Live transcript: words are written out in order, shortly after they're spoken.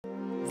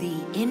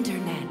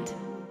internet.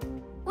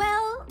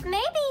 Well,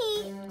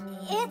 maybe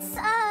it's,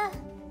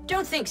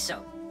 Don't think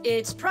so.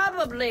 It's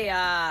probably,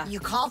 You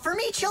call for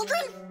me,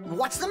 children?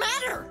 What's the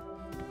matter?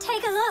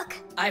 take a look.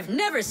 I've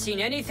never seen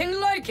anything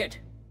like it.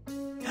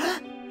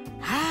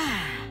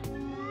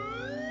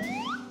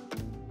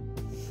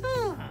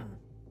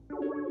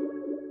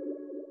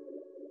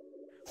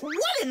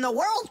 What in the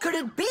world could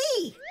it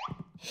be?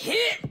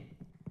 Hit!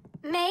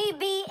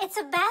 Maybe it's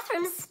a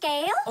bathroom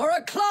scale? Or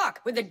a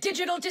clock with a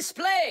digital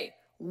display.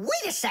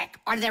 Wait a sec.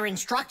 Are there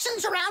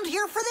instructions around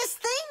here for this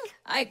thing?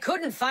 I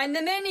couldn't find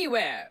them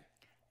anywhere.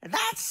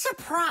 That's a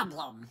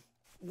problem.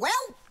 Well,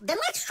 then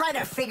let's try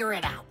to figure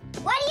it out.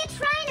 What are you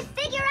trying to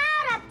figure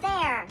out up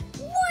there?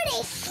 What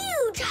a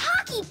huge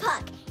hockey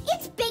puck!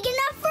 It's big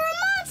enough for a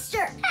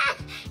monster!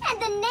 And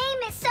the name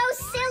is so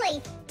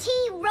silly,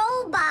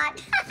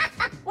 T-Robot.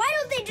 Why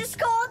don't they just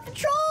call it the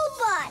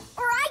Trollbot?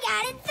 Or I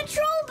got it, the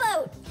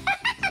Trollboat.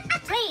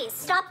 Please,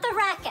 stop the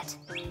racket.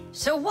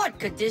 So what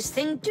could this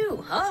thing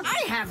do, huh?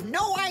 I have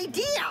no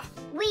idea.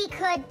 We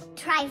could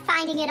try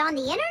finding it on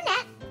the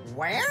internet.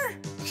 Where?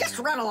 Just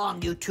run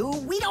along, you two.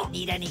 We don't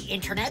need any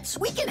internets.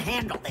 We can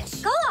handle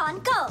this. Go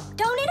on, go.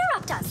 Don't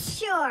interrupt us.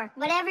 Sure,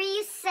 whatever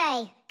you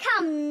say.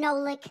 Come,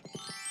 Nolik.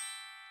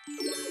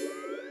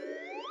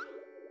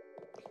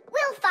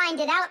 We'll find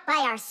it out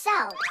by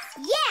ourselves.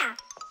 Yeah!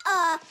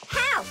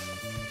 How?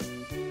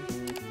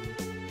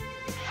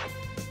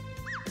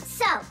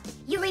 So,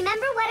 you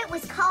remember what it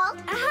was called?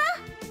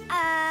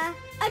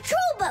 A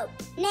trollboat.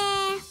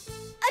 Nah,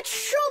 a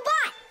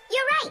trollbot.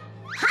 You're right.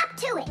 Hop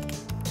to it.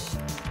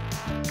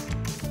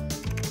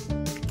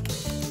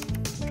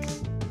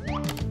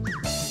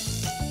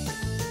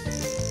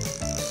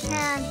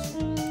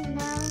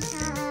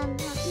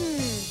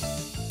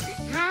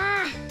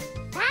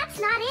 That's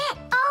not it.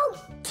 Oh,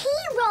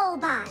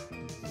 T-Robot.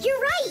 You're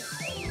right.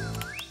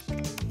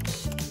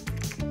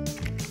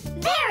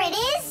 There it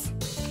is.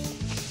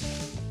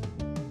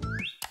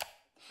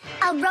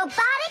 A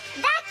robotic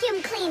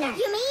vacuum cleaner.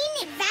 You mean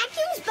it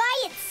vacuums by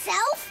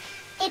itself?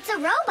 It's a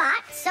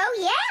robot, so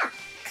yeah.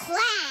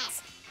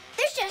 Class.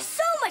 There's just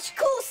so much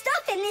cool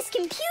stuff in this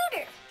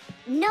computer.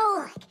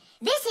 Nolik,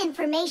 this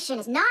information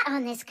is not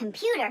on this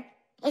computer.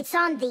 It's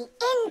on the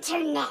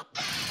internet.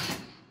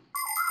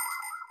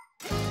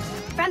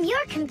 From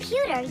your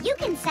computer, you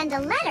can send a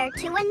letter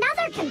to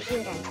another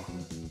computer.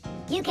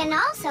 You can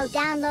also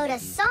download a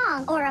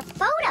song or a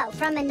photo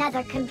from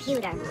another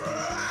computer.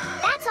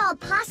 That's all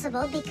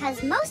possible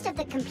because most of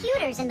the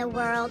computers in the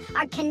world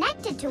are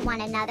connected to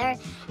one another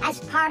as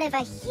part of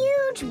a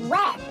huge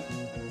web.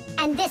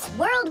 And this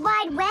World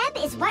Wide Web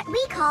is what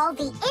we call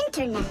the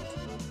Internet.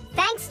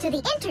 Thanks to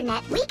the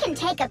Internet, we can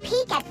take a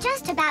peek at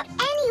just about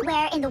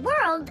anywhere in the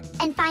world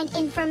and find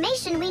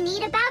information we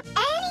need about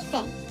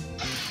anything.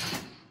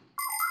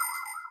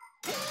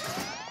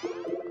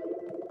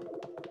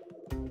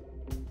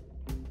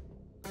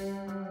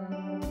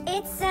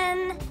 It's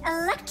an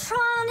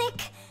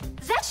electronic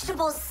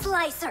vegetable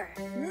slicer.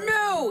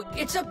 No,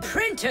 it's a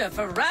printer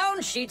for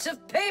round sheets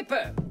of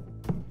paper.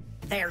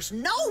 There's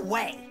no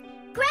way.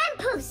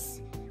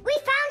 Grandpoos, we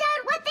found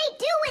out what they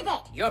do with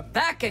it. You're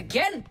back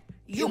again?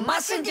 You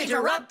mustn't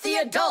interrupt the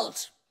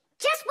adult.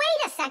 Just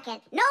wait a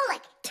second.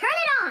 Nolik, turn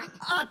it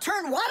on.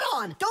 Turn what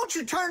on? Don't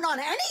you turn on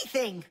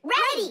anything.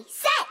 Ready,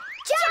 set,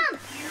 jump!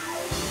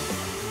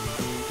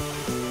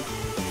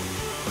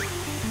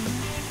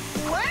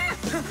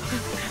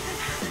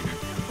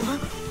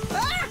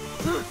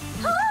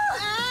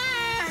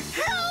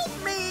 Help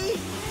me!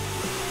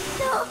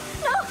 No,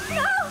 no,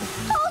 no!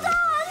 Hold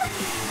on!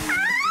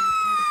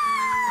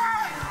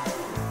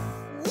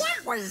 What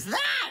was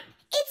that?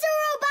 It's a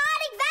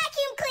robotic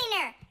vacuum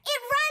cleaner.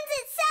 It runs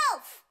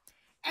itself.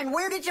 And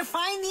where did you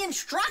find the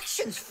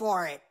instructions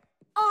for it?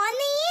 On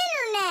the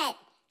internet.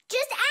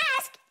 Just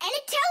ask and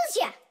it tells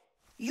you.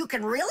 You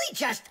can really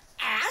just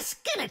ask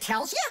and it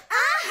tells you?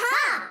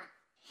 Uh-huh.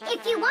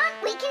 If you want,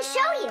 we can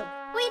show you.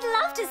 We'd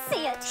love to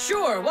see it.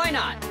 Sure, why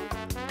not?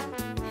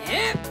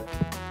 Hip.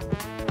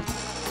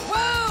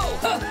 Whoa!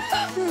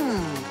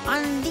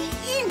 On the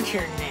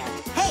internet.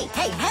 Hey,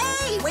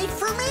 wait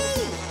for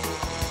me!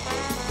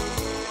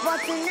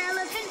 What's an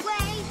elephant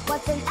weigh?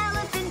 What's an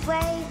elephant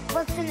weigh?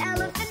 What's an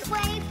elephant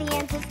weigh? The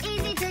answer's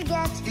easy to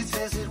get. It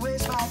says it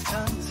weighs 5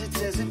 tons. It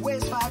says it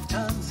weighs 5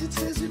 tons. It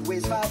says it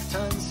weighs 5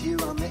 tons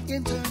here on the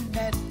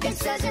internet. It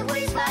says it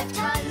weighs 5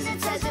 tons.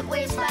 It says it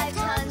weighs 5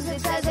 tons.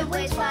 It says it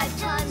weighs 5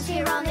 tons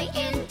here on the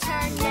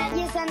internet.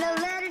 You send a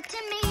letter to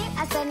me.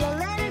 I send a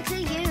letter to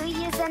you.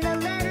 You send a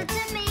letter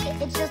to me.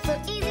 It's just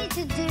so easy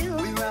to do.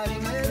 We're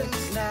writing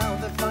letters now.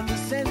 They're fun to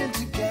send and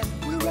to get.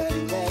 We're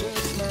writing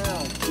letters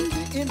now through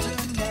the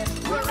internet.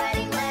 We're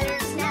writing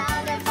letters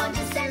now. They're fun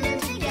to send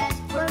and to get.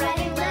 We're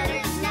writing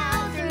letters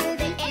now through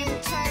the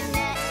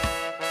internet.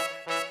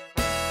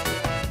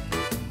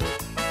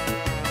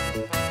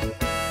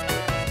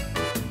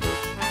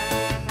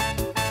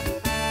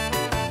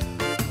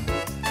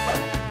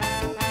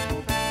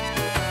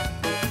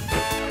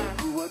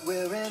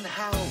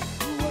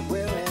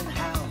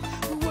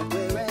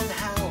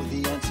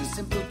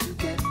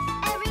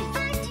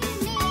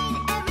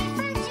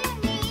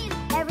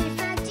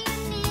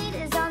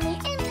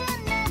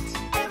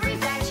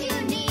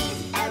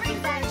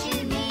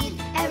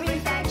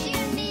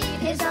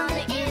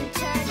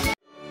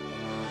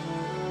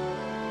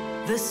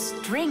 the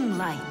string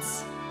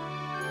lights.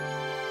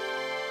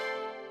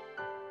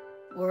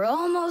 We're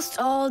almost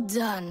all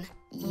done.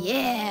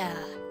 Yeah.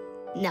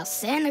 Now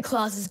Santa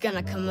Claus is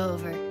gonna come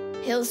over.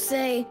 He'll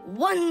say,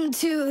 1,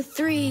 2,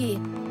 3,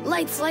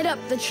 lights light up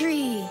the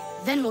tree.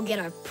 Then we'll get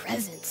our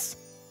presents.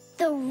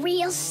 The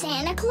real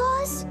Santa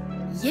Claus?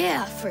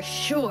 Yeah, for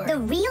sure. The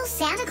real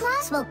Santa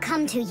Claus will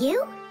come to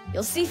you?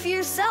 You'll see for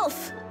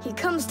yourself. He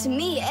comes to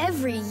me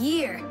every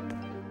year.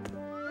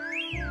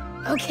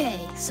 Okay,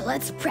 so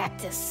let's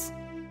practice.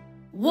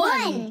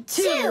 1,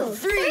 2,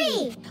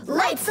 3,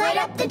 lights light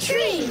up the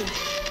tree.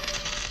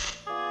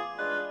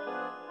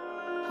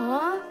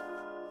 Huh?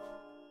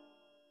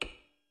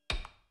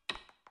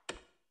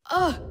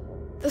 Oh,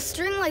 the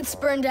string light's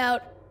burned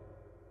out.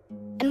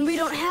 And we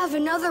don't have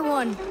another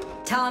one.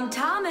 Tom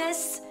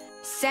Thomas,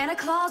 Santa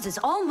Claus is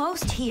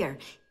almost here.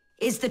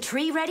 Is the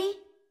tree ready?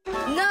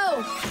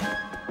 No,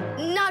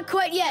 not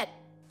quite yet.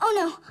 Oh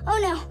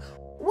no.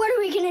 What are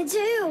we gonna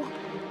do?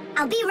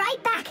 I'll be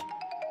right back.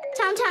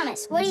 Tom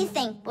Thomas, what do you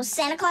think? Will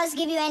Santa Claus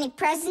give you any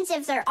presents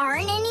if there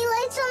aren't any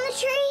lights on the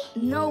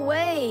tree? No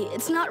way.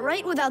 It's not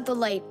right without the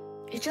light.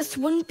 It just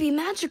wouldn't be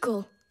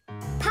magical.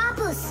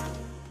 Papus,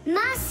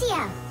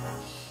 Marcia,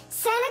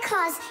 Santa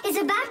Claus is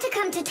about to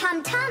come to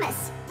Tom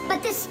Thomas,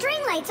 but the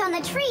string lights on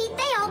the tree,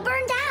 they all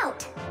burned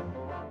out.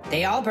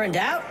 They all burned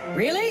out?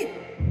 Really?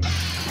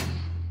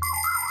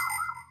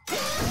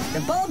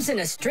 The bulbs in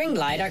a string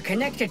light are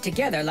connected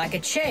together like a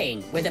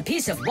chain with a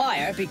piece of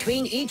wire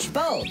between each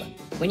bulb.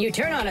 When you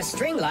turn on a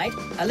string light,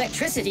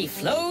 electricity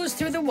flows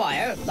through the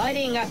wire,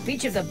 lighting up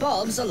each of the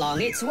bulbs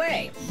along its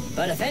way.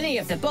 But if any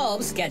of the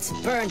bulbs gets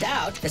burned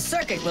out, the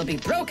circuit will be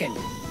broken,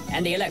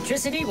 and the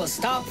electricity will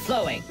stop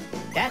flowing.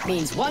 That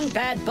means one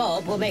bad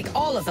bulb will make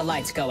all of the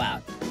lights go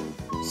out.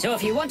 So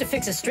if you want to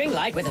fix a string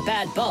light with a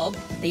bad bulb,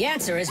 the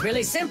answer is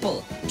really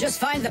simple. Just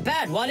find the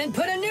bad one and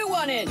put a new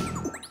one in.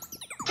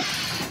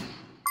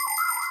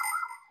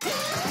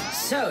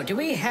 So, do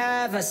we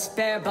have a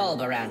spare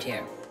bulb around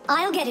here?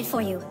 I'll get it for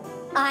you.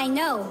 I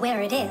know where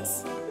it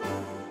is.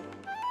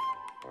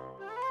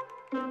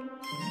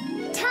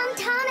 Tom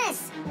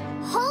Thomas,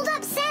 hold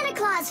up Santa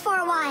Claus for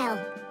a while.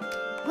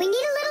 We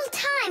need a little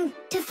time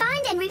to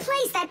find and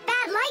replace that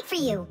bad light for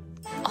you.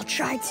 I'll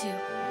try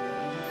to.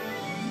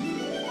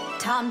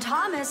 Tom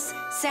Thomas,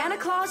 Santa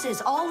Claus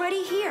is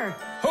already here.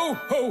 Ho,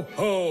 ho,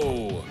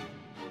 ho!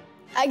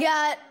 I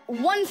got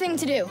one thing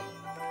to do.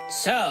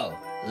 So,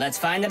 let's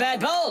find the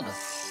bad bulb.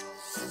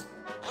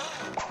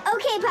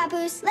 Okay,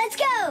 Papoose, let's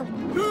go.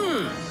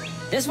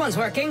 This one's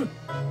working.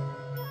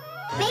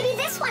 Maybe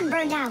this one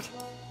burned out.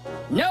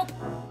 Nope.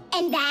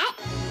 And that?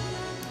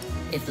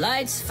 It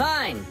lights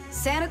fine.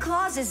 Santa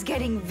Claus is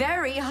getting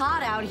very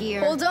hot out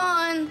here. Hold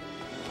on.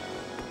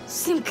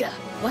 Simka,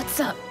 what's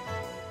up?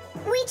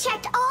 We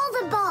checked all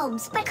the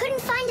bulbs, but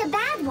couldn't find a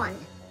bad one.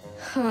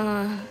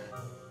 Huh.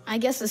 I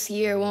guess this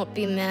year won't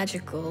be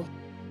magical.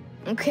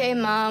 Okay,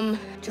 Mom,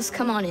 just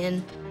come on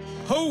in.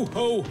 Ho,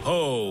 ho,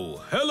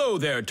 ho! Hello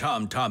there,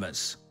 Tom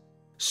Thomas.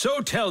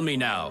 So tell me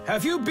now,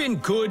 have you been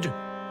good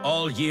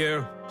all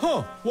year?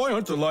 Huh, why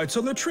aren't the lights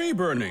on the tree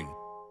burning?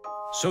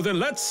 So then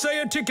let's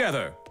say it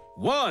together.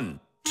 1,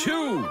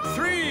 2,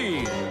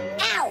 3.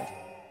 Ow!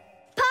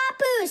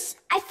 Papoose,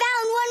 I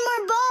found one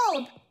more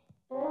bulb.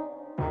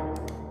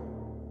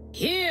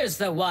 Here's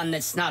the one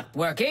that's not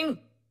working.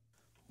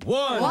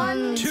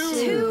 1,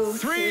 2,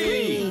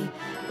 3.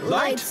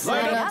 Light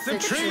up the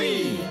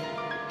tree.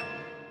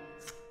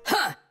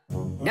 Huh!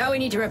 Now we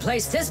need to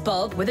replace this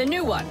bulb with a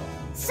new one.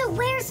 So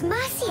where's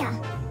Marcia?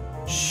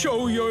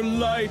 Show your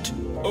light,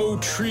 O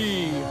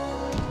tree.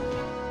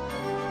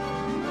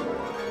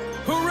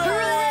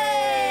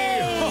 Hooray!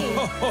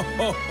 Ho, ho,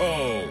 ho,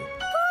 ho.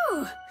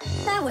 Whew,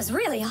 that was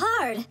really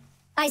hard.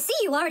 I see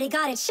you already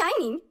got it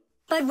shining.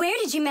 But where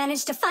did you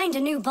manage to find a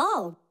new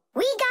bulb?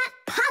 We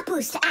got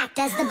Papoose to act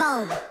as the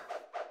bulb.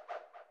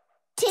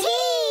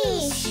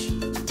 Tidish!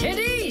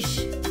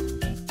 Tidish!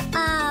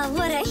 Ah,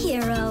 what a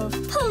hero.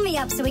 Pull me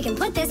up so we can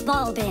put this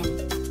bulb in.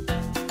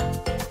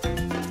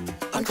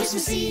 On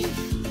Christmas Eve,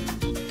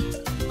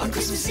 on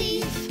Christmas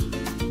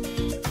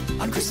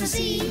Eve, on Christmas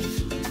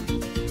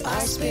Eve,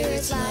 our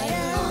spirits light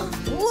up.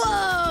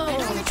 Whoa!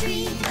 And on the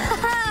tree,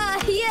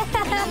 Yeah!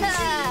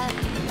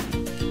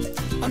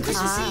 on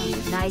Christmas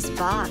Eve, Nice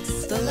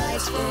box. the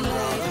lights burn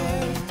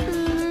brighter.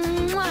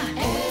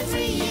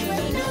 Every year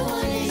when no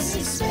one is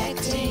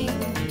expecting,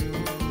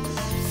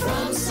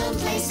 from some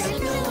place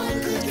that no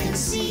one could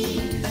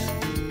conceive,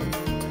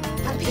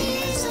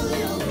 appears a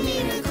little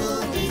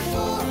miracle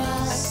before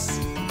us.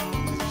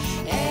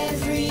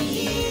 Every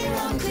year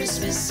on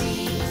Christmas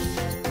Eve,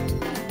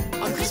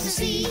 on Christmas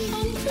Eve,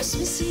 on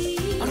Christmas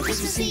Eve, on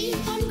Christmas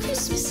Eve, on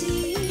Christmas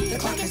Eve, the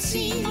clock it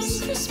seems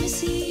on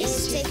Christmas Eve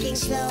is ticking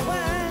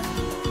slower.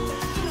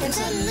 Then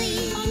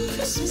suddenly on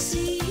Christmas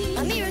Eve,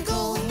 a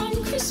miracle on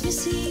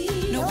Christmas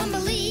Eve, no one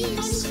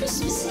believes on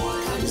Christmas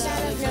Eve comes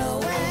out of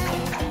nowhere.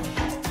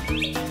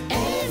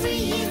 Every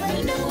year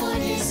when no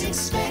one is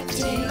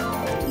expecting,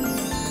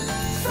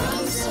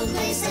 from some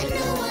place that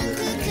no one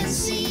could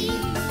conceive,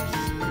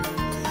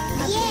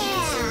 a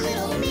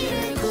little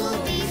miracle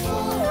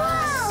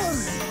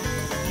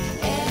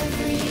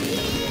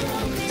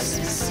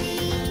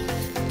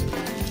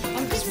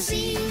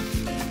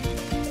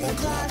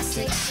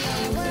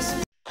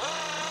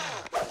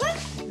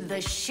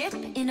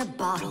a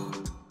bottle.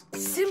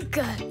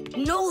 Simka,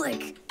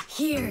 Nolik,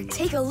 here,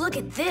 take a look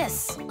at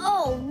this.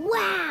 Oh,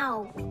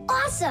 wow!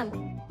 Awesome!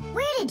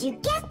 Where did you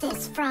get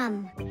this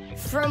from?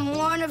 From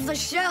one of the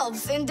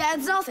shelves in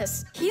Dad's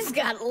office. He's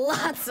got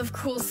lots of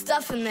cool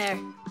stuff in there.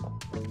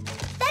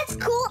 That's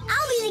cool.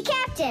 I'll be the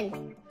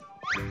captain.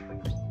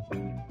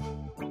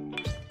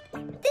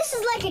 This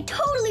is like a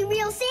totally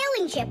real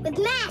sailing ship with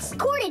masts,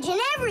 cordage, and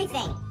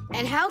everything.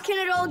 And how can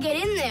it all get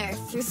in there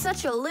through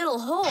such a little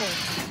hole?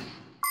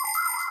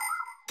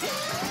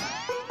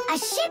 A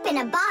ship in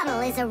a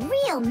bottle is a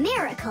real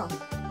miracle.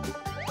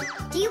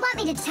 Do you want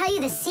me to tell you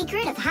the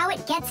secret of how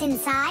it gets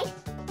inside?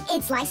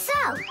 It's like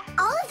so.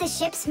 All of the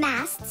ship's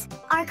masts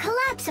are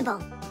collapsible.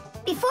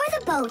 Before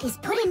the boat is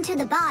put into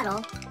the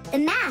bottle, the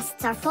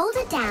masts are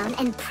folded down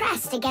and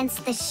pressed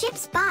against the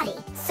ship's body,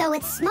 so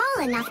it's small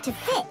enough to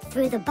fit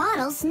through the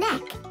bottle's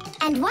neck.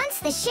 And once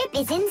the ship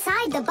is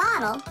inside the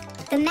bottle,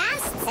 the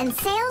masts and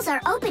sails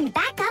are opened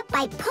back up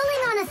by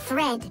pulling on a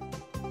thread.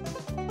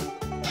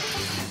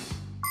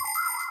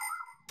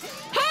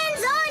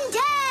 Hands on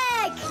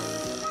deck!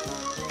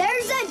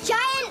 There's a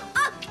giant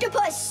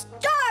octopus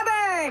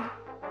starboard!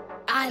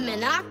 I'm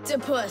an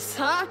octopus,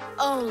 huh?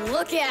 Oh,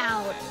 look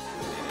out.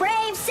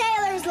 Brave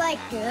sailors like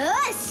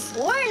us,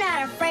 we're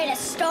not afraid of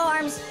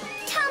storms.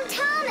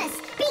 Thomas,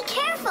 be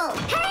careful.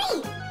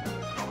 Hey!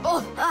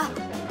 Oh,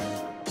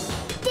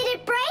 Did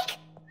it break?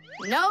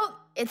 no,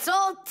 it's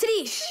all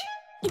Tish.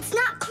 It's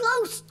not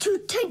close to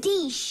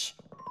Tadish.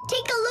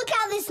 Take a look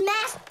how this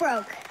mast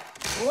broke.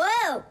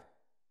 Whoa!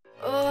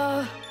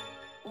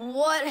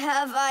 What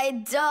have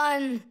I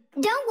done?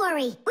 Don't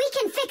worry, we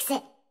can fix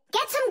it.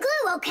 Get some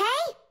glue,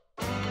 okay?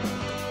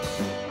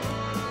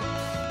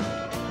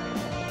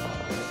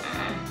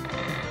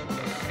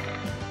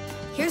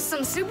 Here's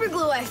some super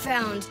glue I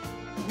found.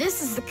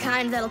 This is the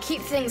kind that'll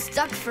keep things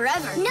stuck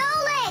forever.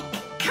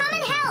 Nolik, come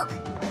and help.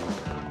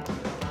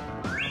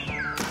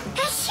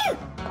 Achoo!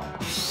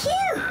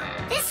 Phew!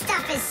 This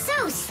stuff is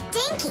so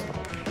stinky.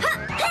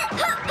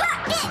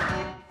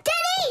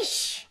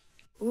 Danish!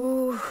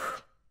 Ooh,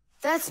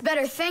 that's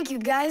better. Thank you,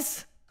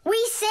 guys. We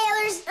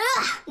sailors,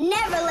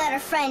 never let a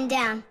friend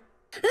down.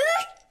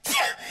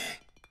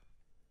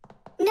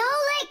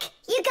 Nolik,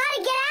 you gotta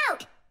get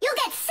out. You'll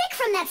get sick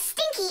from that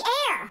stinky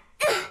air.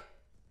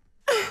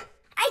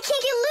 I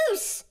can't get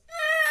loose.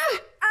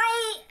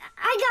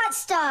 I got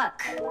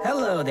stuck.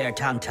 Hello there,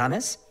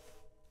 Thomas.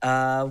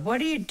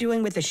 What are you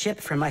doing with the ship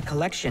from my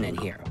collection in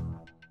here?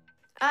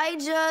 I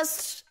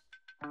just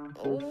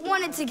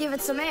wanted to give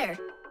it some air.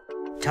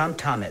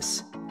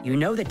 Thomas, you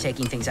know that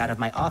taking things out of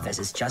my office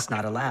is just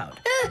not allowed.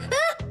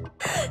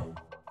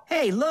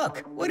 Hey, look,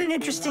 what an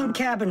interesting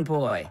cabin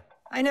boy.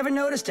 I never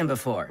noticed him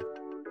before.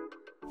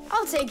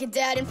 I'll take it,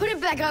 Dad, and put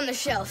it back on the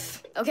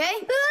shelf, okay?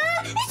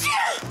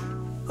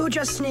 Who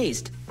just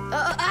sneezed?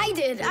 I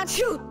did.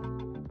 Achoo!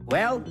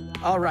 Well,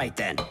 all right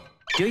then.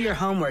 Do your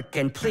homework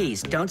and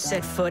please don't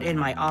set foot in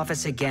my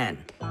office again.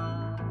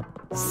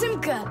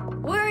 Simka,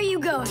 where are you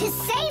going? To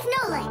save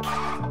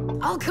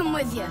Nolik. I'll come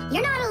with you.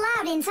 You're not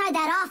allowed inside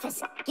that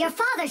office. Your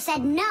father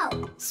said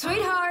no.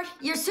 Sweetheart,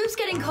 your soup's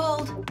getting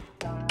cold.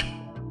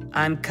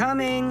 I'm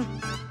coming.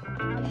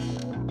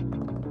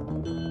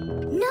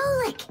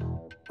 Nolik,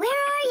 where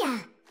are ya?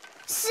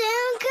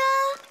 Simka,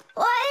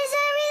 why is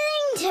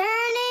everything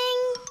turning?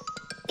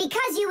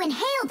 Because you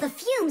inhaled the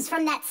fumes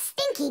from that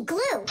stinky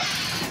glue.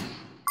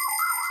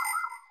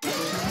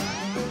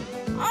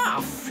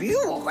 Ah,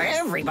 phew.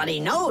 Everybody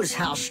knows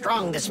how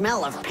strong the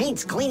smell of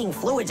paints, cleaning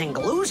fluids, and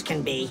glues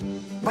can be.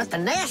 But the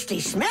nasty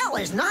smell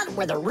is not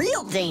where the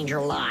real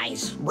danger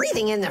lies.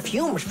 Breathing in the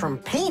fumes from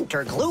paint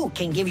or glue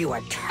can give you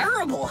a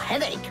terrible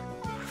headache.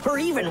 Or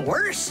even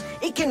worse,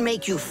 it can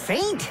make you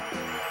faint.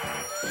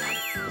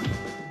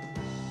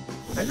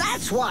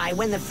 That's why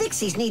when the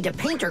Fixies need to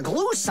paint or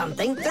glue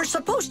something, they're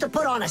supposed to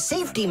put on a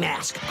safety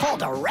mask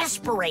called a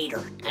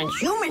respirator. And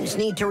humans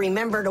need to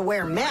remember to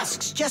wear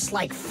masks just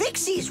like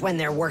Fixies when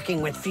they're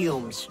working with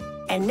fumes.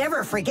 And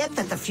never forget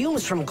that the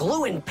fumes from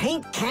glue and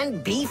paint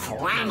can be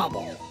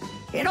flammable.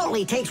 It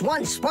only takes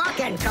one spark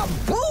and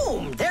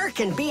kaboom! There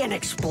can be an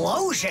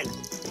explosion.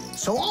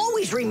 So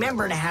always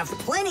remember to have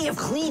plenty of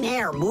clean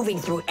air moving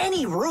through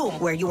any room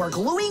where you are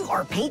gluing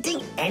or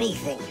painting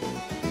anything.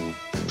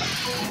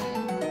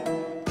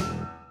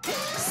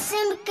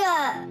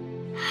 Simka,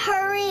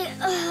 hurry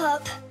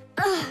up.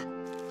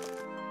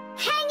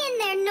 Hang in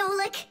there,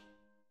 Nolik.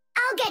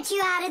 I'll get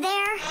you out of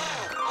there.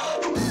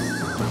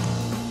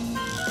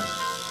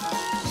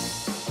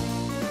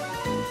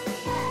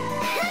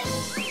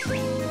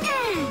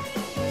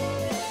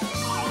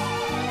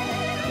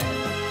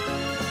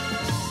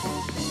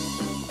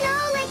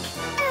 Nolik.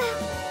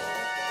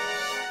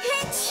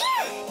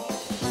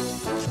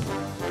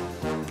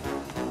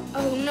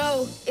 Oh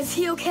no, is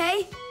he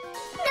okay?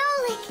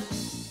 Nolik!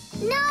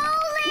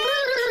 Nolik!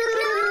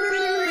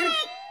 Nolik!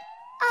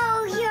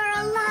 Oh, you're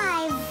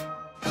alive.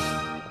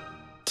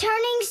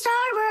 Turning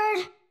starboard.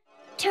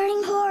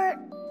 Turning port.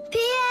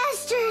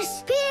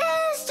 Piasters!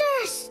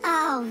 Piasters!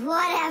 Oh,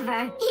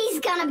 whatever. He's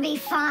gonna be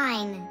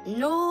fine.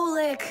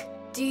 Nolik,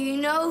 Do you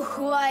know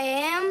who I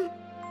am?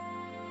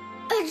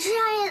 A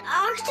giant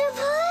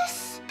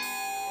octopus?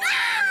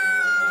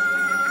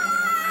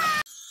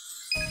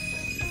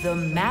 The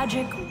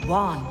magic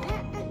wand.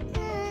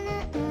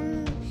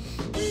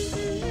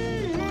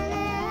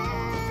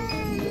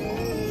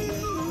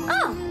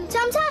 Oh,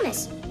 Tom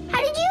Thomas,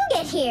 how did you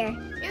get here?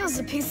 It was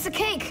a piece of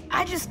cake.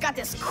 I just got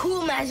this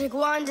cool magic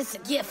wand as a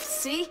gift,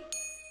 see?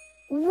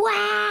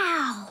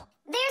 Wow!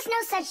 There's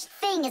no such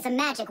thing as a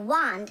magic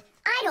wand.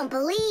 I don't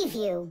believe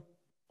you.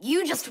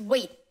 You just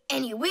wait.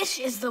 Any wish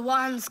is the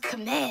wand's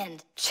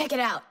command. Check it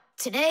out.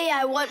 Today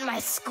I want my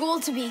school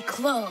to be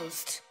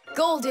closed.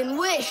 Golden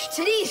wish,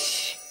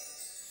 Tadish!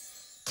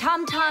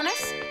 Tom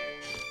Thomas,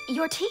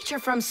 your teacher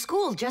from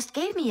school just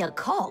gave me a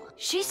call.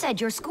 She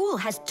said your school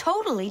has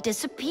totally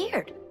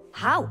disappeared.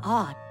 How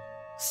odd.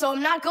 So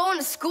I'm not going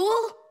to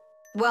school?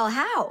 Well,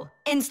 how?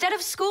 Instead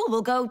of school,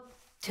 we'll go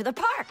to the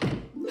park.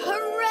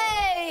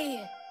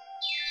 Hooray!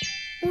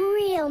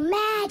 Real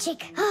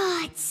magic.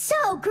 Oh, it's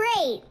so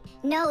great.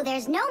 No,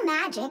 there's no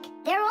magic.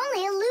 They're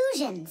only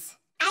illusions.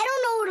 I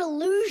don't know what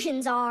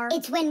illusions are.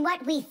 It's when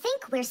what we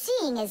think we're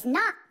seeing is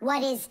not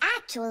what is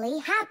actually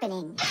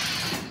happening.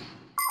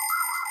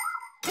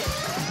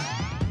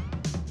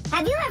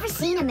 Have you ever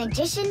seen a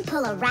magician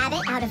pull a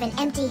rabbit out of an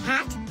empty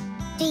hat?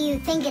 Do you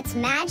think it's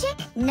magic?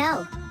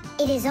 No,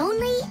 it is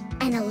only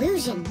an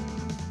illusion.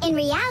 In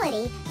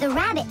reality, the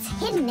rabbit's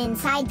hidden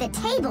inside the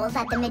table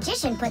that the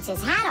magician puts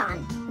his hat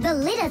on. The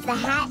lid of the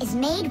hat is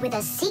made with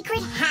a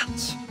secret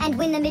hatch. And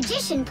when the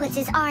magician puts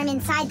his arm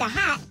inside the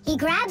hat, he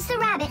grabs the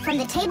rabbit from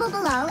the table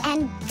below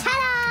and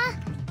ta-da!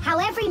 How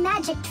every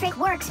magic trick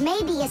works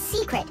may be a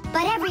secret,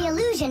 but every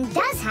illusion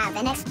does have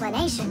an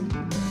explanation.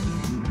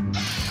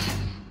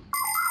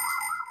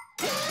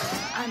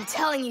 I'm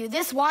telling you,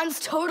 this wand's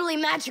totally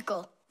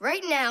magical.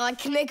 Right now, I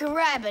can make a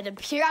rabbit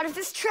appear out of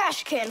this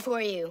trash can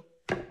for you.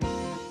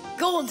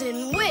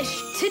 Golden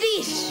wish,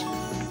 Tadish!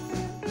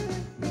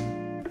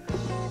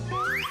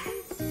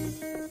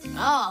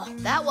 Oh,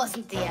 that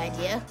wasn't the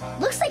idea.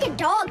 Looks like a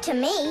dog to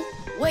me.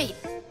 Wait,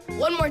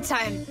 one more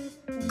time.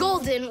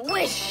 Golden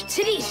wish,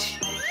 Tadish!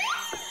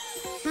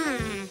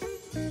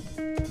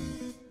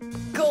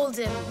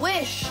 Golden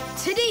wish,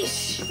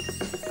 Tadish!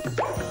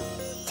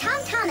 Tom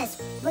Thomas,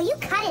 will you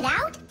cut it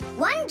out?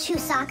 One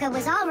Chusaka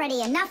was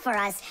already enough for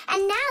us,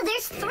 and now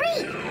there's 3.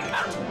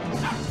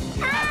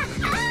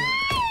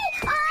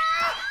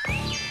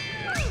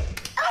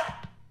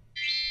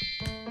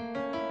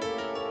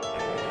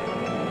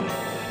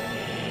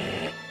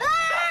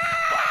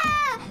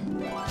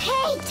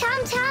 Hey,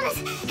 Tom Thomas,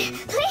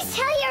 please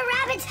tell your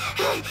rabbits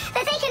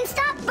that they can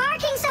stop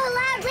barking so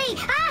loudly.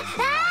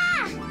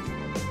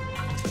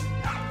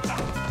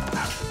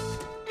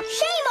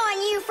 Shame on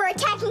you for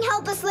attacking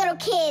helpless little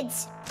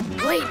kids.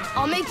 Wait,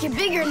 I'll make you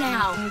bigger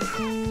now.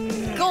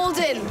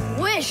 Golden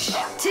wish,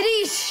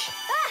 Tadish!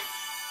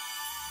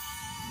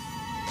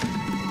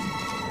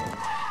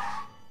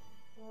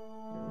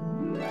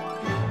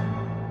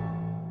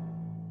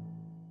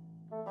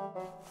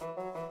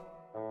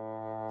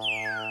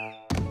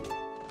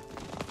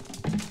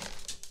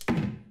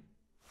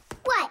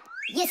 What?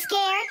 You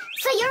scared?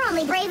 So you're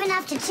only brave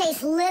enough to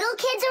chase little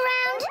kids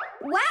around?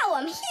 Wow,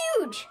 I'm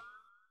huge.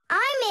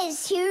 I'm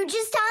as huge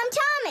as Tom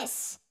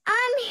Thomas.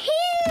 I'm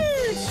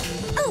huge!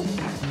 Oh,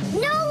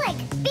 Nolik,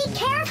 be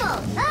careful!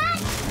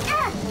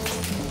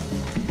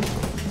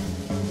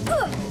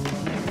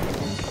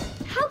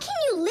 How can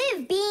you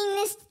live being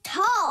this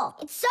tall?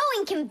 It's so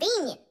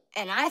inconvenient.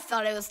 And I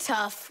thought it was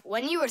tough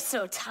when you were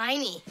so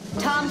tiny.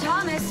 Tom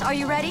Thomas, are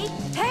you ready?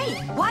 Hey,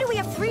 why do we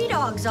have 3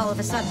 dogs all of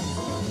a sudden?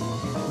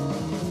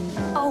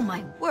 Oh,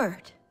 my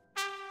word.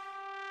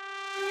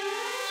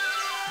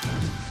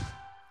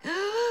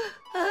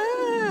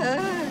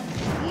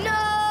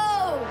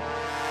 No!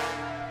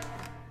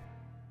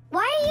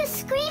 Why are you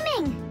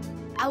screaming?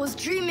 I was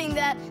dreaming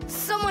that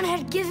someone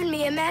had given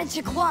me a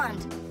magic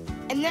wand.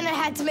 And then I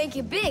had to make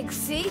it big,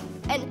 see?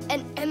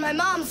 And my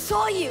mom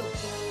saw you.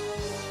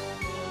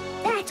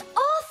 That's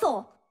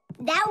awful.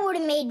 That would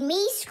have made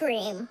me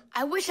scream.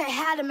 I wish I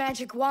had a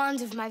magic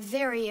wand of my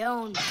very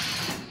own.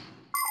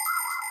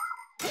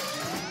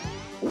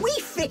 We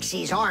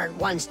Fixies aren't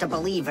ones to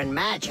believe in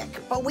magic,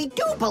 but we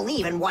do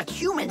believe in what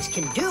humans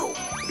can do,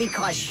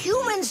 because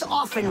humans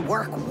often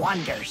work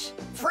wonders.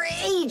 For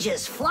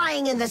ages,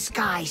 flying in the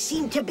sky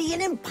seemed to be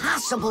an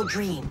impossible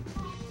dream.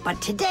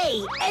 But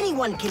today,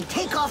 anyone can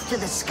take off to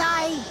the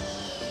sky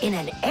in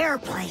an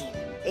airplane.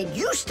 It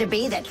used to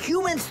be that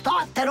humans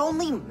thought that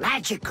only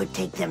magic could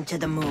take them to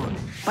the moon.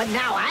 But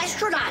now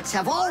astronauts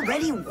have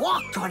already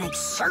walked on its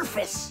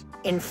surface.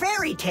 In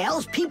fairy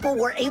tales, people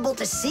were able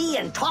to see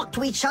and talk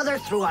to each other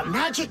through a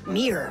magic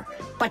mirror.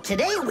 But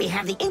today we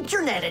have the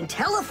internet and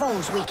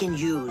telephones we can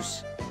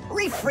use.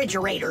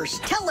 Refrigerators,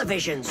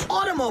 televisions,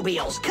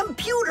 automobiles,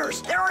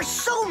 computers. There are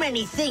so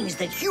many things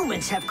that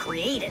humans have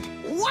created.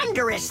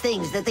 Wondrous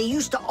things that they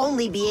used to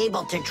only be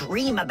able to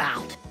dream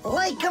about.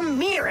 Like a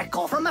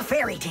miracle from a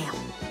fairy tale.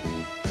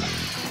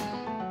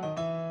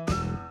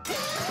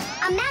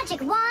 A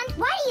magic wand?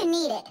 Why do you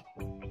need it?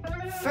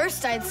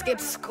 First I'd skip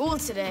school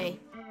today.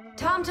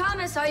 Tom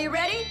Thomas, are you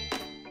ready?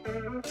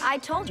 I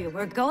told you,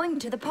 we're going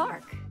to the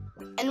park.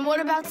 And what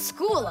about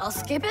school? I'll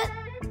skip it?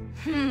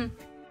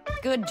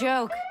 Good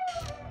joke.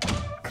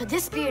 Could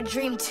this be a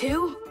dream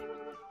too?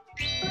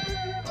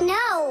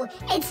 No,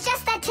 it's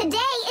just that today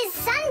is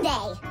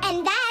Sunday,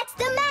 and that's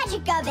the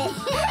magic of it.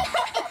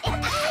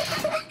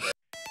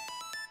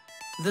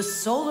 The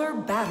solar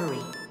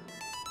battery.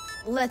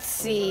 Let's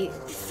see,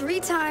 3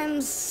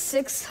 times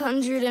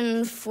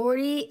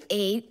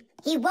 648.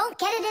 He won't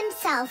get it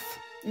himself.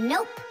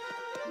 Nope.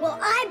 Well,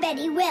 I bet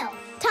he will.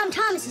 Tom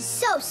Thomas is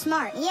so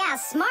smart. Yeah,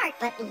 smart,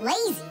 but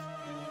lazy.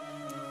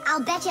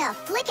 I'll bet you a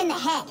flick in the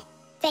head.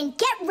 Then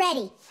get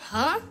ready.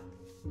 Huh?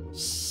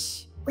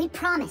 Shh. We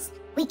promise.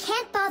 We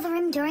can't bother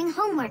him during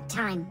homework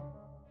time.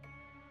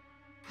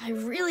 I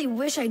really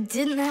wish I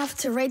didn't have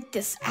to write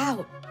this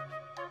out.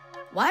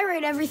 Why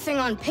write everything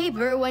on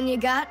paper when you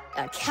got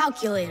a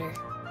calculator?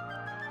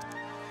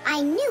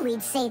 I knew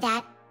he'd say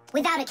that.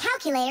 Without a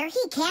calculator,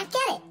 he can't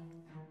get it.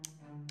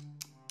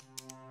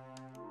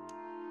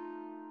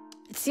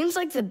 It seems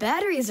like the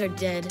batteries are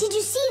dead. Did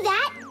you see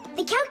that?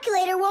 The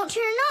calculator won't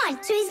turn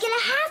on, so he's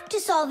gonna have to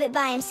solve it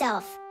by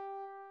himself.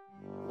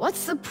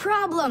 What's the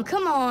problem?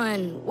 Come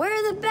on. Where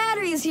are the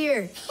batteries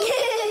here?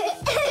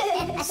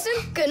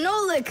 Simka and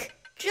Nolik,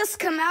 just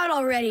come out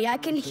already. I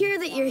can hear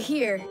that you're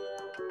here.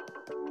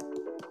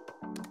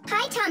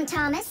 Hi, Tom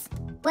Thomas.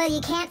 Well,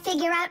 you can't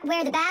figure out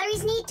where the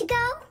batteries need to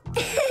go?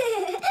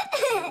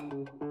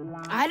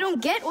 I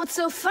don't get what's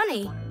so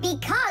funny.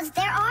 Because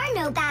there are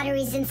no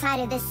batteries inside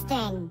of this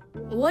thing.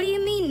 What do you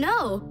mean,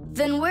 no?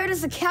 Then where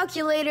does the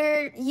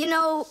calculator,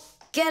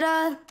 get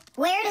a...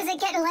 Where does it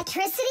get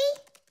electricity?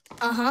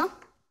 Uh-huh.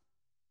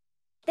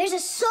 There's a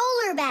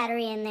solar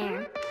battery in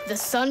there. The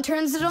sun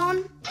turns it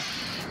on?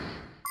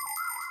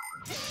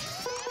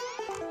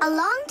 A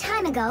long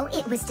time ago,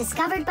 it was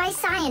discovered by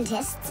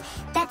scientists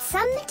that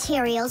some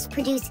materials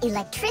produce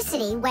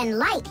electricity when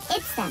light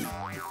hits them.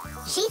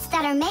 Sheets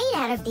that are made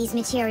out of these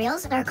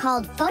materials are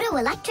called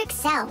photoelectric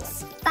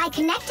cells. By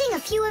connecting a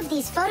few of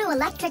these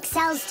photoelectric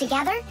cells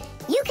together,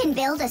 you can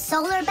build a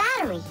solar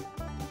battery.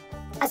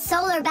 A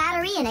solar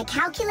battery in a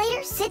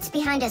calculator sits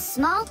behind a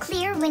small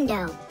clear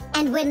window.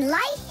 And when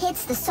light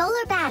hits the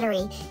solar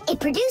battery, it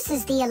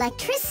produces the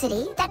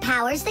electricity that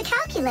powers the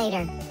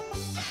calculator.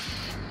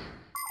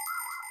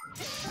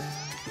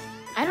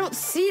 I don't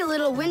see a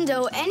little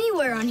window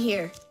anywhere on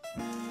here.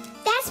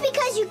 That's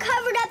because you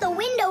covered up the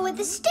window with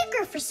a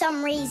sticker for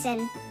some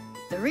reason.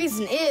 The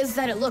reason is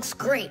that it looks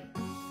great.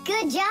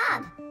 Good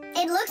job.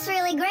 It looks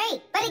really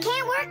great, but it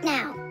can't work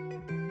now.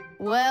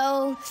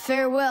 Well,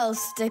 farewell,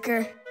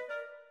 sticker.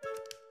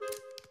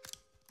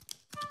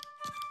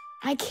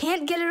 I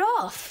can't get it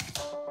off.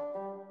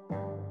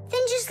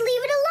 Then just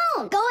leave it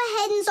alone. Go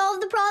ahead and solve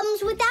the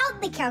problems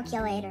without the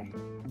calculator.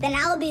 Then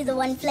I'll be the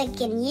one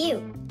flicking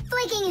you.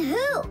 Flicking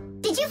who?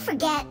 Did you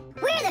forget?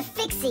 We're the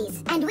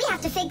Fixies, and we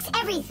have to fix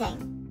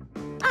everything.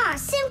 Ah,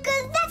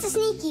 Simka, that's a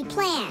sneaky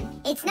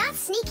plan. It's not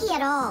sneaky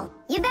at all.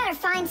 You better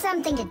find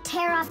something to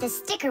tear off the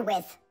sticker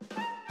with.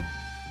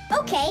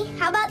 Okay,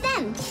 how about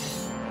them?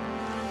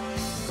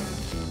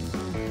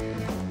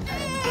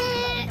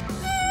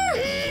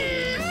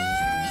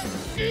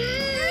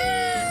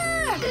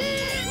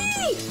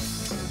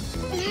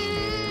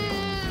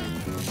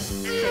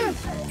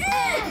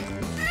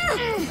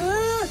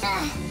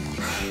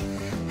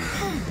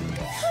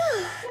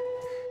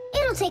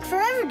 It'll take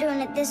forever doing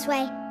it this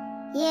way.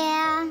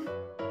 Yeah,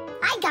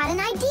 I got an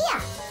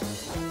idea.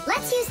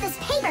 Let's use this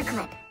paper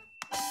clip.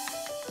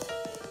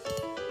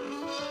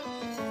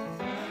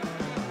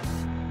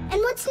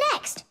 And what's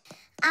next?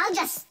 I'll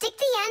just stick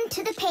the end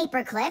to the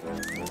paper clip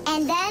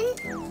and then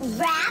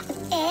wrap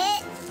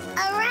it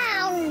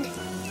around.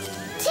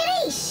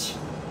 Tidish!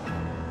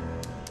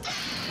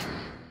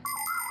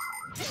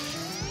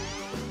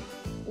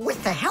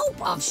 With the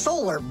help of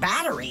solar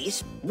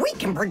batteries, we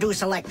can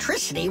produce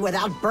electricity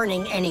without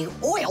burning any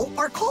oil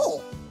or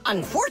coal.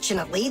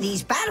 Unfortunately,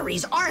 these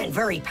batteries aren't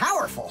very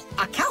powerful.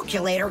 A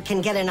calculator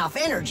can get enough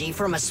energy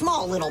from a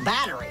small little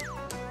battery.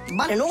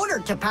 But in order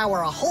to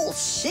power a whole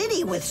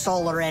city with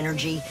solar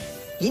energy,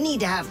 you need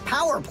to have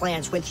power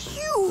plants with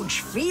huge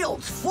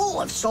fields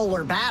full of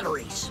solar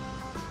batteries.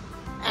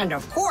 And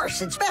of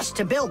course, it's best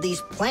to build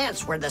these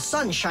plants where the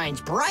sun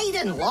shines bright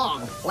and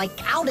long, like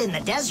out in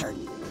the desert.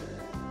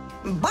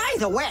 By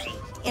the way,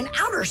 in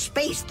outer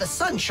space, the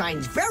sun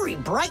shines very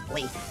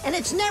brightly, and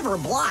it's never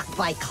blocked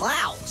by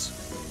clouds.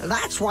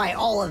 That's why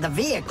all of the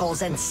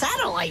vehicles and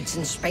satellites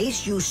in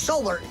space use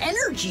solar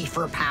energy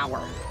for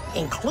power,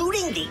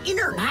 including the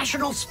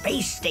International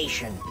Space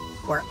Station,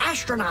 where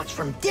astronauts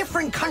from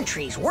different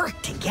countries work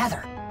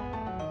together.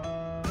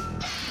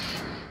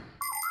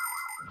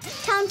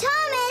 Tom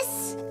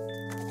Thomas!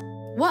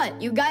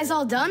 What, you guys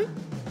all done?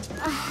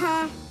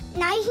 Uh-huh.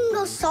 Now you can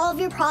go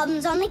solve your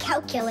problems on the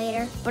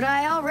calculator. But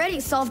I already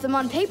solved them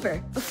on paper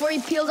before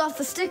you peeled off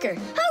the sticker.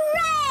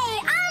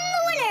 Hooray! I'm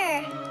the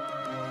winner!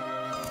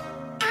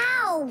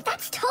 Ow!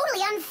 That's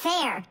totally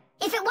unfair.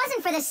 If it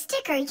wasn't for the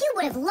sticker, you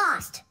would have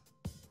lost.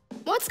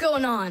 What's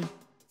going on?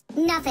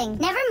 Nothing.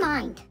 Never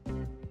mind.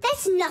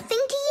 That's nothing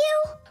to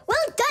you?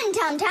 Well done,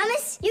 Tom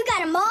Thomas. You got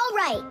them all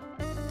right.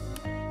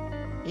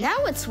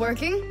 Now it's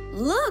working.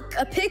 Look,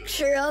 a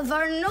picture of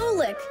our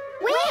Nolik.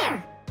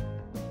 Where?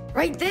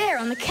 Right there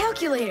on the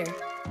calculator.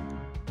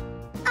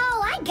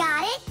 Oh, I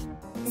got it.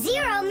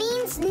 0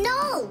 means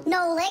null,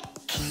 Nolik.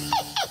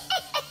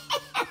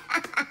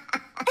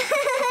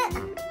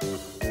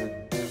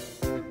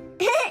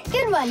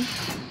 Good one.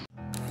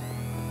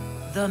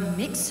 The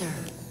mixer.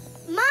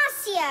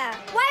 Marcia,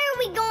 why are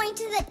we going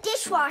to the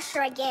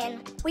dishwasher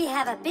again? We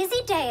have a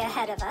busy day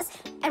ahead of us,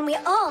 and we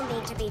all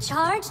need to be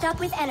charged up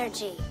with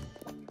energy.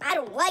 I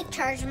don't like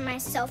charging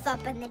myself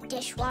up in the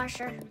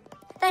dishwasher.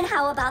 Then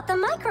how about the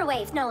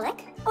microwave,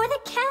 Nolik? Or the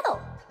kettle?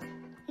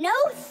 No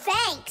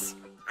thanks.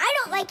 I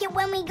don't like it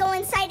when we go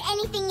inside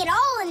anything at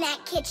all in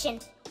that kitchen.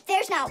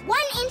 There's not one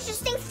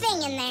interesting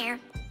thing in there.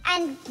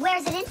 And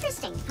where's it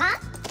interesting, huh?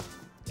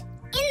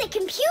 In the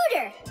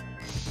computer.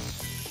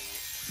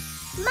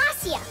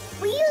 Marcia,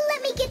 will you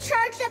let me get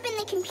charged up in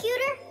the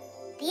computer?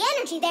 The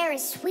energy there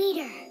is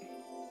sweeter.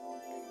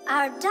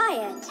 Our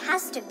diet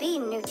has to be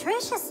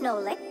nutritious,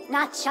 Nolik,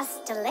 not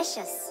just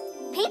delicious.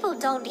 People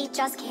don't eat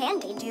just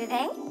candy, do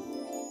they?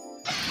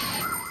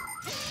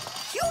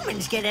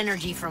 Humans get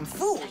energy from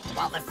food,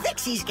 while the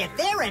Fixies get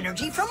their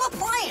energy from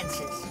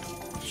appliances.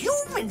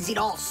 Humans eat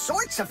all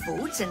sorts of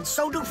foods, and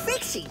so do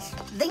Fixies.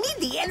 They need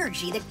the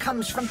energy that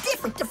comes from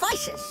different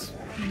devices.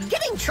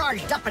 Getting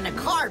charged up in a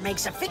car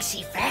makes a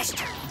Fixie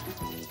faster.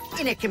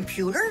 In a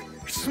computer,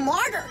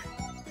 smarter.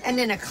 And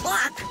in a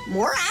clock,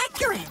 more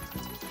accurate.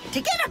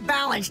 To get a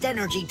balanced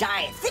energy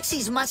diet,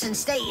 Fixies mustn't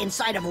stay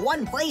inside of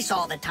one place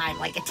all the time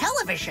like a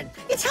television.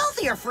 It's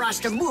healthier for us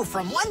to move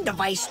from one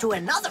device to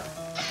another.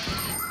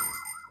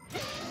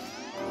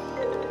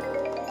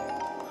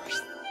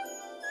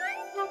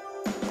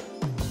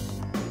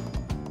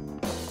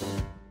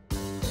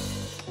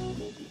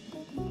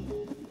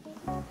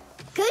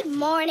 Good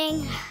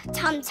morning,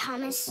 Tom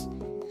Thomas.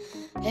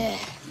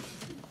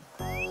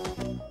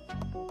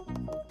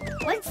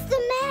 What's the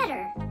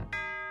matter?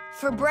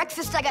 For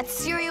breakfast, I got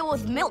cereal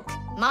with milk.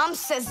 Mom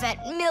says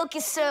that milk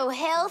is so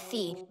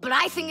healthy, but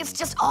I think it's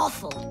just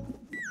awful.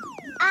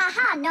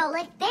 Aha,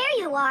 Nolik, there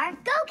you are.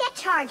 Go get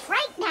charged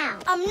right now.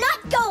 I'm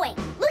not going.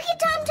 Look at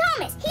Tom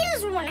Thomas. He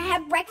doesn't want to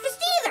have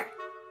breakfast either.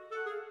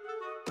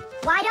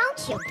 Why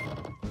don't you?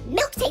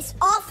 Milk tastes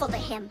awful to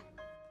him.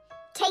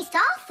 Tastes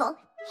awful?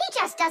 He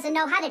just doesn't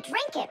know how to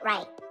drink it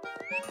right.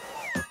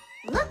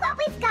 Look what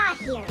we've got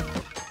here.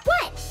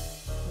 What?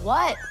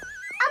 What?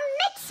 A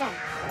mixer.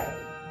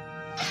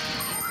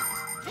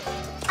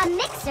 A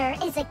mixer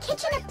is a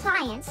kitchen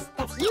appliance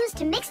that's used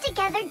to mix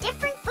together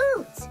different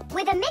foods.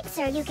 With a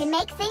mixer, you can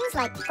make things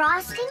like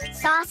frosting,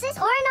 sauces,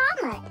 or an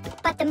omelet.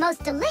 But the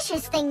most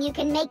delicious thing you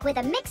can make with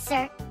a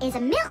mixer is a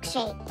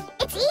milkshake.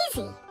 It's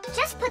easy.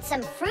 Just put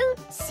some fruit,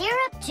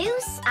 syrup,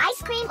 juice,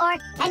 ice cream, or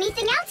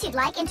anything else you'd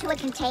like into a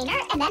container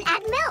and then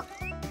add milk.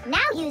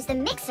 Now use the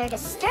mixer to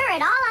stir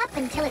it all up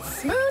until it's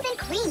smooth and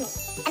creamy.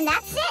 And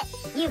that's it.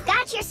 You've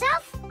got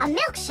yourself a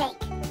milkshake.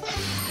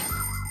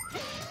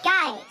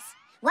 Guys,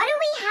 what do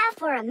we have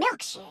for a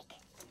milkshake?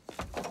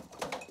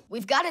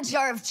 We've got a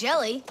jar of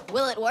jelly.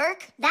 Will it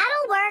work?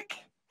 That'll work.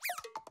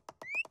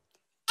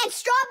 And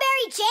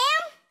strawberry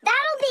jam?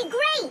 That'll be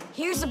great.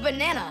 Here's a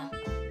banana.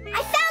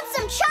 I found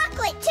some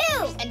chocolate,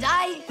 too. And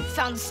I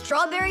found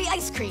strawberry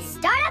ice cream.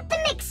 Start up the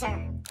mixer.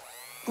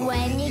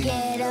 When you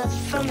get up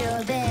from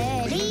your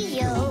bed,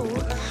 yo.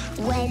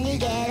 When you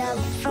get up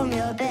from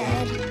your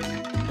bed,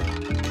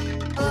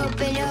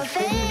 open your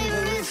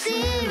favorite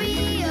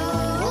cereal.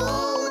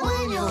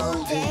 When your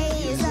whole day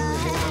is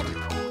ahead,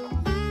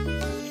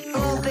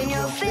 open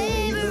your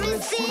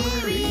favorite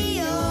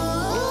cereal.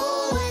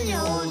 When your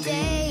whole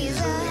day is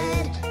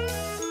ahead,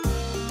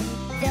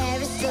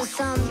 there is still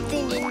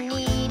something you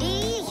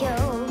need,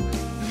 yo.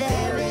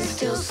 There is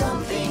still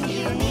something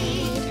you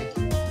need.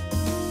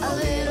 A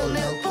little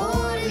milk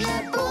poured in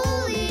that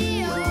bowl,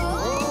 yo,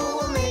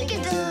 will make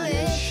it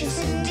delicious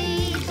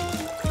indeed.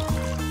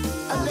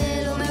 A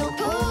little milk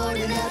poured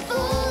in that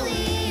bowl,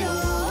 yo,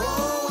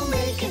 will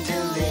make it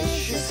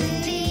delicious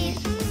indeed.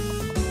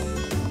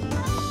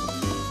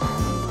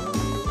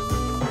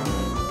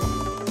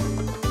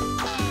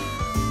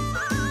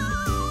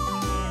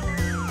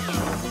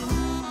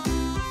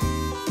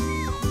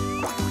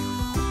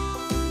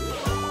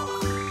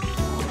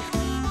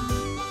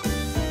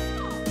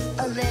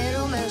 A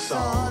little milk's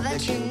all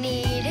that you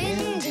need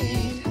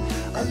indeed.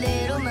 A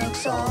little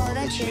milk's all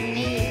that you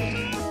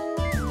need.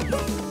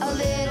 A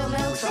little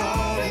milk's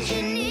all that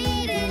you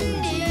need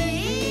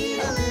indeed.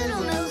 A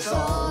little milk's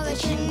all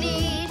that you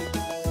need.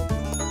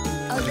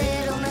 A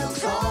little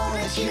milk's all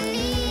that you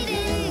need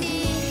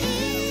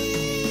indeed.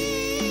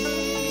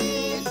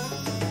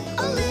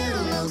 A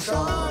little milk's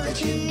all that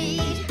you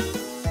need.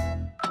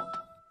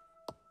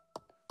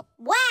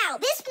 Wow,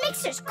 this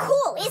mixer's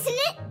cool, isn't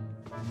it?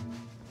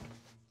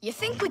 You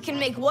think we can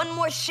make one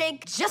more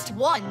shake? Just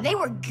one. They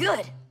were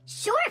good.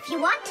 Sure, if you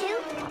want to.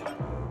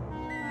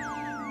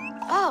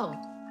 Oh,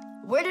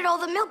 where did all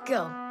the milk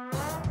go?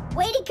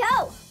 Way to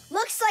go.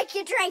 Looks like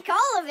you drank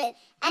all of it.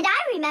 And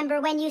I remember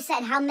when you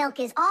said how milk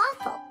is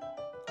awful.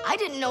 I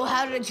didn't know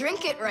how to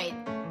drink it right.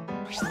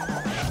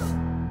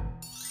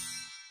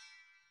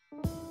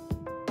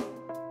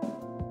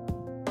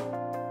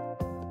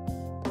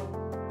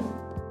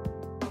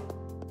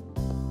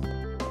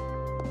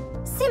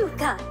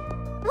 Simka,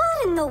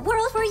 what in the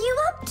world were you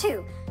up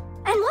to?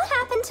 And what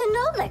happened to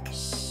Nolik?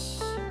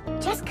 Shh.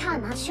 Just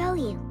come, I'll show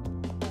you.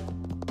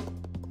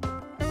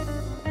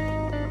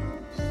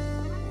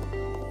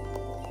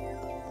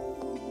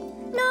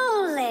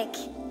 Nolik,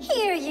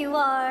 here you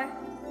are.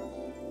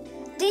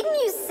 Didn't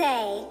you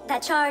say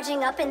that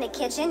charging up in the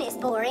kitchen is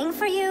boring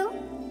for you?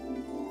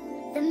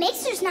 The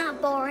mixer's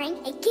not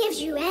boring. It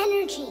gives you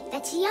energy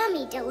that's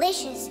yummy,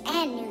 delicious,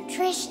 and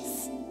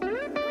nutritious.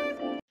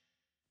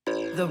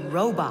 The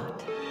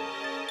robot.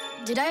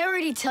 Did I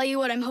already tell you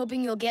what I'm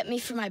hoping you'll get me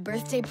for my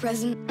birthday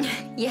present?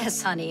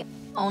 Yes, honey.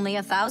 Only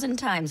 1,000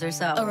 times or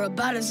so. A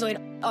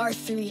Robotizoid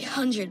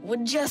R300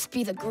 would just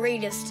be the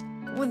greatest.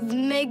 With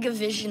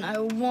Megavision, I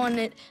want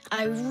it.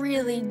 I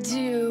really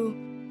do.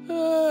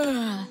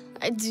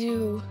 I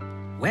do.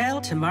 Well,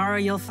 tomorrow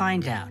you'll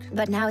find out.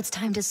 But now it's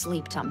time to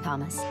sleep, Tom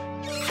Thomas.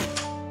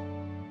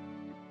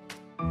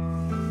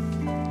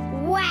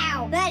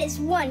 Wow, that is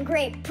one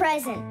great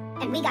present.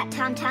 And we got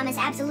Tom Thomas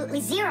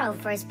absolutely 0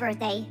 for his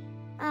birthday.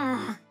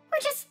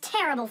 We're just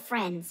terrible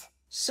friends.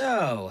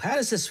 So, how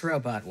does this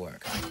robot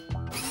work?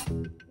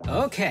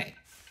 Okay,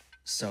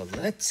 so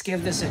let's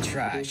give this a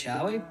try,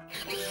 shall we?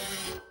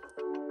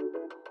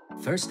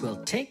 First,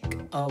 we'll take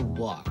a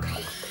walk.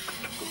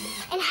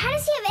 And how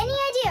does he have any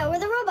idea where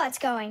the robot's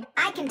going?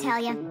 I can tell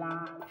you.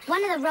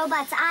 One of the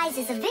robot's eyes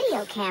is a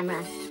video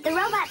camera. The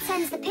robot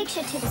sends the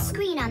picture to the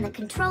screen on the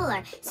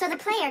controller so the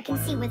player can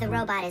see where the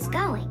robot is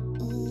going.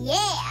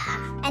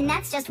 Yeah! And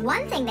that's just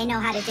one thing they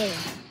know how to do.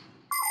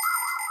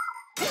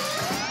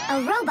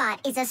 A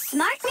robot is a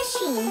smart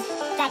machine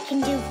that can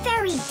do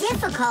very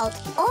difficult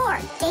or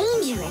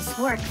dangerous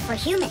work for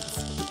humans.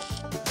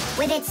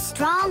 With its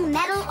strong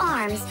metal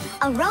arms,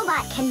 a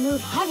robot can move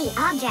heavy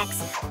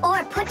objects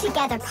or put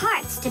together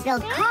parts to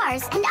build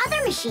cars and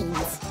other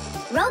machines.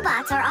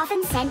 Robots are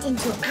often sent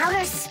into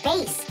outer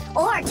space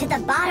or to the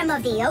bottom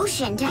of the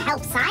ocean to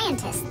help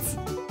scientists.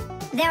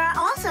 There are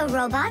also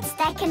robots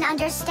that can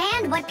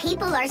understand what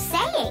people are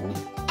saying,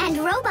 and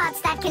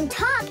robots that can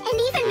talk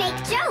and even make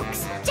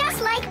jokes,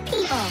 just like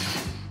people.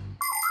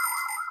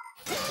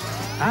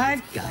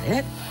 I've got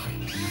it.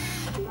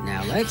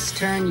 Now let's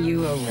turn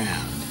you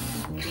around.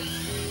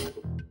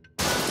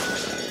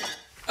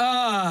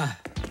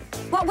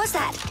 What was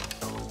that?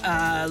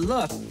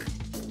 Look.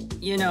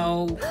 You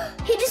know...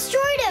 He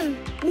destroyed him!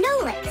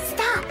 Nolik,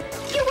 stop!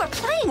 You were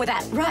playing with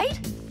that, right?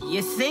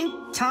 You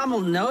think Tom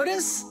will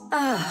notice?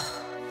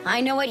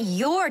 I know what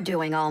you're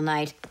doing all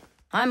night.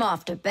 I'm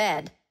off to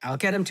bed. I'll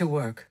get him to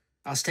work.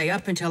 I'll stay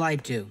up until I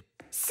do.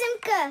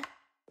 Simka,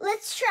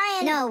 let's try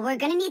and... No, we're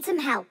gonna need some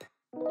help.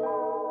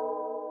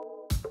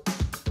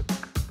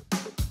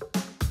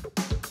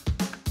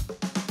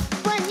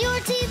 When your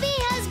TV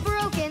has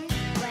broken,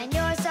 when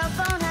your cell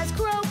phone has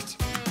croaked,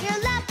 your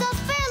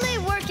laptop's barely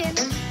working,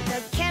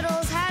 the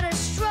kettle's had a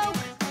stroke.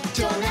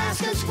 Don't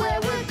ask us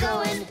where we're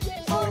going,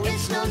 for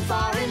it's known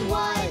far and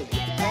wide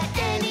that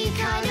any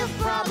kind of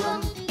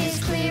problem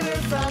is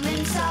clearer from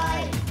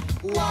inside.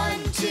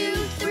 1, 2,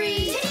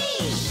 3.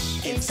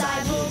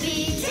 Inside will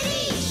be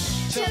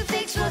to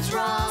fix what's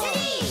wrong,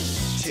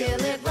 till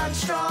it runs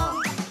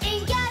strong.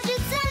 In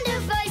gadgets and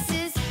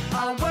devices,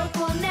 our work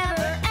will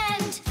never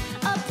end.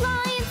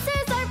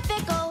 Appliances are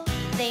fickle,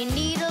 they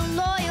need a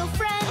loyal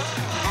friend.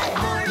 At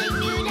morning,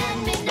 noon,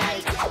 and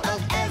midnight of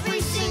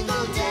every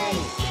single day,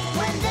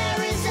 when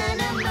there is an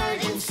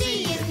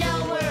emergency, you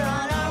know we're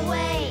on our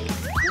way.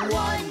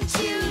 1,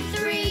 2,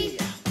 3.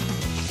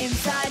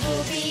 Inside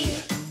will be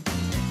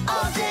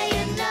all day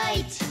and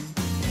night.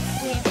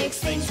 We fix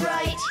things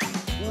right.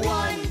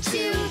 1,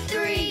 2,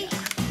 3.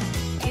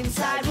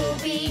 Inside will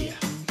be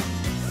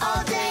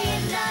all day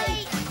and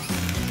night.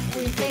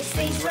 We fix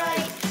things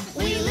right.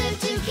 We live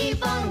to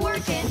keep on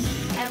working,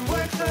 and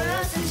work for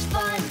us is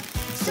fun.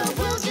 So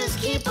we'll just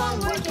keep on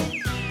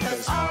working,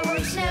 'cause our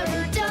work's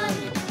never done.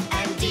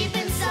 And deep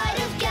inside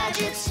of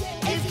gadgets,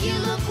 if you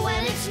look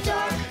when it's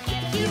dark,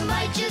 you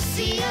might just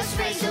see us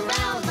race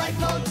around like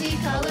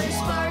multicolored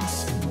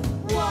sparks.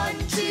 1,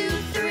 2,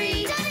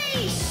 3.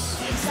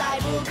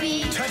 Inside will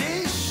be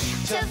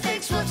to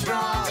fix what's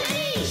wrong,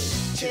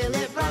 till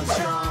it runs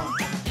strong.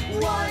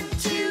 1,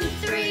 2,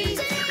 3.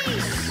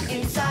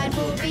 Inside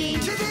will be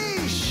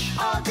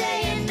all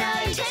day and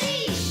night.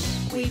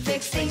 We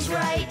fix things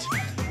right.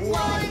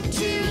 1,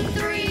 2,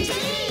 3.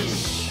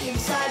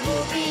 Inside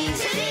will be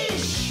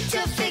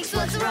to fix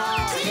what's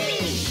wrong,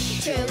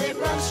 till it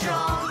runs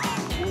strong.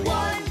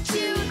 1,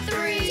 2,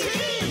 3.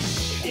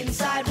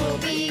 Inside will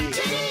be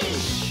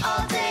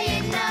all day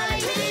and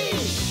night.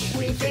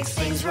 We fix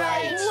things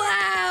right.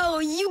 Wow,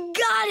 you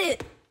got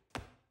it!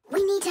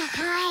 We need to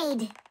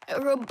hide. A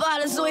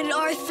Robotizoid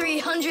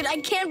R300,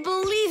 I can't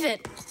believe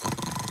it!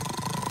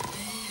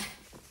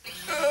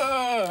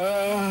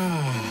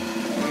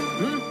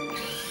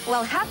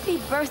 Well, happy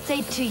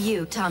birthday to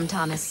you, Tom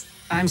Thomas.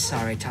 I'm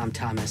sorry, Tom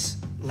Thomas.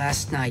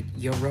 Last night,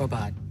 your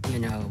robot, you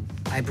know,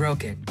 I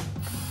broke it.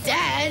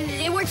 Dad,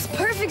 it works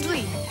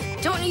perfectly.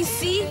 Don't you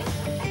see?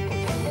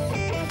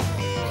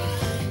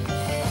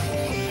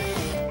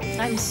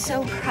 I'm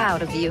so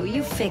proud of you.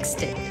 You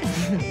fixed it.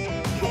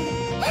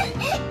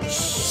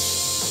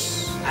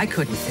 I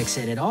couldn't fix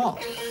it at all.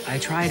 I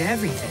tried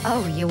everything.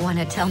 Oh, you want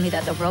to tell me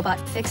that the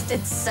robot fixed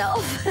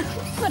itself?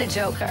 What a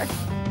joker.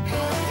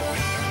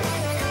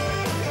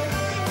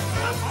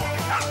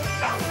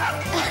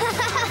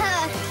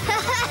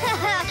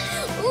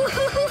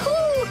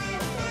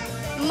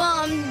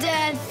 Mom,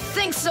 Dad,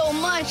 thanks so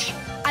much.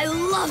 I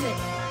love it.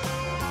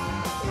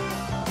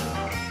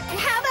 And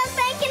how about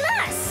thanking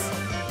us?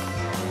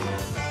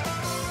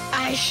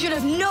 I should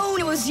have known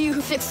it was you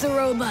who fixed the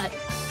robot.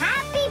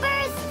 Happy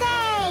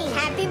birthday!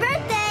 Happy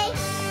birthday!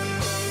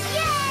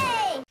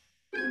 Yay!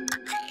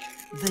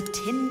 The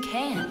tin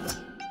can.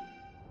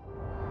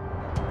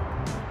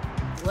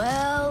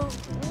 Well,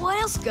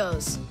 what else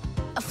goes?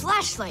 A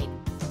flashlight.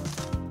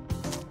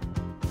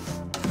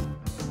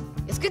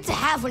 It's good to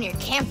have when you're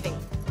camping.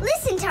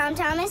 Listen, Tom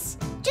Thomas,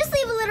 just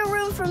leave a little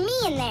room for me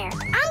in there.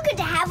 I'm good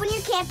to have when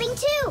you're camping,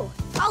 too.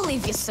 I'll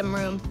leave you some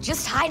room.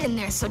 Just hide in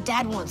there so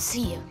Dad won't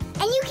see you.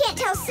 And you can't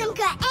tell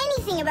Simka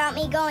anything about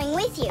me going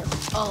with you.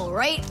 All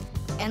right.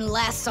 And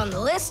last on the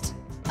list,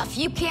 a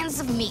few cans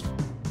of meat.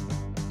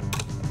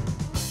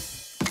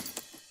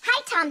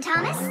 Hi, Tom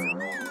Thomas.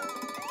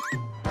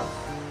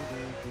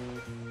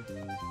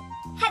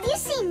 Have you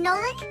seen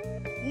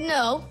Nolik?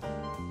 No.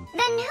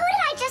 Then who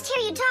did I just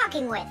hear you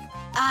talking with?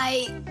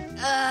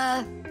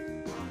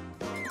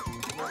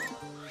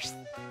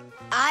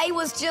 I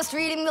was just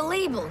reading the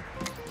label.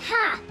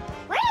 Huh.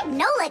 Where did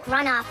Nolik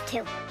run off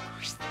to?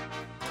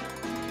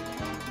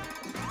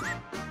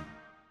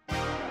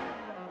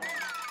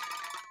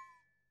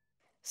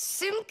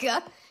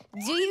 Simka,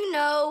 do you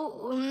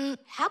know,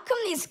 how come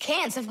these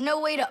cans have no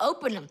way to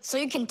open them so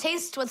you can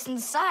taste what's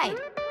inside?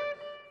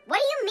 What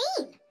do you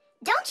mean?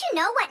 Don't you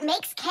know what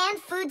makes canned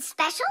food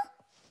special?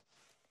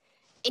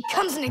 It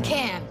comes in a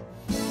can.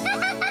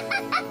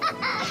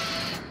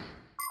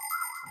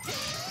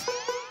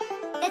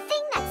 The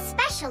thing that's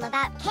special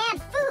about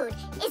canned food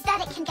is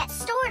that it can get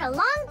stored a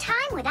long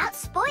time without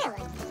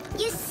spoiling.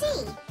 You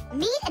see,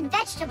 meat and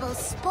vegetables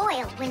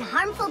spoil when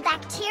harmful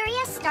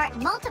bacteria start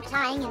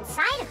multiplying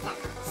inside of them.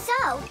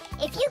 So,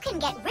 if you can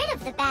get rid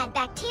of the bad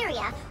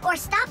bacteria or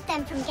stop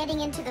them from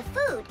getting into the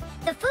food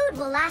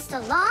will last a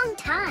long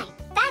time.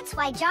 That's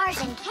why jars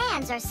and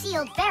cans are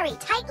sealed very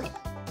tightly.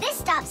 This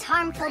stops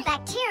harmful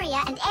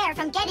bacteria and air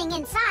from getting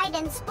inside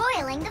and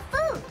spoiling the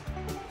food.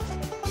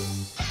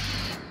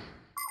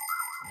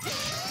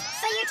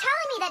 So you're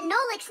telling me that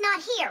Nolik's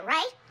not here,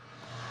 right?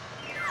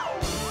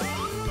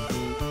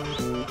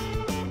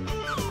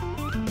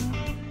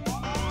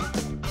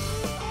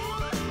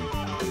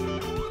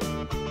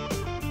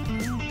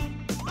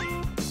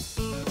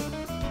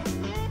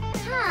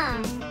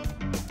 Huh.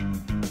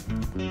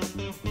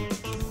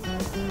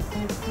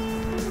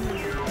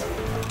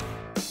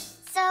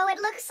 So it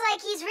looks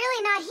like he's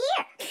really not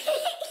here.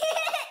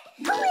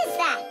 Who is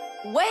that?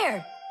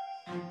 Where?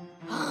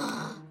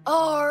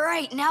 All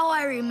right, now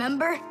I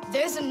remember.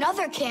 There's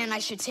another can I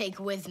should take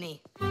with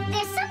me.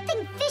 There's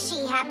something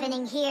fishy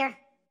happening here.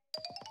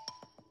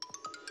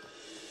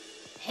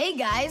 Hey,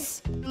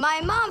 guys.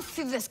 My mom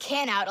threw this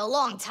can out a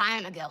long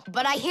time ago,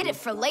 but I hid it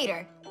for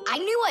later. I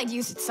knew I'd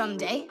use it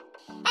someday.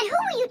 And who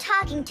were you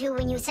talking to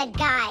when you said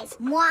guys?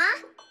 Moi?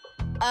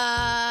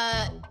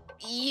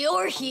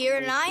 You're here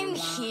and I'm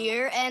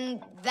here,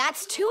 and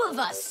that's two of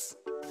us.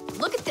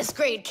 Look at this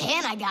great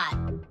can I got.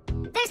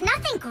 There's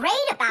nothing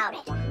great about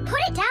it. Put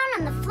it down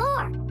on the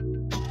floor.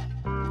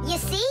 You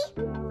see?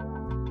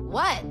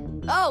 What?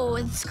 Oh,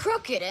 it's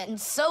crooked, and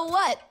so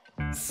what?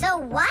 So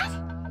what?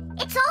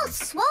 It's all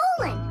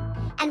swollen.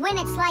 And when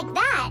it's like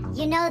that,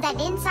 you know that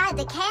inside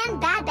the can,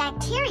 bad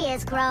bacteria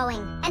is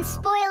growing and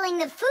spoiling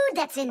the food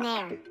that's in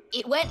there.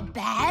 It went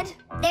bad?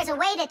 There's a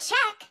way to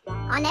check.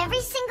 On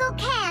every single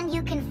can,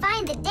 you can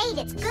find the date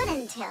it's good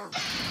until.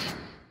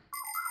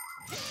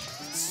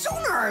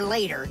 Sooner or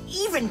later,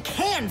 even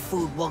canned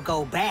food will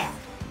go bad.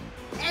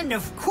 And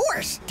of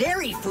course,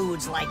 dairy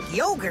foods like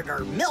yogurt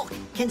or milk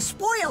can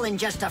spoil in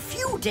just a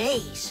few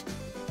days.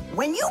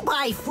 When you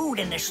buy food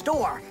in the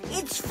store,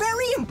 it's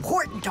very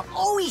important to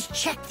always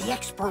check the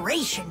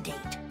expiration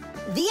date.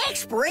 The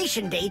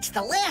expiration date's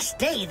the last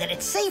day that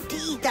it's safe to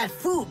eat that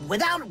food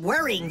without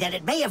worrying that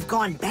it may have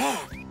gone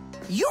bad.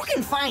 You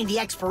can find the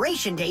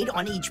expiration date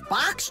on each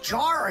box,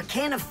 jar, or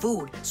can of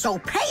food, so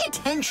pay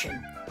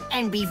attention.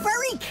 And be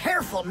very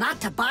careful not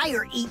to buy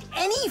or eat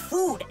any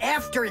food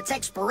after its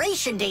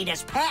expiration date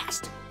has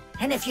passed.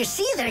 And if you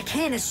see that a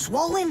can is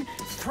swollen,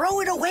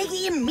 throw it away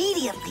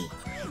immediately.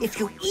 If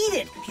you eat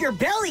it, your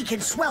belly can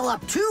swell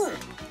up too.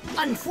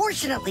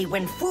 Unfortunately,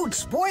 when food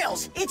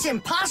spoils, it's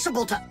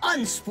impossible to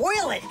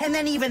unspoil it, and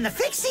then even the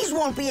Fixies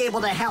won't be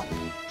able to help.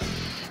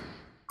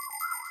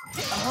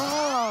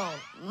 Oh,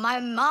 my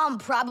mom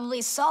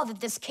probably saw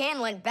that this can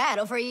went bad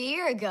over a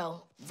year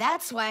ago.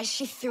 That's why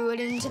she threw it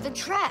into the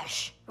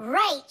trash.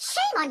 Right.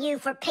 Shame on you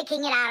for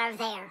picking it out of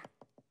there.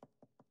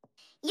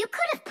 You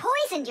could have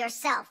poisoned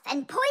yourself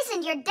and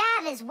poisoned your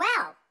dad as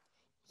well.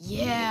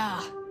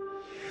 Yeah.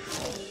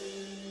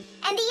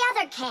 And the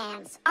other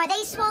cans, are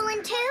they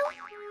swollen too?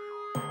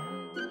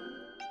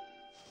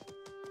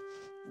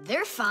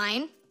 They're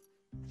fine.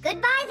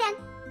 Goodbye then.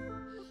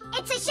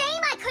 It's a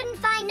shame I couldn't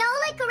find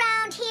Nolik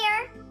around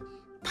here.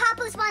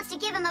 Papoose wants to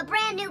give him a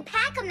brand new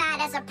Pac-A-Mat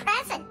as a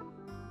present.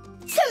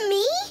 To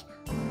me?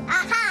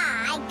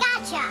 Aha! I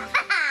gotcha!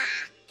 Ha-ha!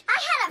 I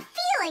had a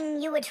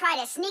feeling you would try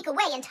to sneak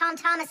away in Tom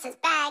Thomas's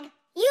bag.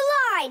 You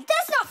lied.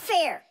 That's not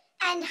fair.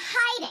 And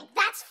hiding,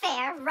 that's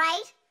fair,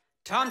 right?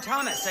 Tom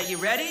Thomas, are you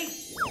ready?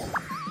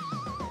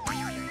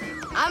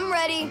 I'm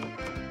ready.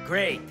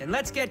 Great, then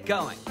let's get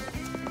going.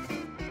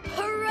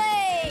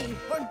 Hooray!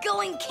 We're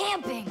going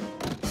camping.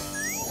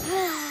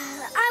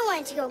 I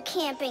wanted to go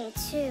camping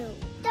too.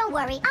 Don't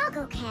worry, I'll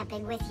go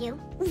camping with you.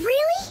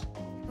 Really?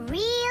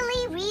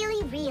 Really,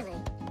 really,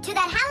 really. To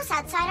that house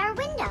outside our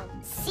window.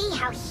 See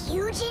how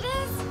huge it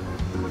is?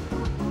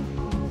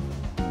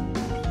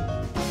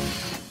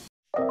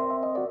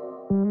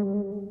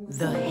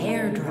 The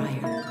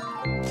hairdryer.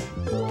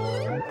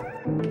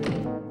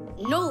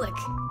 Nolik,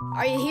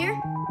 are you here?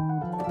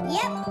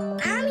 Yep,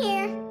 I'm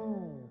here.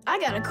 I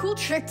got a cool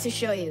trick to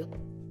show you.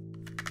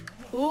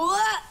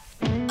 What?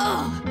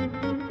 Oh!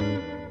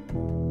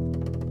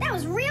 That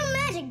was real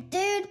magic,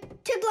 dude.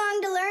 Took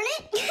long to learn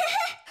it?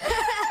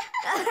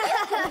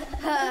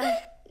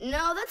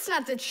 No, that's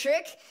not the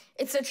trick.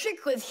 It's a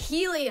trick with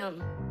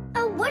helium.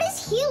 Oh, what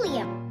is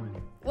helium?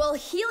 Well,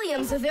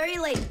 helium's a very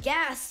light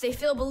gas they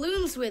fill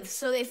balloons with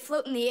so they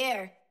float in the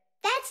air.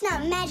 That's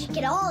not magic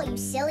at all, you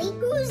silly.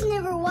 Who's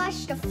never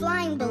watched a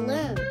flying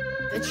balloon?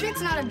 The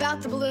trick's not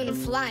about the balloon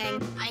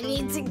flying. I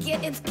need to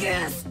get its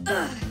gas.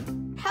 Ugh.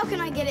 How can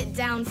I get it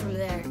down from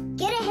there?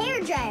 Get a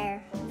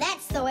hairdryer.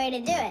 That's the way to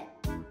do it.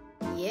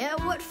 Yeah,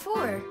 what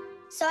for?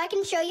 So I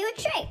can show you a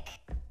trick.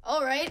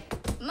 All right.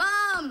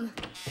 Mom,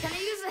 can I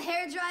use a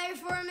hairdryer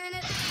for a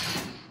minute?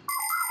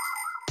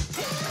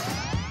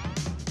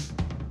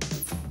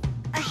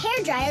 A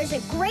hairdryer is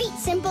a great,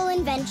 simple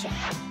invention.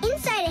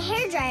 Inside a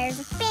hairdryer is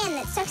a fan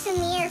that sucks in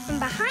the air from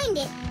behind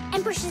it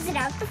and pushes it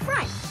out the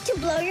front to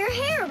blow your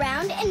hair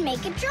around and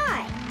make it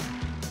dry.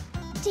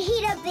 To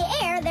heat up the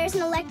air, there's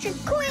an electric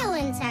coil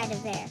inside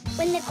of there.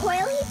 When the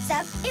coil heats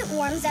up, it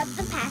warms up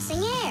the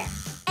passing air.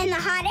 And the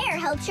hot air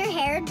helps your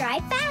hair dry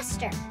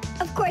faster.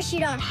 Of course, you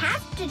don't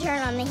have to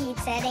turn on the heat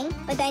setting,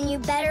 but then you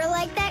better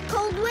like that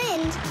cold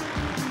wind.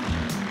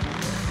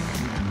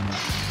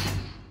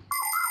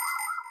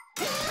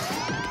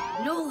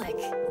 Nolik,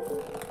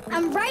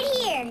 I'm right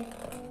here.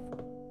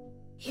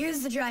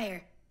 here's the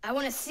dryer. I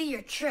want to see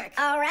your trick.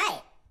 All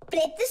right,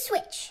 flip the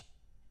switch.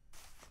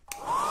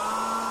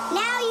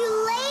 Now you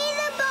lay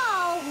the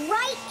ball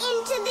right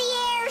into the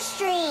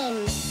airstream.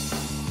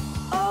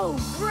 Oh,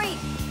 great!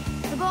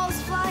 The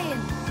ball's flying.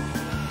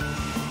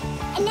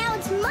 And now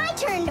it's my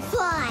turn to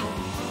fly.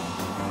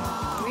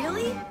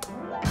 Really?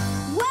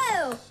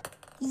 Whoa!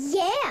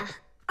 Yeah!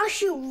 I'll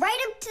shoot right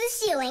up to the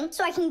ceiling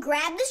so I can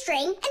grab the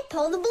string and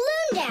pull the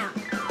balloon down.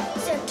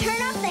 So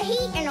turn off the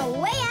heat and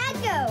away I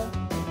go.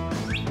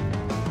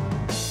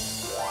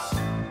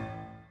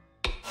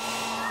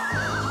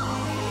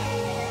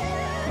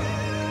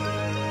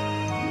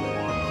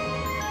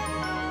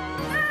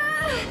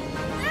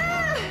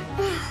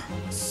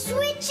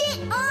 Switch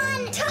it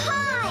on to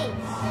high.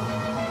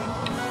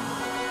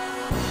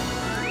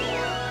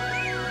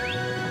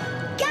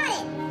 Got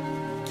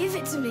it. Give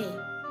it to me.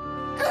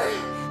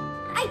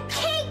 I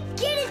can't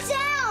get it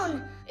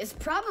down. It's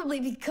probably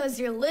because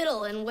you're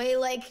little and weigh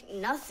like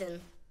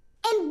nothing.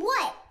 And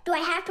what? Do I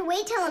have to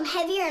wait till I'm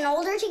heavier and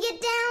older to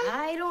get down?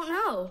 I don't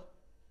know.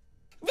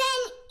 Then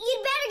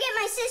you'd better get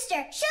my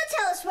sister. She'll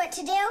tell us what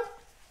to do.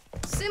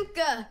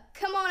 Simka,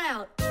 come on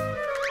out.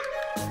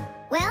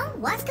 Well,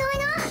 what's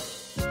going on?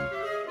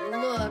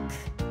 Look.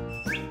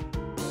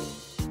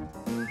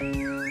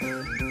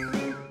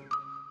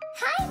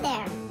 Hi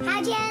there.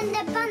 How'd you end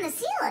up on the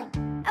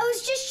ceiling? I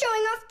was just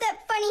showing off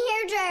that funny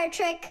hairdryer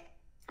trick.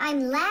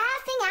 I'm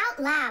laughing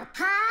out loud.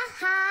 Ha,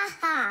 ha,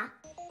 ha.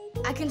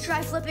 I can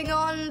try flipping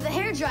on the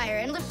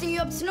hairdryer and lifting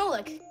you up to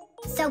Nolik.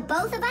 So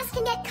both of us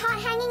can get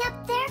caught hanging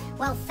up there?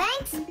 Well,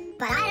 thanks,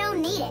 but I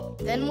don't need it.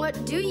 Then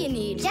what do you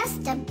need?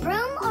 Just a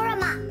broom or a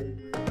mop.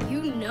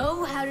 You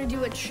know how to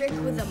do a trick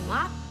with a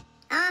mop?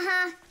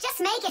 Uh-huh. Just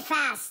make it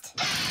fast.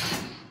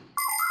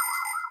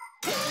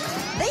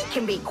 They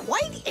can be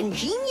quite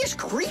ingenious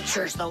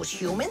creatures, those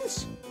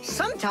humans.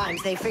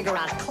 Sometimes they figure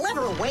out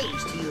clever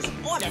ways to use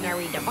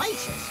ordinary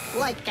devices,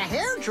 like a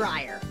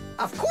hairdryer.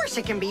 Of course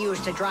it can be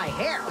used to dry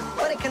hair,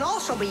 but it can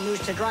also be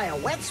used to dry a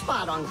wet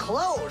spot on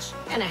clothes.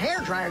 And a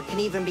hairdryer can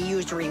even be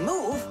used to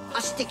remove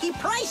a sticky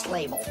price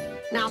label.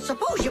 Now,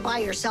 suppose you buy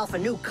yourself a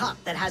new cup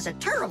that has a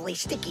terribly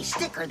sticky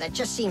sticker that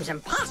just seems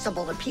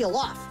impossible to peel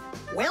off.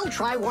 Well,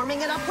 try warming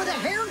it up with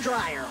a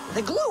hairdryer.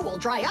 The glue will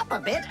dry up a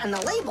bit and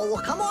the label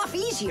will come off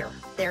easier.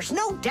 There's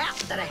no doubt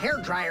that a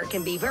hairdryer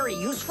can be very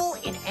useful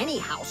in any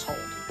household.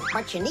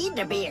 But you need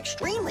to be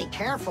extremely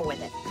careful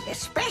with it,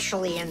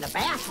 especially in the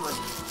bathroom.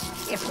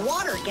 If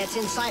water gets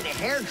inside a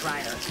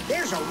hairdryer,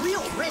 there's a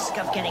real risk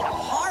of getting a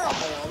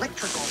horrible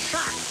electrical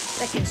shock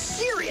that can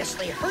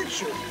seriously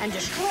hurt you and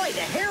destroy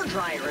the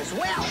hairdryer as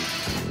well.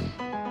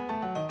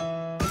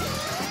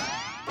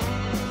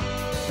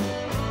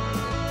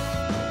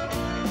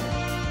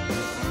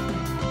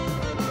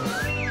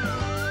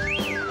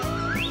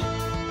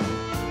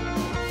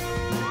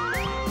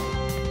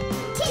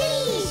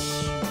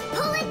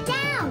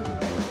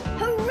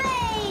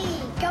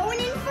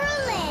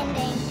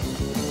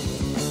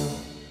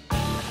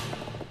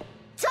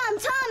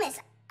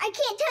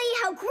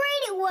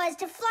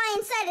 To fly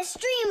inside a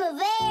stream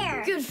of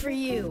air. Good for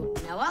you.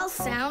 Now I'll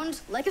sound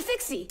like a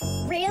Fixie.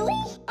 Really?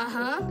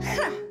 Uh-huh.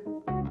 Huh.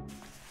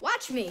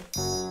 Watch me.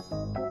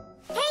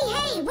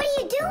 Hey, what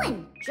are you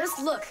doing? Just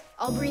look.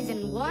 I'll breathe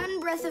in one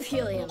breath of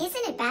helium.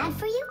 Isn't it bad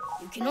for you?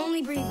 You can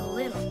only breathe a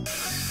little.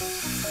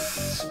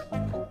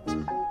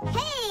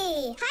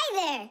 Hey, hi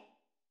there.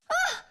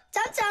 Oh,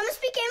 Tom Thomas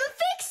became a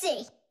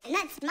Fixie. And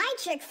that's my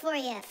trick for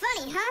you.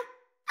 Funny, huh?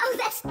 Oh,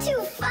 that's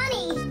too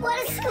funny. What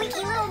a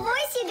squeaky little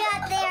voice you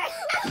got there.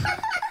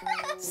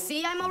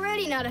 See, I'm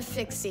already not a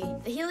Fixie.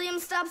 The helium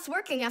stops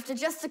working after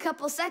just a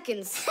couple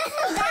seconds.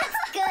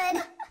 That's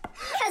good.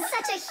 Because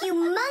such a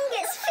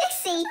humongous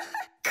Fixie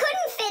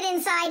couldn't fit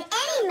inside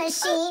any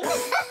machine.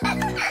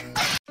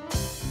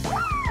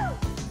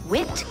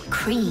 Whipped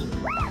cream.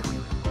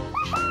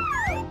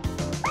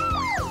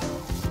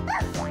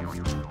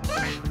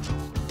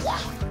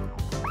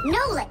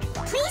 Nolik,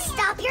 please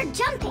stop your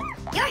jumping.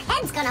 Your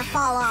head's gonna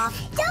fall off.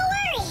 Don't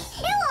worry,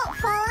 it won't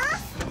fall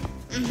off.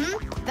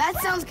 Mm-hmm, that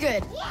sounds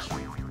good.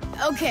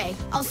 Okay,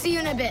 I'll see you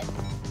in a bit.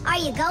 Are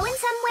you going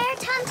somewhere,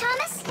 Tom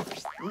Thomas?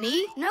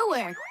 Me?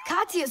 Nowhere.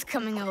 Katya's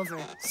coming over,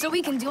 so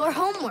we can do our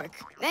homework.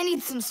 I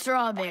need some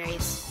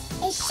strawberries.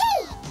 Is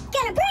she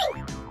gonna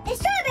bring the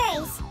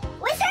strawberries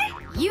with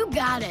her? You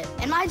got it.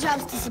 And my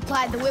job's to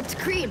supply the whipped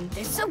cream.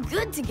 They're so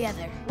good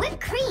together.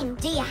 Whipped cream?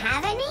 Do you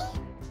have any?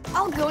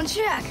 I'll go and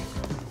check.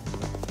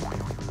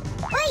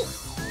 Wait,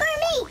 for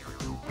me!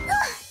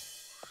 Ugh.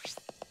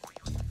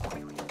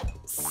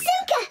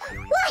 Simka,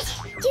 what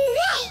do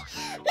they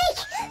make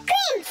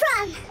cream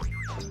from?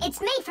 It's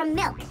made from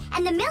milk,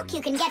 and the milk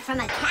you can get from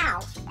a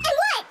cow. And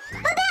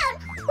what about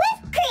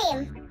whipped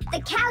cream? The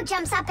cow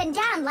jumps up and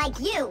down like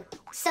you,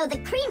 so the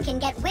cream can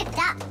get whipped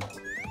up.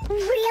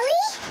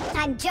 Really?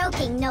 I'm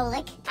joking,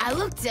 Nolik. I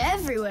looked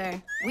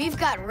everywhere. We've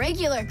got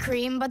regular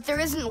cream, but there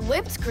isn't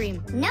whipped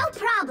cream. No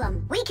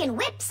problem. We can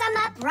whip some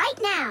up right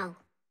now.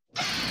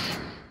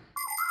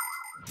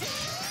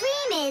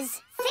 Cream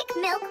is thick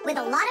milk with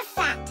a lot of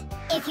fat.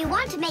 If you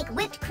want to make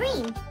whipped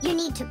cream, you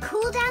need to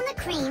cool down the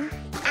cream,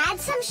 add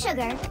some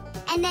sugar,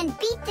 and then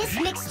beat this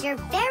mixture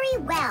very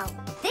well.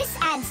 This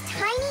adds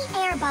tiny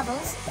air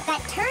bubbles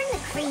that turn the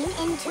cream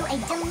into a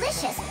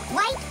delicious,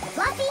 white,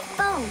 fluffy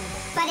foam.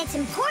 But it's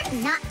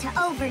important not to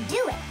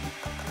overdo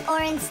it.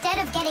 Or instead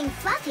of getting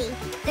fluffy,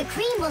 the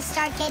cream will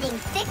start getting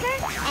thicker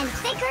and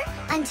thicker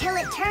until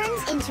it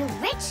turns into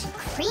rich,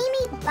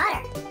 creamy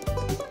butter.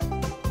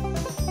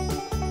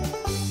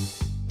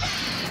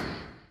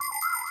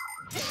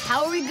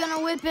 How are we gonna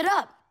whip it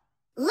up?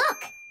 Look,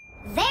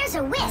 there's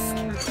a whisk.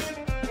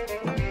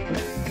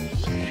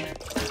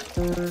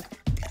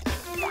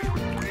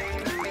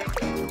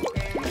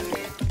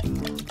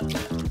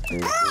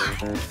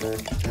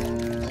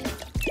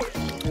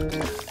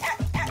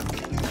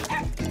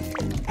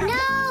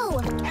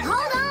 No!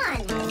 Hold on!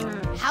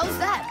 How's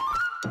that?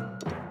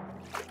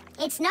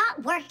 It's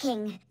not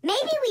working.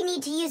 Maybe we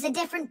need to use a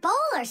different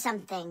bowl or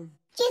something.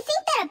 Do you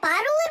think that a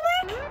bottle would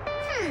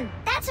work?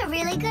 That's a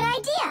really good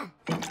idea.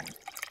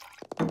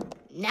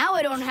 Now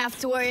I don't have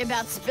to worry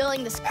about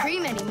spilling this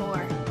cream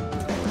anymore.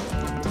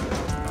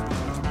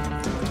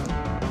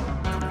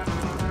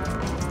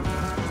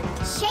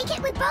 Shake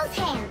it with both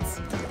hands.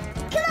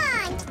 Come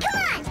on, come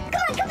on,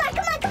 come on, come on,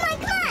 come on, come on,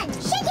 come on!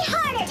 Shake it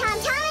harder, Tom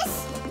Thomas!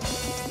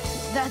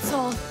 That's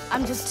all.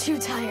 I'm just too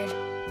tired.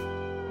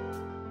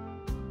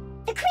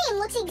 The cream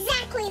looks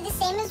exactly the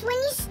same as when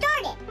you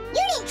started.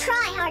 You didn't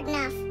try hard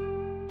enough.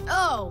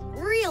 Oh,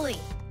 really?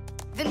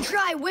 Then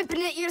try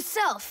whipping it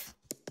yourself.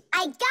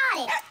 I got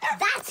it.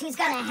 That's who's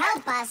gonna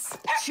help us.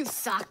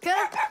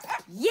 Chusaka?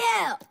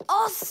 Yeah,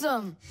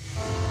 awesome.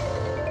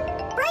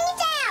 Bring it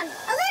down.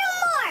 A little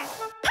more.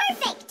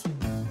 Perfect.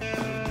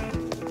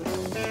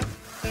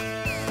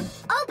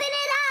 Open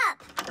it up.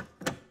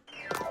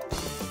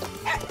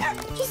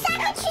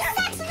 Chusaka,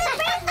 Chusaka, the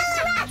brain full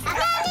of rocks. Na,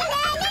 na,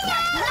 na, na, na.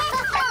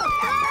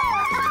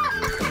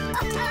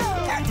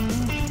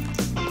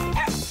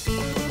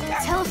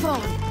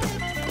 Telephone.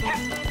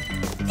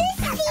 This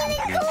is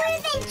even cooler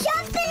than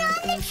jumping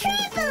on the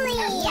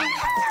trampoline.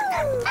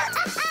 Yahoo!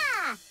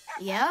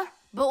 Yeah?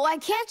 But why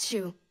can't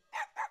you?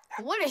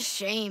 What a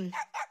shame.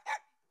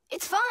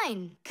 It's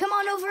fine. Come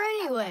on over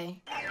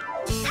anyway.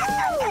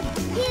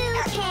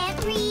 You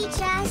can't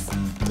reach us.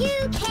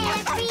 You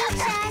can't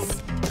reach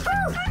us.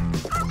 Whew.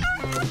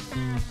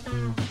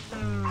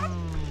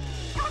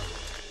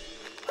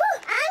 Whew,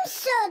 I'm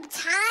so so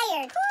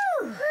tired.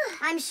 Whew.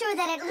 I'm sure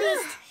that at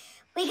least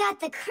we got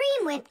the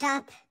cream whipped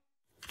up.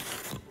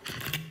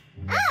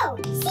 Oh,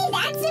 see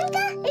that,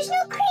 Simka? There's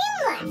no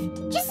cream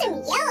left. Just some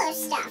yellow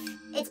stuff.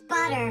 It's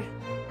butter,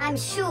 I'm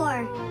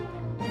sure.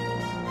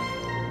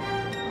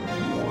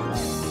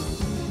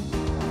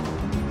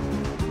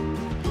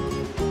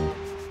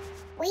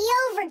 We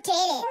overdid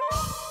it.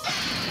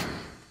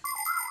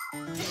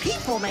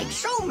 People make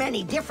so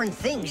many different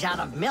things out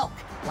of milk,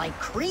 like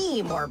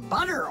cream or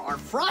butter or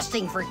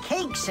frosting for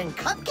cakes and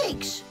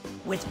cupcakes.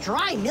 With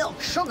dry milk,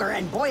 sugar,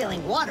 and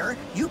boiling water,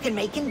 you can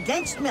make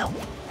condensed milk.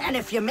 And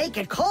if you make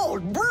it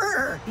cold,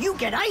 brr, you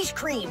get ice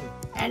cream.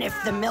 And if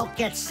the milk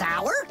gets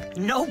sour,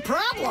 no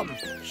problem.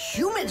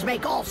 Humans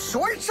make all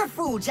sorts of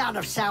foods out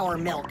of sour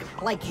milk,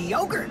 like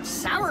yogurt,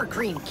 sour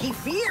cream,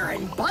 kefir,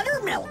 and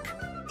buttermilk.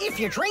 If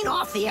you drain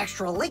off the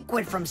extra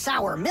liquid from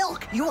sour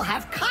milk, you'll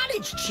have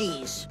cottage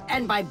cheese.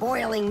 And by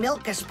boiling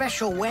milk a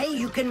special way,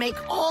 you can make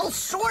all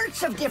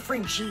sorts of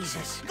different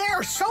cheeses. There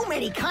are so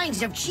many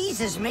kinds of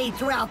cheeses made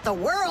throughout the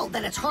world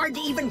that it's hard to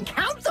even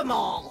count them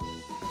all.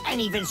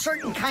 And even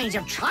certain kinds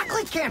of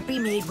chocolate can't be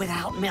made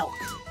without milk.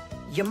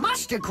 You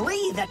must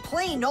agree that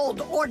plain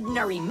old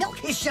ordinary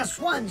milk is just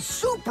one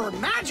super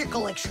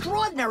magical,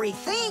 extraordinary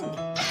thing.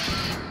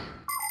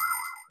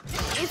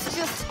 It's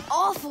just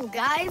awful,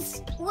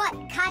 guys. What,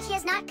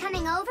 Katya's not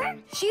coming over?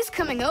 She's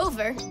coming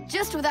over,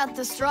 just without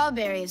the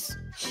strawberries.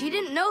 She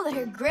didn't know that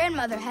her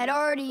grandmother had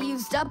already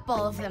used up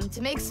all of them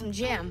to make some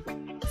jam.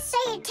 So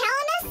you're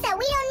telling us that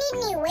we don't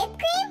need any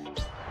whipped cream?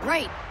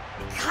 Right.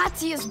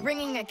 Katya's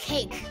bringing a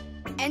cake,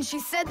 and she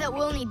said that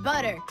we'll need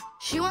butter.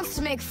 She wants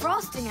to make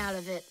frosting out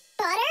of it.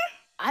 Butter?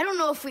 I don't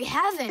know if we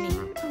have any.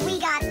 We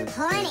got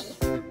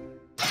plenty.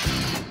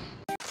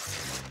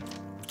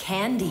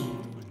 Candy.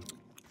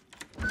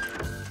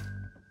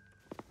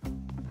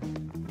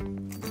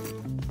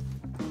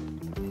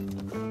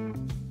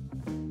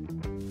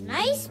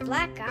 Nice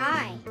black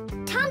eye.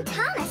 Tom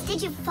Thomas,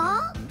 did you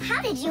fall?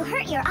 How did you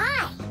hurt your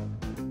eye?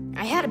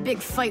 I had a big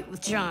fight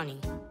with Johnny.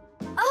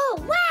 Oh,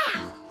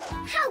 wow!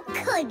 How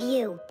could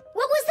you?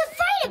 What was the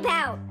fight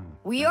about?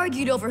 We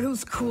argued over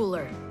who's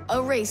cooler,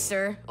 a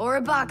racer or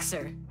a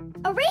boxer.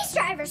 A race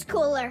driver's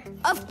cooler.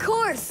 Of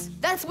course!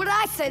 That's what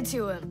I said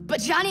to him.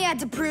 But Johnny had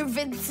to prove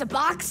it's a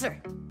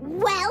boxer.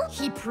 Well,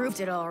 He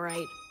proved it all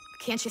right.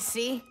 Can't you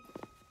see?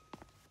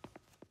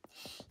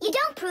 You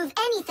don't prove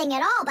anything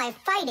at all by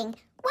fighting.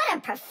 What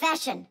a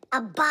profession,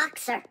 a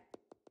boxer.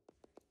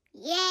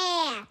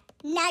 yeah.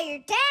 Now your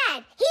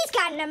dad, he's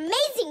got an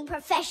amazing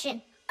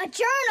profession, a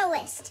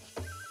journalist.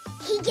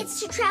 He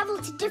gets to travel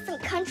to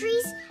different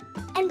countries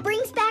and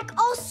brings back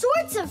all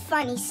sorts of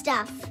funny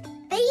stuff.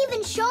 They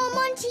even show him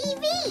on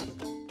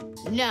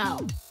TV.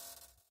 No.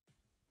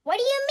 What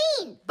do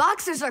you mean?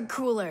 Boxers are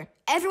cooler.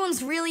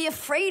 Everyone's really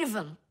afraid of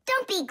them.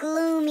 Don't be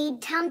gloomy,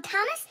 Tom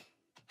Thomas.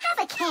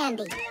 Have a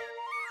candy.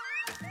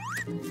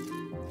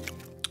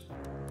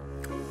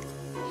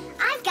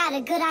 I've got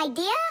a good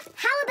idea.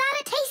 How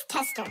about a taste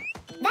tester?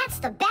 That's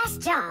the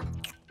best job.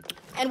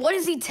 And what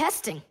is he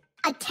testing?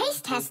 A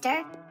taste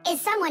tester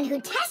is someone who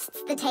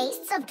tests the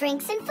tastes of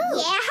drinks and food.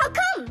 Yeah, how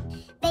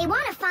come? They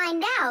want to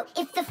find out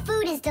if the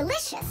food is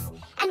delicious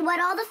and what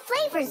all the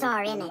flavors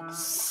are in it.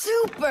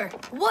 Super!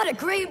 What a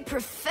great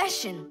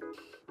profession.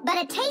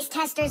 But a taste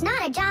tester's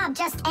not a job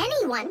just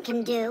anyone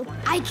can do.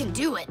 I can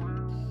do it.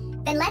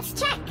 Then let's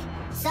check.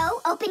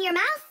 So open your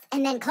mouth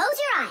and then close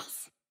your eyes.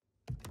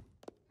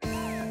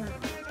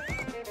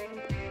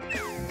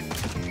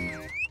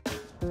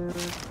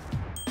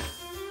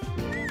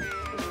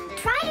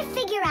 Try to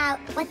figure out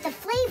what the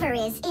flavor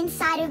is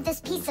inside of this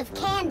piece of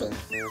candy.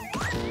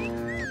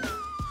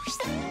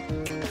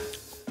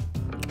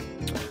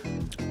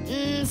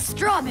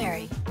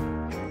 Strawberry.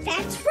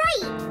 That's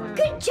right.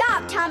 Good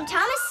job, Tom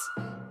Thomas.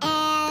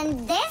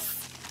 And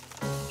this?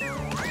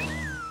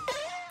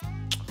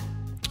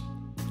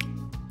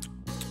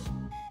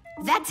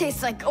 That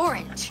tastes like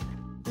orange.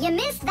 You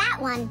missed that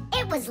one.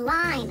 It was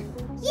lime.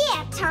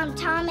 Yeah, Tom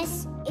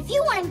Thomas. If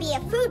you want to be a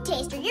food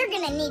taster, you're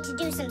going to need to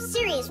do some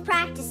serious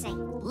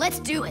practicing. Let's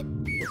do it.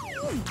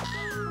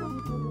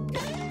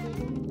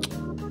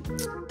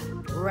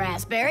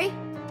 Raspberry.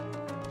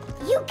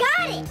 You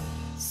got it.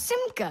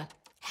 Simka,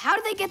 how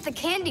do they get the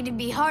candy to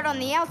be hard on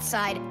the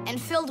outside and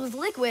filled with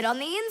liquid on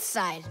the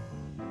inside?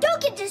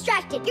 Don't get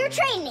distracted. You're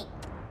training.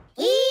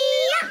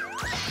 Yeah!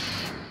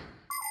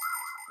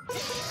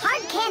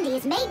 Hard candy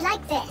is made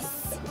like this.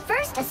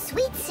 First, a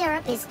sweet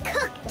syrup is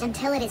cooked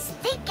until it is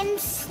thick and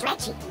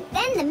stretchy.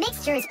 Then the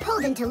mixture is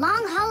pulled into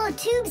long, hollow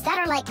tubes that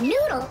are like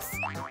noodles.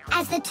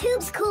 As the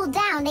tubes cool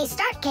down, they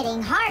start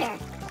getting harder.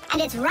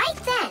 And it's right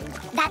then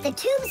that the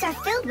tubes are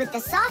filled with the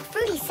soft,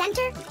 fruity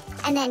center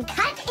and then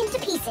cut into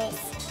pieces.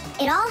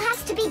 It all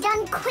has to be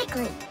done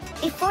quickly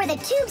before the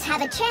tubes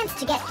have a chance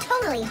to get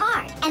totally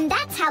hard. And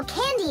that's how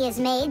candy is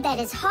made that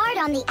is hard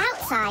on the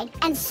outside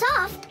and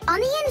soft on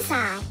the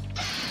inside.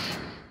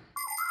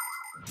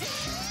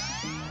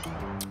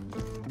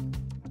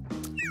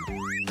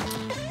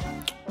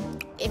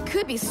 It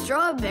could be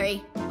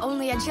strawberry,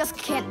 only I just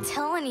can't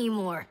tell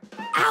anymore.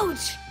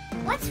 Ouch!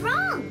 What's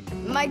wrong?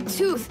 My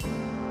tooth.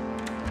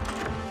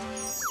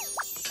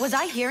 Was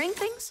I hearing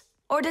things?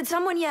 Or did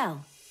someone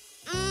yell?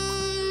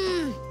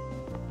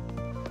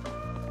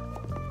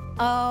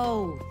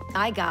 Oh,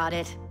 I got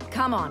it.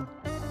 Come on,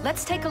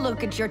 let's take a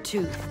look at your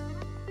tooth.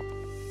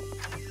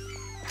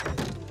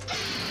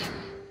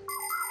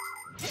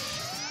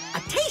 A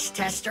taste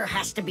tester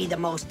has to be the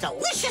most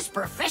delicious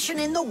profession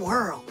in the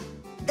world.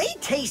 They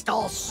taste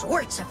all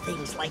sorts of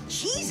things like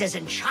cheeses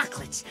and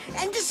chocolates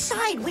and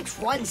decide which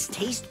ones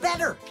taste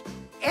better.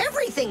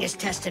 Everything is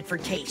tested for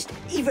taste,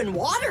 even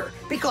water,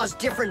 because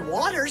different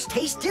waters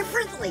taste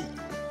differently.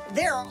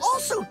 There are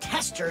also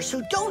testers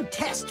who don't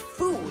test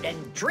food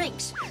and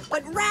drinks,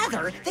 but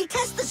rather they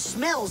test the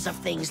smells of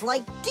things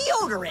like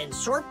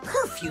deodorants or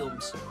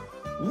perfumes.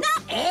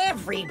 Not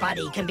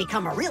everybody can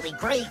become a really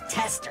great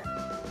tester.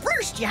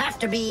 First, you have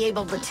to be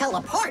able to tell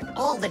apart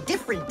all the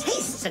different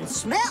tastes and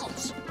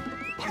smells.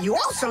 You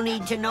also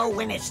need to know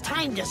when it's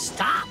time to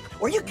stop,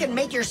 or you can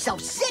make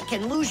yourself sick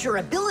and lose your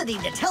ability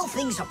to tell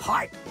things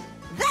apart.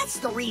 That's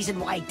the reason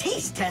why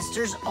taste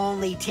testers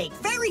only take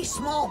very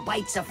small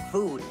bites of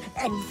food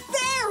and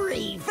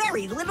very,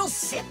 very little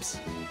sips.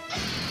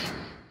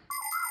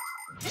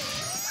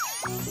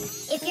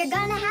 If you're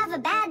gonna have a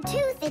bad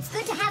tooth, it's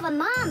good to have a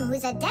mom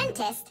who's a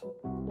dentist.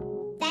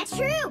 That's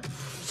true.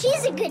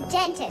 She's a good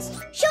dentist.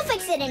 She'll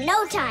fix it in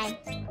no time.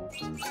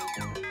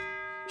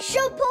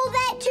 She'll pull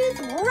that tooth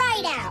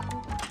right out.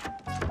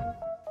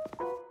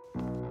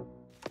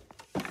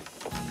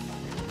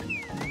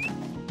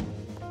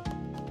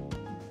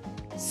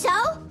 So,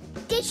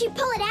 did she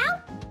pull it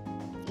out?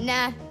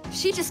 Nah,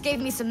 she just gave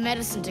me some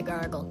medicine to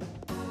gargle.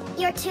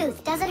 Your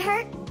tooth, does it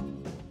hurt?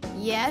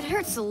 Yeah, it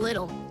hurts a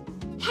little.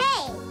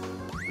 Hey!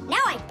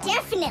 Now I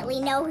definitely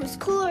know who's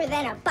cooler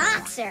than a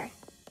boxer.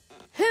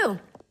 Who?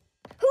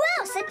 Who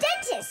else? A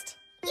dentist!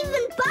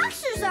 Even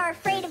boxers are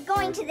afraid of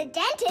going to the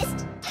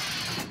dentist.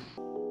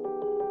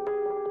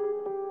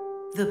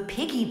 The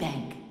Piggy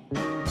Bank.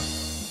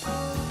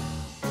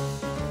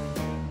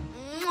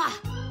 Mwah.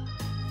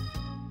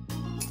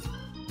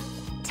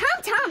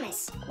 Tom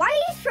Thomas, why are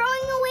you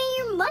throwing away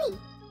your money?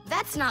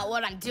 That's not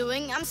what I'm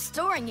doing. I'm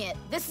storing it.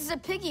 This is a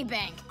piggy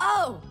bank.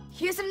 Oh,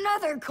 here's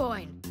another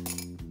coin.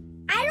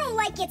 I don't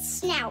like its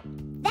snout.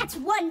 That's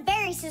one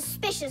very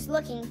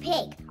suspicious-looking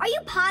pig. Are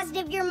you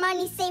positive your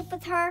money's safe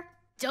with her?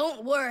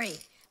 Don't worry.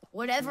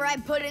 Whatever I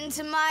put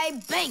into my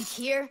bank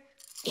here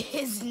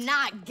is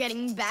not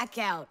getting back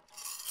out.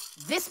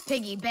 This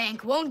piggy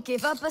bank won't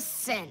give up a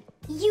cent.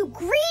 You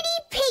greedy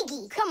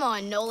piggy! Come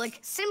on, Nolik.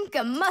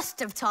 Simka must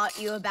have taught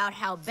you about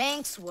how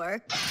banks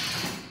work.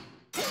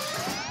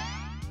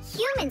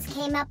 Humans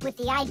came up with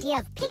the idea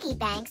of piggy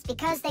banks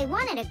because they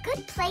wanted a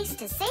good place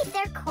to save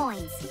their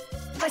coins.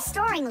 For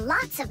storing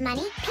lots of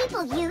money,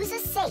 people use a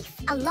safe,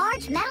 a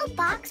large metal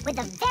box with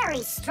a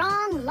very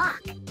strong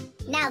lock.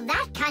 Now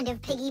that kind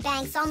of piggy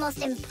bank's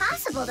almost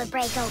impossible to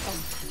break open.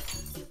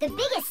 The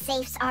biggest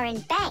safes are in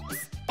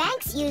banks.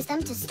 Banks use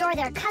them to store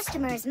their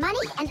customers' money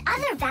and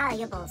other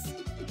valuables.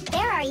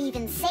 There are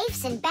even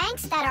safes in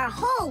banks that are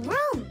whole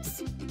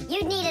rooms.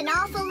 You'd need an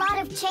awful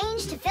lot of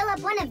change to fill up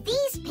one of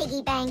these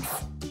piggy banks.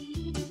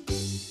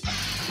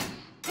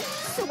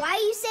 So why are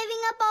you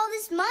saving up all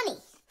this money?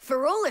 For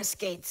roller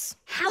skates.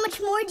 How much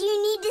more do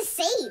you need to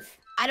save?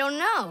 I don't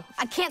know.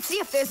 I can't see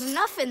if there's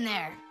enough in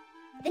there.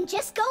 Then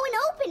just go and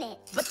open it.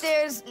 But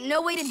there's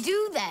no way to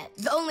do that.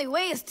 The only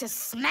way is to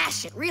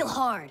smash it real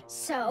hard.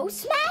 So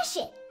smash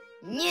it.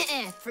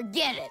 Nuh-uh,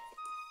 forget it.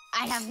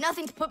 I have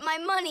nothing to put my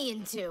money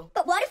into.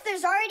 But what if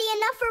there's already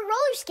enough for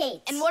roller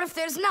skates? And what if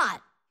there's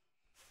not?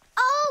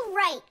 All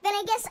right, then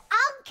I guess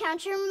I'll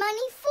count your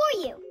money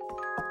for you.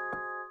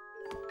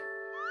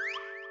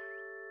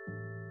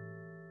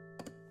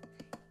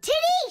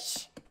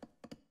 Tadish!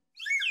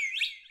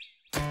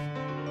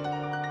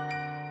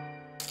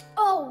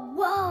 Oh,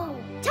 whoa!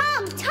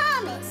 Tom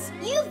Thomas,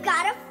 you've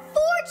got a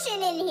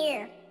fortune in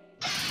here.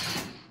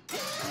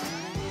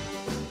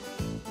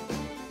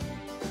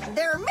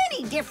 There are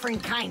many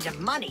different kinds of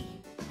money,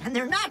 and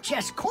they're not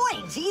just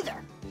coins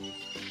either.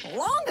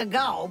 Long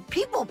ago,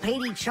 people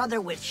paid each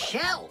other with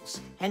shells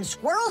and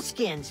squirrel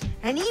skins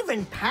and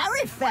even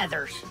parrot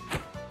feathers.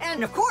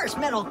 And of course,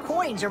 metal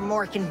coins are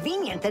more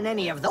convenient than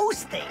any of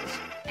those things.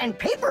 And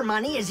paper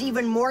money is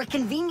even more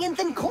convenient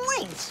than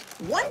coins.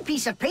 One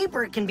piece of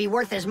paper can be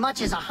worth as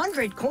much as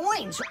 100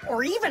 coins,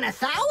 or even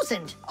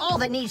 1,000. All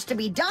that needs to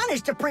be done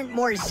is to print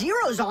more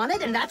zeros on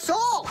it, and that's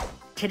all.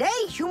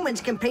 Today,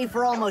 humans can pay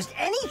for almost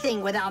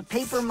anything without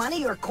paper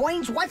money or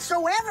coins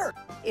whatsoever.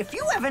 If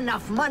you have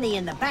enough money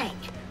in the bank,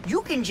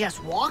 you can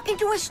just walk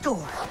into a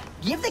store,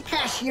 give the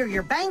cashier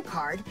your bank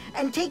card,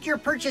 and take your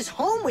purchase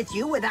home with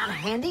you without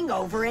handing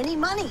over any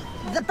money.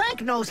 The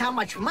bank knows how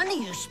much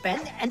money you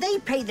spend, and they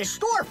pay the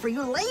store for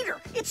you later.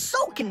 It's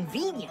so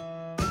convenient.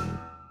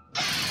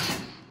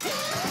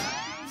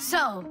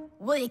 So,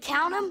 will you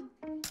count them?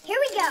 Here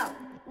we go.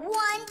 1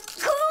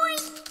 coin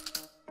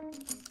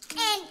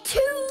and 2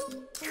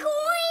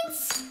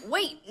 coins.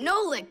 Wait,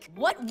 Nolik,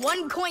 what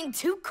 1 coin,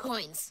 2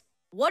 coins?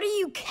 What are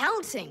you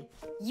counting?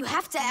 You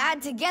have to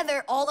add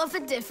together all of the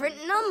different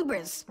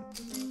numbers.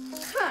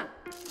 Huh.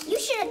 You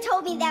should have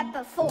told me that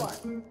before.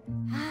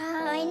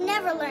 I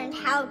never learned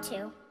how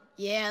to.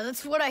 Yeah,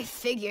 that's what I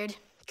figured.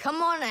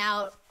 Come on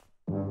out.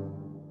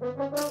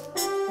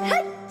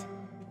 Hut!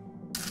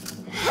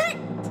 Hut!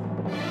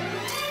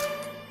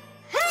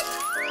 Hut!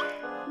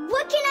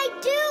 What can I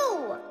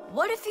do?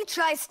 What if you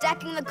try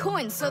stacking the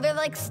coins so they're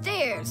like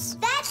stairs?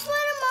 That's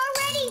what I'm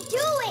already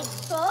doing.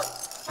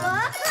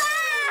 Ah!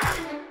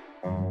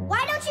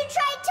 Why don't you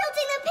try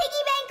tilting the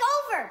piggy bank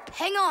over?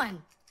 Hang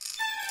on.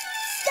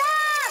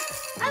 Stop!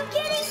 I'm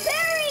getting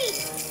buried!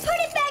 Put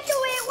it back the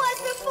way it was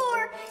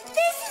before!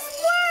 This is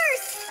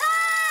worse!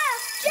 Ah!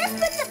 Just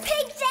put the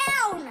pig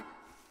down!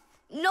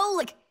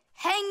 Nolik,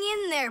 hang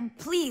in there,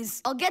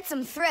 please. I'll get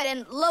some thread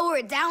and lower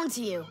it down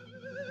to you.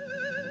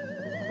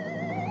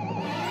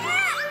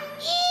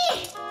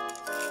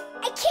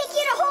 I can't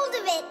get a hold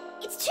of it.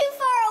 It's too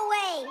far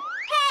away.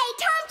 Hey,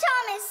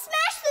 Thomas,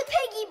 smash the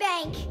piggy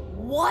bank.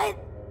 What?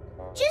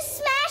 Just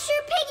smash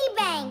your piggy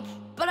bank.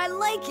 But I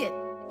like it.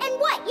 And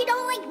what, you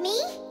don't like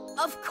me?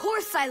 Of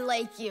course I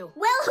like you.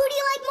 Well, who do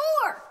you like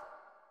more?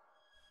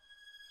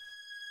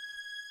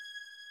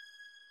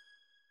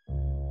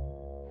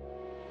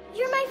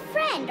 You're my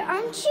friend,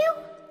 aren't you?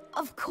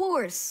 Of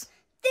course.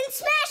 Then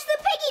smash the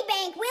piggy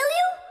bank, will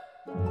you?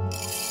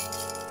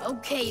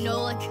 Okay,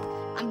 Nolik.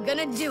 I'm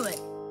gonna do it.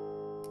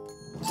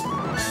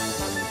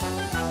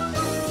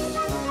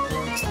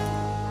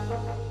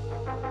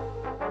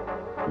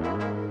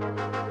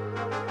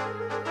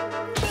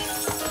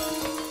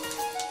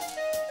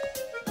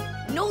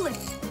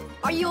 Nolik,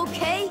 are you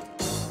okay?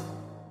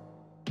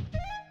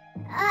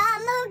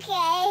 I'm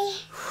okay.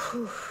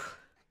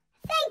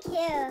 Thank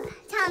you,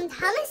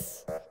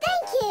 Thomas.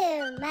 Thank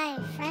you, my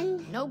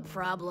friend. No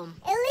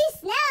problem. At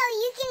least now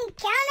you can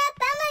count up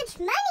how much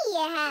money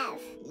you have.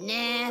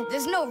 Nah,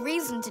 there's no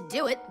reason to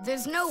do it.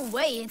 There's no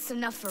way it's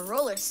enough for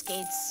roller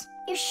skates.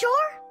 You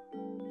sure?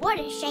 What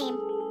a shame.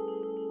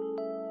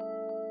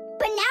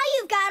 But now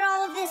you've got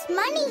all of this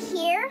money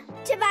here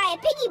to buy a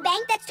piggy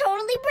bank that's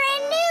totally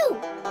brand new.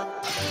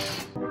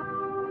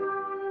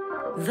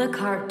 The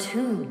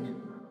cartoon.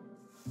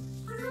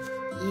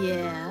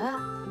 Yeah.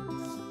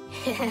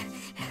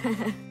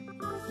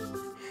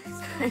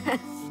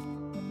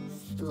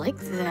 Like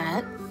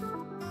that.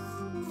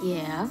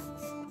 Yeah.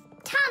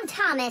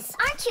 Thomas,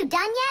 aren't you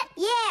done yet?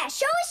 Yeah,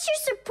 show us your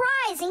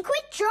surprise and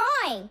quit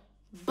drawing.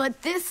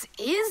 But this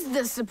is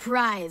the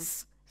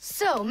surprise.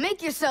 So,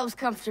 make yourselves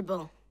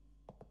comfortable.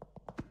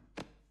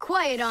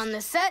 Quiet on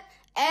the set,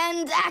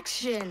 and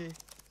action.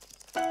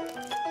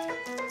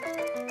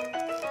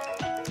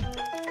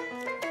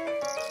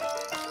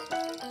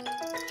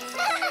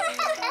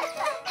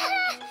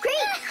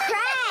 Great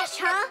crash,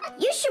 huh?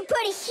 You should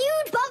put a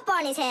huge bump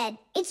on his head.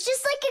 It's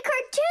just like a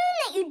cartoon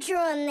that you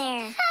drew in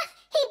there.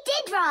 He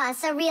did draw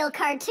us a real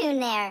cartoon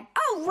there.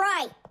 Oh,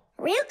 right.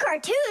 Real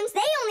cartoons,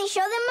 they only show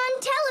them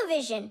on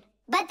television.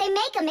 But they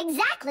make them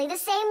exactly the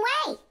same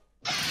way.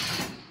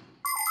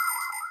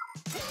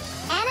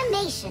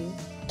 Animation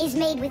is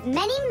made with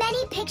many,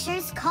 many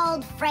pictures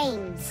called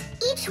frames.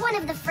 Each one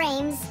of the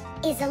frames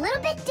is a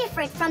little bit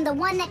different from the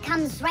one that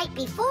comes right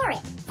before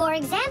it. For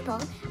example,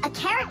 a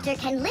character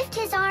can lift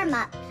his arm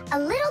up a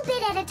little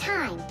bit at a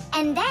time.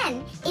 And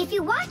then, if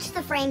you watch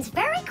the frames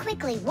very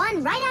quickly,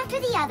 one right after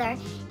the other,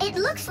 it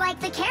looks like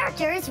the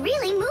character is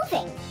really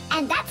moving.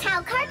 And that's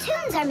how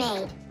cartoons are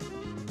made.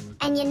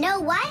 And you know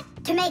what?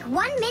 To make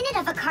 1 minute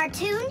of a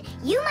cartoon,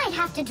 you might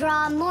have to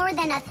draw more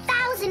than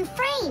 1,000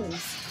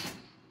 frames.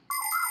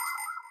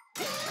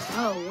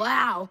 Oh,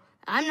 wow.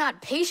 I'm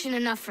not patient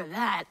enough for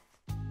that.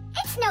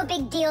 It's no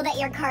big deal that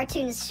your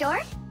cartoon's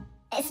short.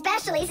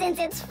 Especially since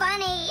it's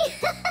funny.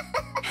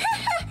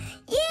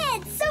 Yeah,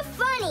 it's so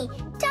funny.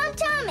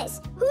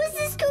 Thomas, who's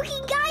this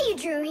kooky guy you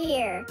drew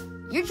here?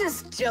 You're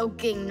just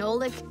joking,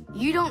 Nolik.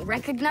 You don't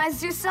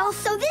recognize yourself?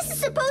 So this is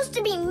supposed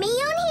to be me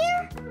on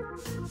here?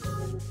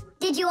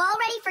 Did you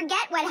already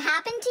forget what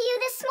happened to you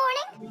this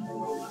morning?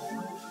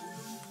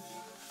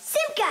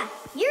 Simka,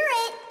 you're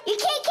it. You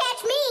can't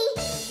catch me.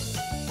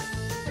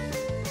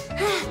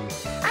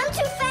 I'm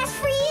too fast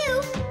for you.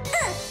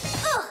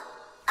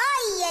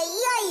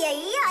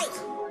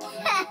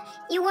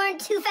 You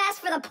weren't too fast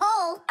for the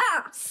pole.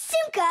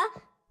 Simka,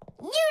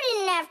 you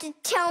didn't have to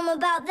tell him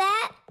about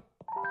that.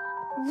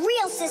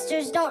 Real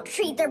sisters don't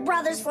treat their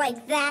brothers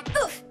like that.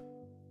 Oof.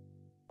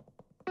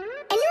 And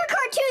your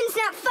cartoon's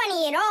not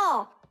funny at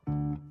all.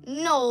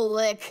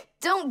 Nolik,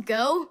 don't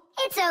go.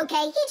 It's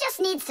okay. He just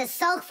needs to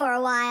sulk for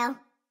a while.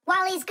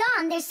 While he's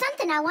gone, there's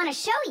something I want to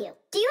show you.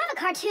 Do you have a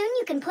cartoon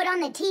you can put on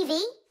the TV?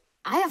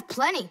 I have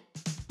plenty.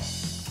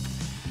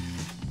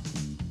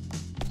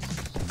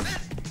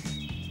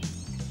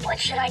 What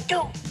should I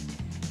do?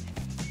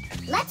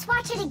 Let's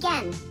watch it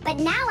again. But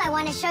now I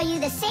want to show you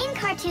the same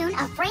cartoon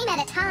a frame at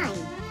a time.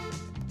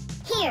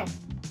 Here,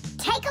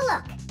 take a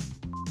look.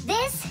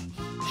 This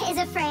is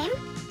a frame,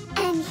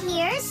 and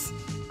here's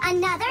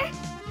another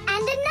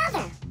and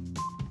another.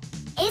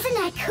 Isn't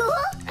that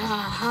cool?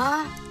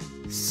 Uh-huh.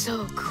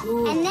 So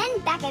cool. And then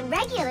back at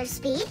regular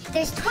speed,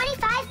 there's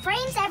 25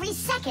 frames every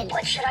second.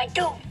 What should I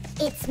do?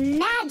 It's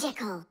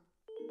magical.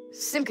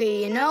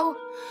 Simka, you know,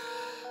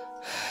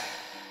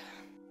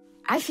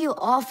 I feel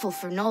awful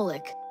for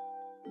Nolik.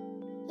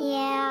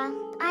 Yeah,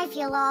 I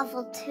feel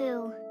awful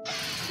too.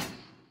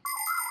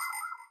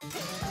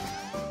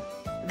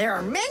 There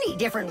are many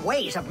different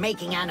ways of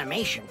making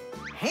animation.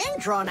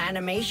 Hand-drawn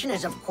animation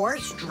is, of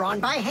course, drawn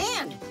by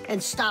hand,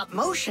 and stop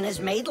motion is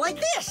made like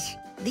this.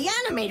 The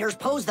animators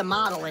pose the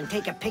model and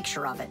take a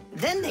picture of it.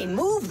 Then they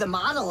move the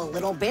model a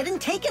little bit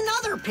and take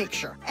another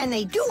picture. And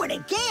they do it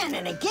again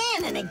and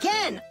again and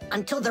again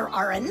until there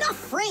are enough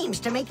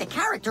frames to make the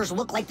characters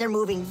look like they're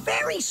moving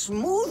very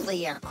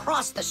smoothly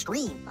across the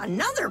screen.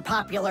 Another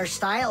popular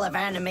style of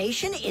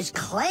animation is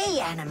clay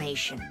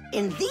animation.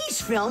 In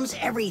these films,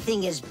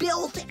 everything is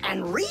built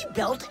and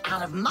rebuilt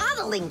out of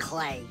modeling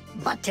clay.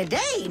 But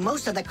today,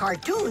 most of the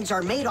cartoons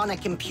are made on a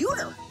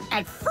computer.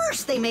 At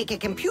first, they make a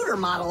computer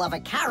model of a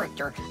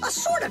character, a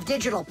sort of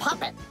digital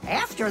puppet.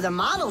 After the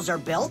models are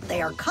built,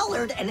 they are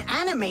colored and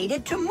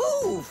animated to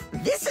move.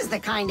 This is the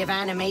kind of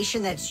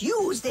animation that's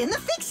used in the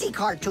Fixie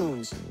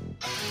cartoons.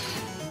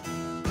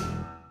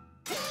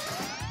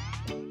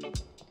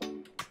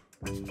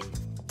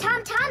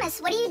 Tom Thomas,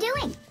 what are you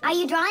doing? Are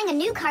you drawing a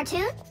new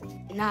cartoon?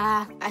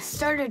 Nah, I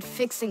started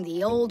fixing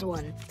the old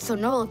one, so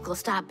Nolik will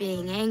stop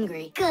being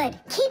angry. Good.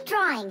 Keep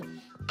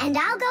drawing, and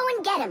I'll go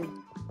and get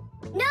him.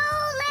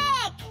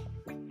 Nolik!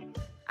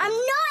 I'm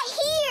not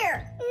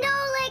here!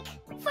 Nolik,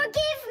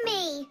 forgive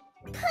me.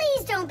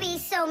 Please don't be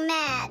so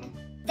mad.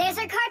 There's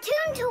a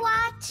cartoon to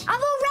watch.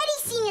 I've already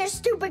seen your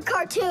stupid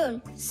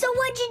cartoon. So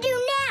what'd you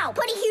do now?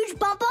 Put a huge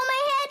bump on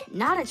my head?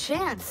 Not a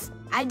chance.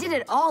 I did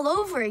it all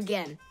over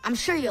again. I'm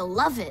sure you'll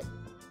love it.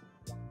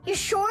 You're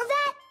sure of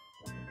that?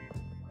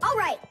 All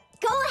right,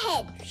 go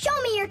ahead.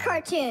 Show me your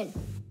cartoon.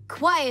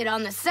 Quiet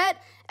on the set,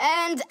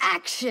 and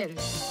action.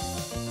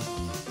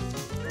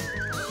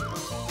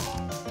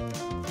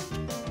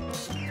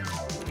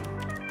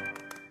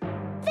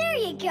 There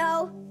you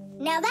go.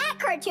 Now that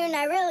cartoon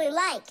I really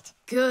liked.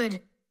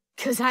 Good,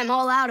 'cause I'm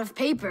all out of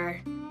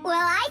paper. Well,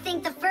 I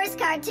think the first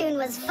cartoon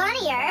was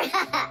funnier.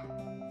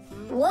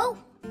 Whoa,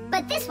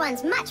 but this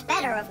one's much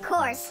better, of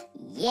course.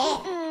 Yeah.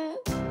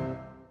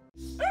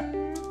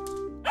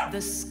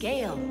 The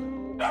scale.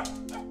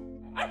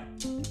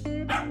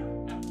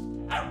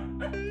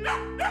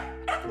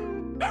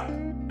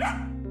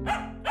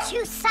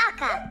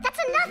 Chusaka, that's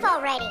enough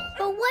already.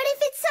 But what if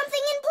it's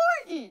something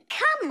important?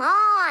 Come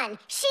on,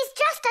 she's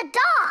just a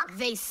dog.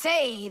 They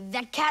say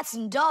that cats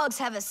and dogs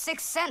have a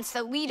sixth sense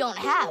that we don't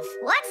have.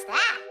 What's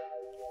that?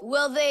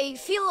 Well, they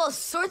feel all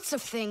sorts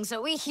of things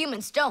that we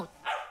humans don't.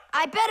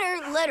 I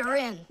better let her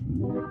in.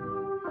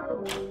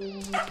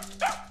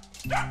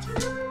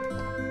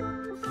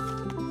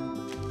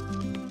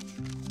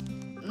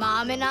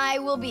 Mom and I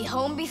will be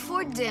home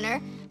before dinner.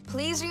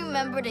 Please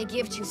remember to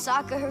give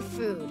Chusaka her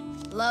food.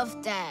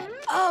 Love, Dad.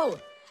 Oh,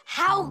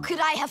 how could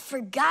I have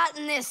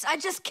forgotten this? I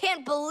just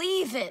can't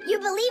believe it. You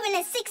believe in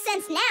a sixth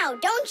sense now,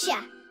 don't ya?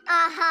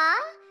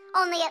 Uh-huh.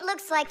 Only it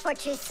looks like for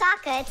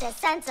Chusaka, it's a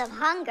sense of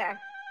hunger.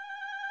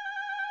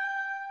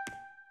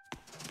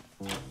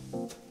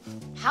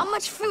 How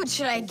much food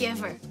should I give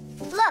her?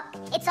 Look,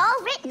 it's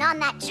all written on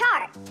that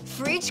chart.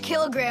 For each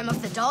kilogram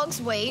of the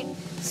dog's weight,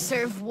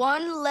 serve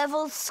 1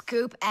 level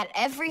scoop at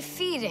every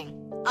feeding.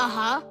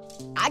 Uh-huh,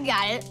 I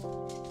got it.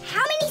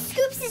 How many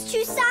scoops is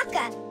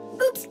Chusaka?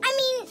 Oops, I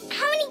mean,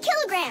 how many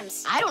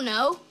kilograms? I don't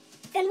know.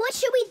 Then what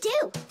should we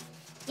do?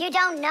 You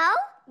don't know?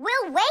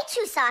 We'll weigh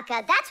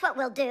Chusaka, that's what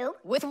we'll do.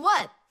 With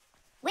what?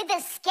 With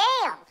a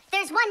scale.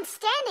 There's one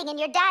standing in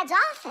your dad's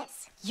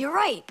office. You're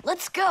right,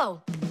 let's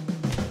go.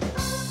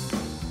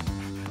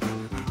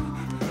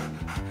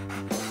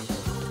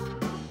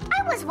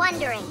 I was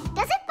wondering,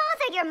 does it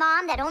bother your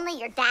mom that only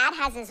your dad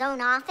has his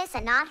own office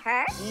and not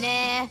her?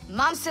 Nah,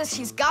 Mom says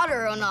she's got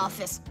her own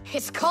office.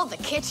 It's called the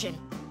kitchen.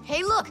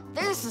 Hey, look,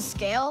 there's the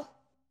scale.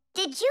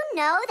 Did you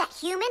know that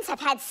humans have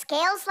had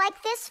scales like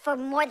this for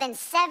more than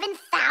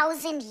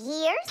 7,000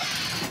 years?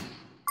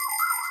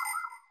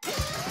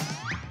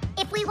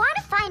 If we want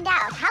to find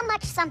out how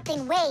much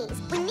something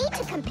weighs, we need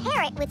to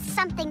compare it with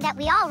something that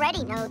we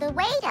already know the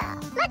weight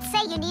of. Let's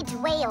say you need to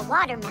weigh a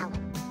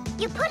watermelon.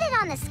 You put it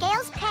on the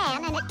scale's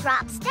pan and it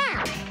drops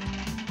down.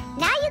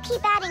 Now you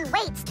keep adding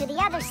weights to the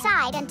other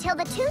side until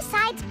the two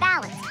sides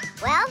balance.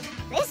 Well,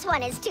 this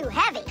one is too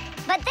heavy,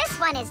 but this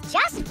one is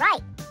just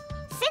right.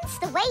 Since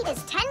the weight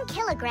is 10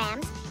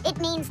 kilograms, it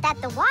means that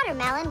the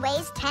watermelon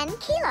weighs 10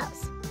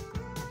 kilos.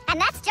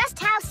 And that's just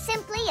how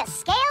simply a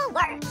scale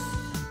works.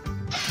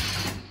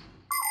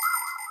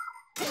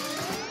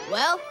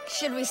 Well,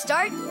 should we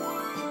start?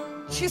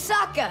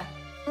 Chusaka!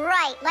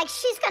 Right, like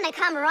she's gonna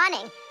come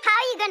running. How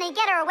are you gonna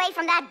get her away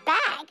from that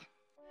bag?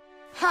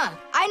 Huh,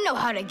 I know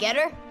how to get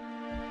her.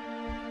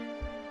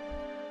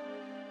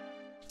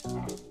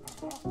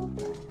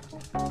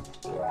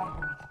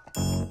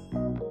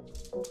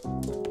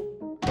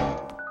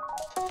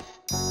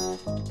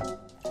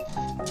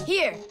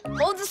 Here,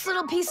 hold this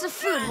little piece of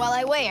food while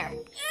I weigh her.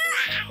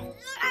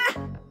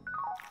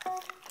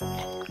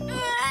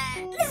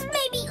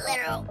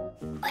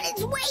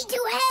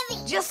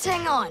 Just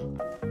hang on.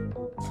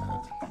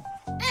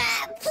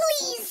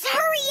 Please,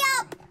 hurry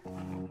up!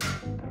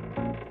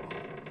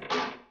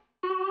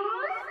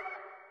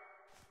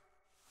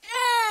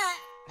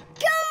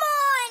 Come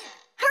on!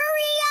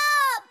 Hurry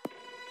up!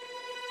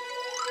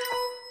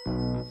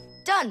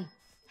 Done.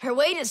 Her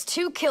weight is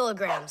 2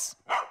 kilograms.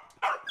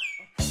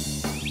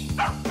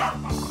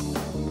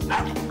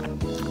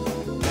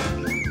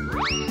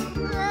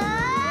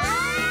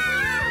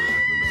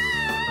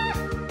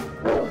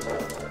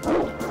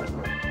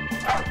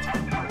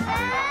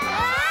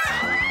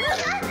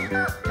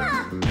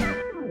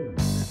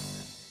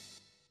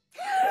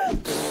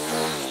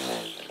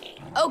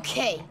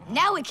 Okay,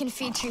 now we can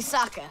feed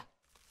Chusaka.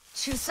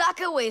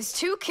 Chusaka weighs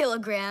 2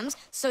 kilograms,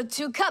 so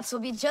 2 cups will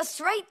be just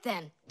right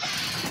then.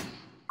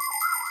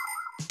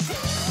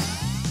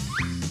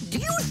 Do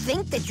you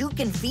think that you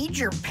can feed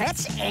your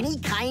pets any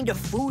kind of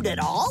food at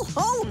all?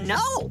 Oh,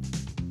 no!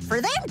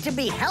 For them to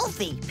be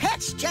healthy,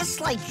 pets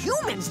just like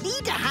humans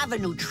need to have a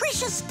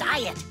nutritious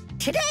diet.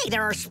 Today,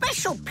 there are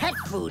special pet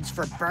foods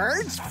for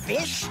birds,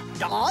 fish,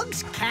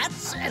 dogs,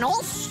 cats, and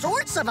all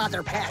sorts of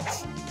other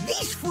pets.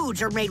 These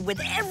foods are made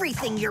with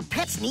everything your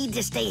pets need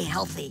to stay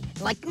healthy,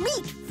 like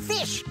meat,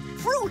 fish,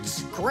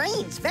 fruits,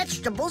 grains,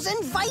 vegetables,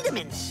 and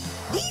vitamins.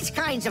 These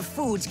kinds of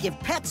foods give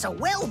pets a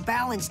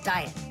well-balanced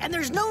diet, and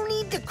there's no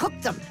need to cook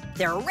them.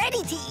 They're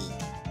ready to eat.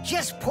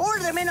 Just pour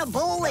them in a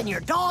bowl and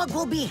your dog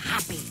will be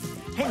happy.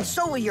 And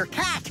so will your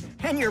cat,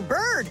 and your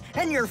bird,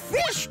 and your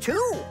fish,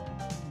 too.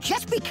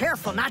 Just be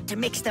careful not to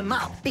mix them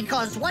up,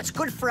 because what's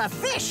good for a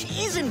fish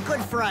isn't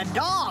good for a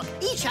dog.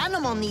 Each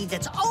animal needs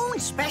its own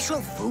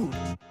special food.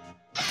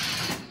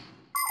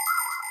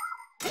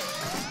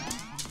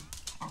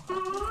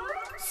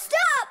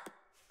 Stop!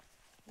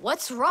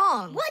 What's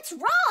wrong? What's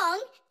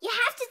wrong? You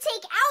have to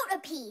take out a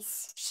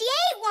piece. She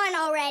ate one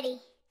already.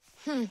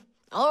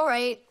 All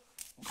right.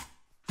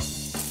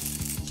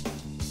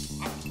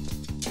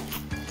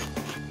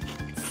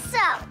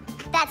 So,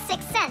 that's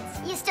 6 cents.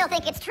 You still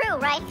think it's true,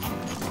 right?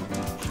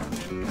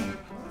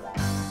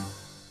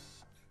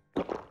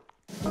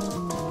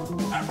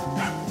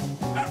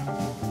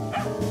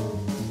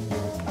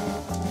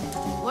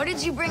 What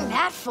did you bring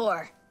that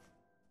for?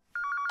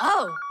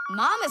 Oh,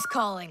 Mom is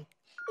calling.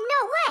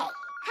 No way.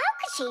 How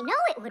could she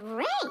know it would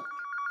rain?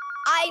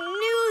 I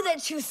knew that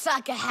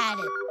Chusaka had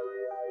it.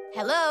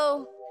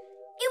 Hello?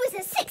 It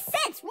was a 6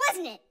 cents,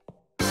 wasn't it?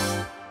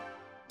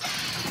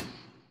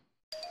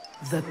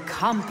 The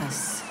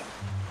compass.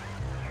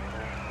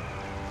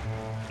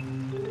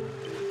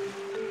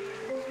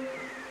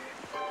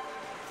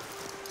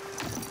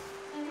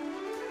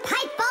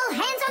 Pipe all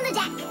hands on the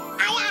deck.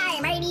 Aye,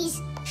 aye,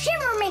 mateys.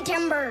 Shimmer me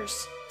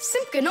timbers.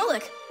 Simka and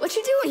Nolik, what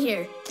you doing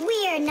here?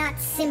 We're not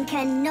Simka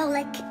and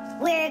Nolik.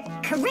 We're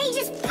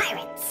courageous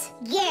pirates.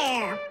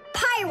 Yeah,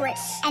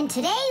 pirates. And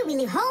today we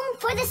leave home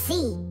for the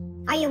sea.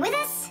 Are you with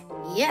us?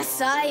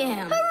 Yes, I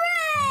am.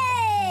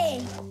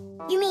 Hooray!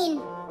 You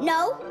mean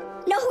no?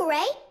 No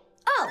hooray?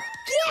 Oh,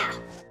 yeah.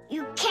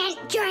 You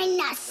can't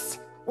join us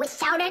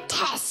without a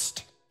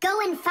test.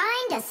 Go and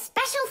find a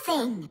special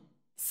thing.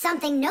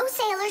 Something no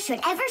sailor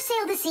should ever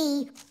sail the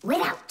sea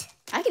without.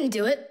 I can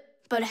do it,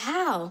 but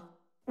how?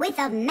 With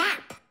a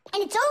map.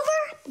 And it's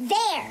over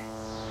there.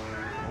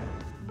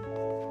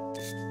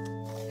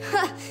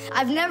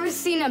 I've never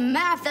seen a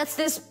map that's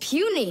this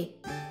puny.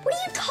 What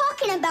are you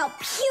talking about,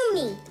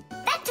 puny?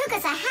 That took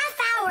us a half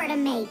hour to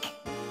make.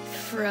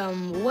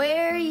 From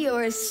where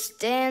you're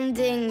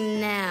standing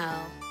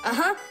now.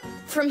 Uh-huh.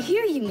 From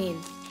here, you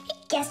mean? You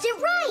guessed it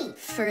right.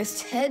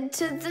 First, head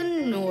to the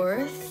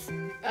north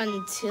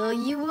until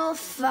you will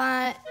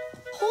find...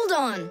 Hold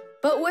on.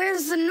 But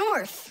where's the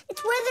north?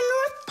 It's where the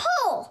North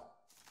Pole.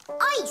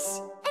 Ice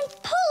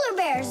and polar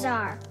bears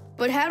are.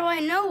 But how do I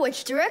know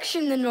which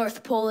direction the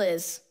North Pole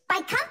is?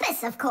 By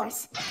compass, of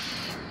course.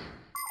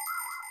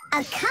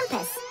 A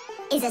compass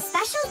is a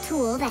special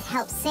tool that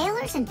helps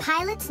sailors and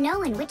pilots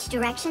know in which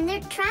direction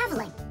they're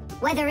traveling,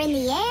 whether in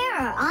the air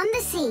or on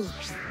the sea.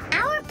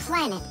 Our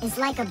planet is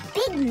like a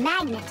big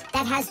magnet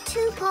that has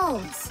 2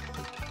 poles,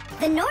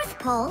 the North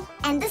Pole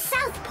and the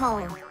South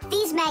Pole.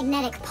 These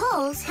magnetic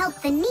poles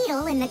help the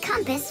needle in the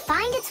compass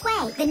find its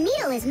way. The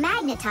needle is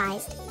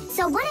magnetized,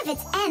 so one of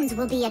its ends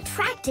will be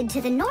attracted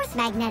to the North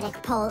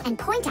Magnetic Pole and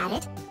point at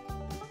it,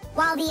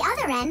 while the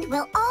other end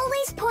will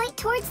always point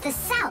towards the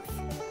south.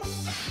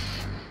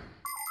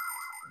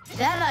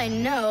 That I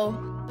know,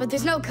 but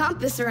there's no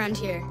compass around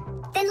here.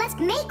 Then let's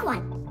make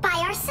one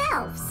by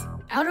ourselves.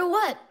 Out of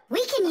what?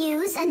 We can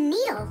use a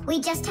needle. We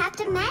just have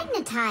to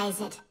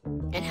magnetize it.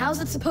 And how's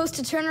it supposed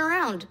to turn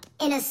around?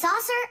 In a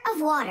saucer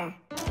of water.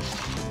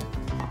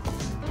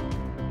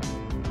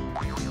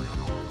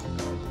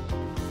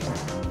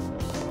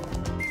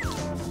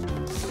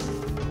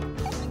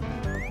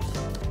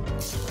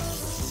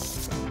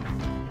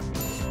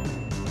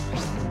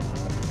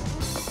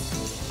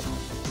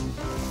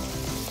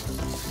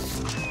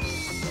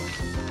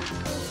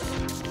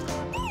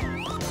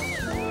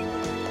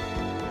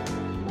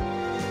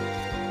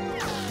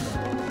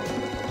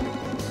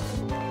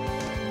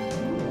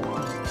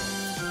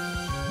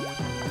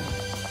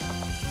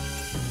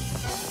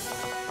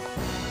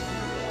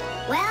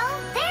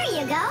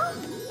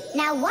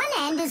 Now one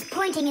end is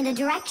pointing in the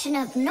direction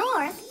of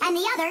north and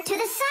the other to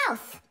the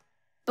south.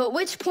 But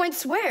which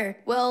points where?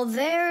 Well,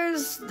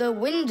 there's the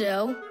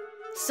window.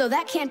 So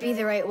that can't be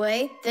the right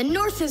way. The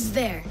north is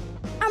there.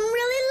 I'm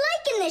really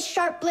liking this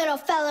sharp little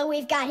fella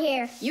we've got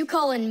here. You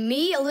calling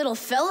me a little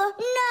fella?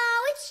 No,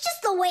 it's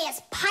just the way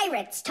us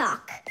pirates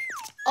talk.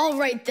 All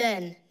right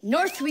then,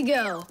 north we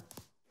go.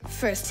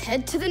 First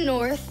head to the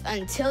north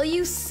until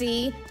you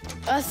see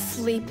a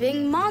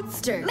sleeping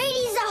monster.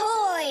 Mateys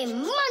ahoy!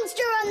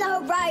 Monster on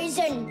the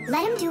horizon!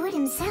 Let him do it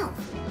himself.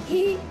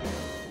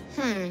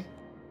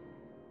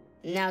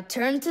 Now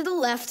turn to the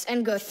left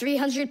and go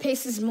 300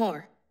 paces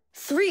more.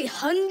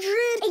 300?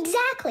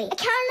 Exactly. I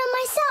counted on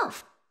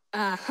myself.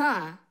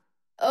 Uh-huh.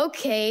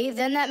 Okay,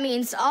 then that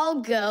means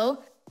I'll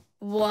go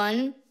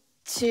 1,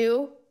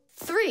 2,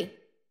 3.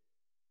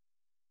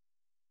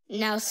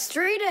 Now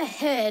straight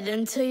ahead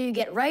until you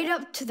get right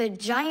up to the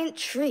giant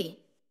tree.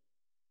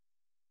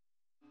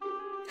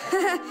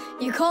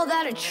 You call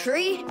that a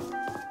tree?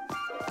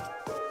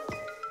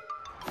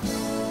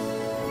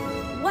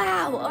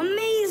 Wow,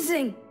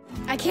 amazing!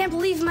 I can't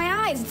believe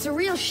my eyes. It's a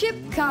real ship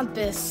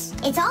compass.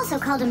 It's also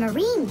called a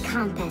marine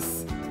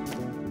compass.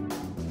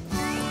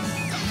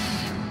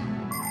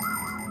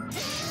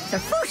 The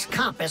first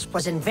compass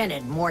was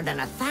invented more than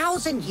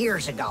 1,000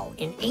 years ago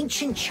in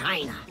ancient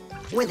China.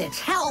 With its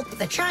help,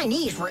 the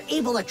Chinese were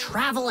able to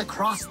travel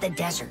across the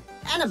desert.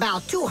 And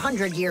about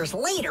 200 years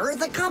later,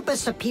 the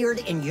compass appeared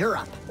in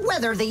Europe.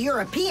 Whether the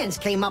Europeans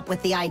came up with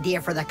the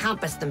idea for the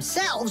compass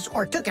themselves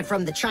or took it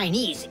from the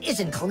Chinese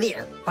isn't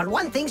clear. But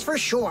one thing's for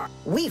sure,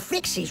 we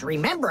Fixies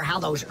remember how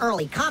those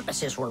early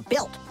compasses were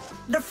built.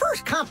 The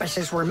first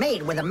compasses were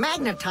made with a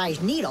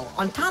magnetized needle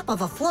on top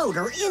of a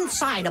floater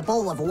inside a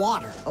bowl of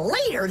water.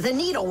 Later, the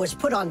needle was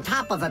put on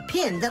top of a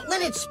pin that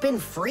let it spin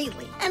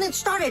freely, and it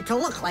started to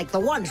look like the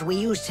ones we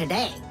use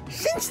today.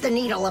 Since the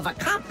needle of a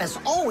compass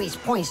always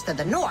points to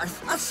the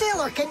north, a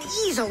sailor can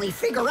easily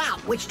figure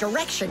out which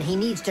direction he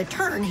needs to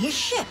turn his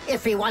ship.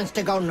 If he wants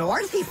to go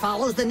north, he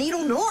follows the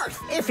needle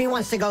north. If he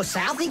wants to go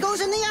south, he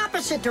goes in the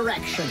opposite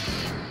direction.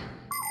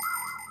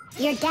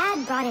 Your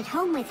dad brought it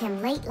home with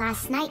him late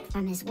last night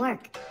from his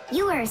work.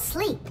 You were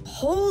asleep.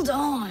 Hold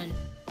on.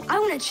 I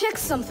want to check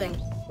something.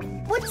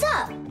 What's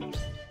up?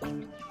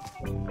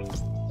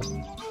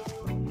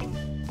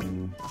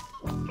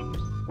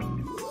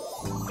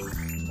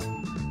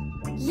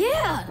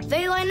 Yeah,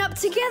 they line up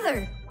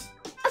together.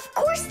 Of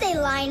course they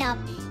line up.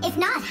 If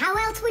not, how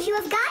else would you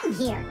have gotten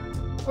here?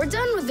 We're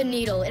done with the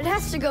needle. It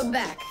has to go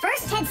back.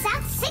 First head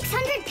south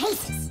 600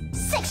 paces.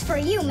 6 for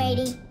you,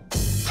 matey.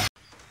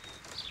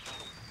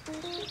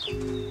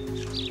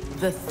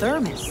 The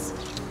Thermos.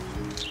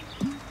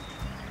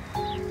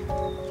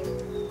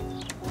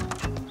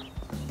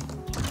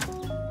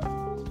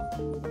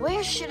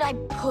 Where should I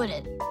put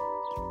it?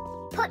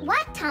 Put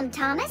what, Tom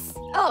Thomas?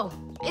 Oh,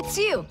 it's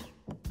you.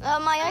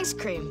 My ice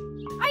cream.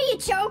 Are you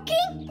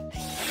joking?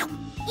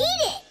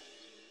 Eat it.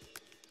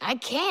 I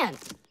can't.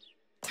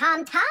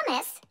 Tom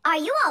Thomas, are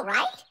you all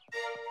right?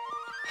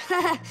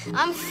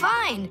 I'm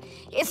fine.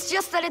 It's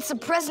just that it's a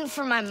present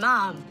for my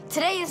mom.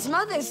 Today is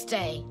Mother's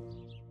Day.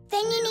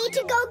 Then you need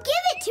to go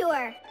give it to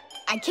her.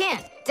 I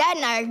can't. Dad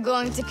and I are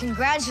going to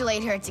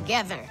congratulate her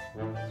together.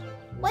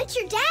 What's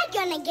your dad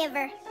gonna give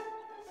her?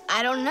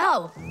 I don't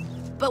know.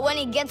 But when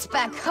he gets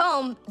back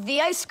home,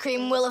 the ice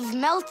cream will have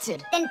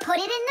melted. Then put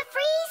it in the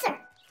freezer.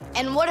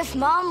 And what if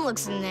Mom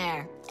looks in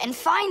there and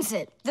finds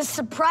it? The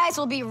surprise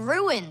will be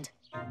ruined.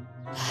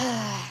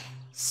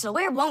 So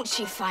where won't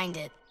she find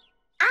it?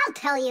 I'll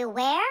tell you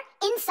where.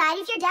 Inside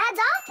of your dad's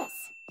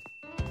office.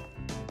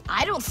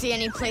 I don't see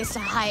any place to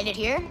hide it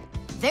here.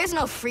 There's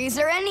no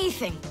freezer or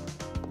anything.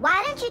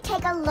 Why don't you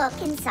take a look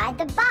inside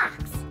the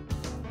box?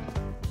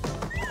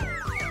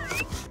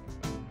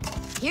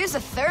 Here's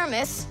a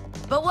thermos,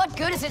 but what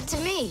good is it to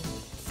me?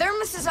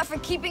 Thermoses are for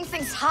keeping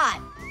things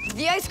hot.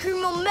 The ice cream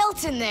will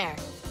melt in there.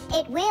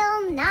 It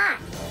will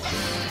not.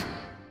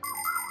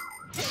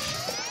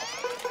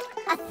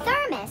 A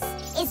thermos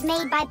is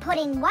made by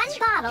putting one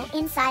bottle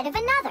inside of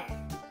another.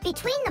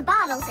 Between the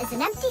bottles is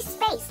an empty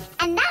space,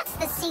 and that's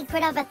the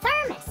secret of a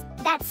thermos.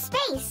 That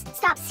space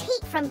stops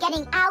heat from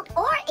getting out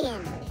or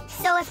in.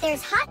 So if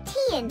there's hot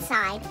tea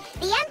inside,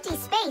 the empty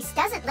space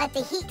doesn't let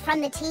the heat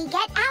from the tea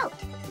get out.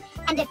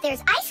 And if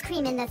there's ice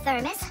cream in the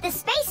thermos, the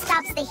space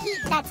stops the heat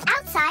that's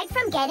outside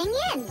from getting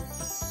in.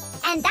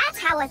 And that's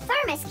how a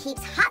thermos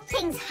keeps hot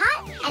things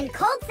hot and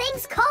cold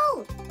things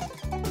cold.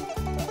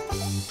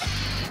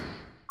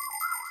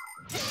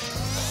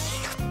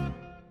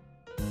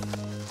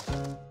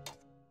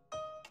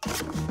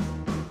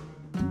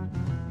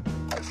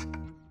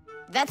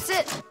 That's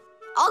it.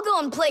 I'll go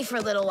and play for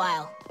a little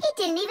while. He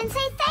didn't even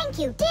say thank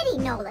you, did he,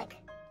 Nolik?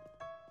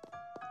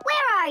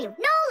 Where are you,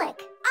 Nolik?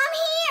 I'm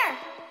here.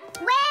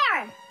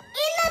 Where?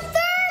 In the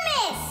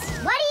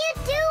thermos. What are you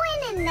doing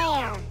in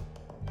there?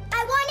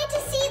 I wanted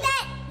to see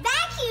that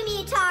vacuum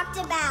you talked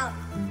about.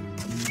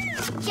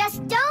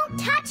 Just don't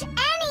touch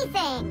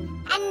anything.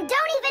 And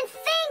don't even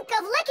think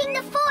of licking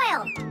the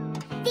foil.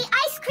 The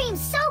ice cream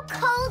became so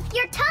cold,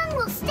 your tongue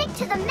will stick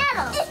to the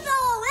metal. It's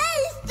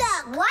already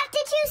stuck. What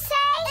did you say?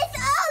 It's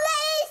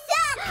already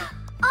stuck.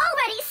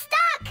 Already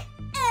stuck.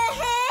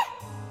 Uh-huh.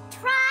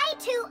 Try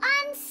to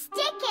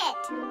unstick it.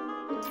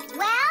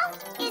 Well,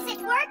 is it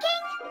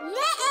working?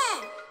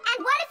 Nuh-uh.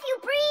 And what if you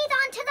breathe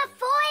onto the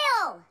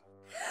foil?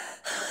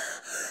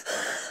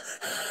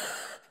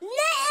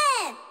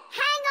 Nuh-uh.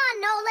 Hang on,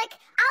 Nolik.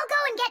 I'll go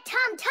and get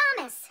Tom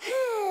Thomas.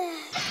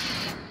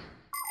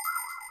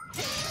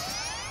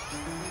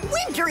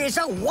 Winter is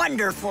a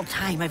wonderful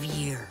time of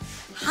year.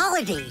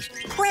 Holidays,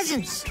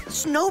 presents,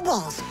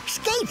 snowballs,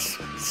 skates,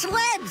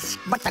 sleds.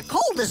 But the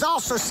cold is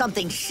also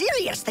something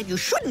serious that you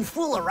shouldn't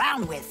fool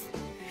around with.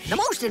 The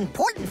most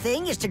important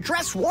thing is to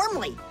dress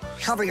warmly.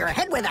 Cover your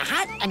head with a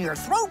hat and your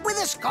throat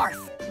with a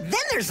scarf.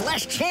 Then there's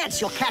less chance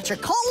you'll catch a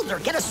cold or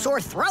get a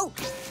sore throat.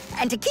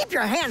 And to keep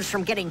your hands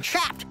from getting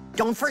chapped,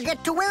 don't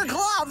forget to wear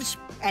gloves.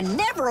 And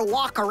never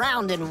walk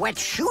around in wet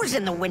shoes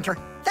in the winter.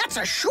 That's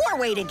a sure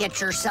way to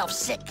get yourself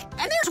sick.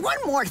 And there's one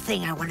more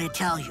thing I want to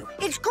tell you.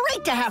 It's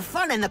great to have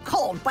fun in the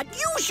cold, but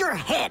use your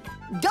head.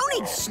 Don't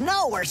eat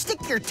snow or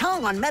stick your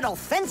tongue on metal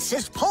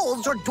fences,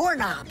 poles, or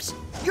doorknobs.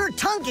 Your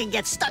tongue can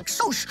get stuck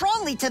so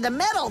strongly to the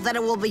metal that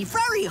it will be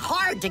very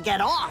hard to get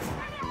off.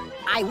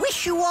 I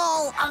wish you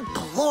all a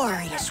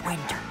glorious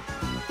winter.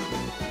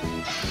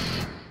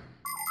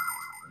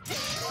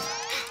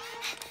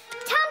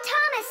 Tom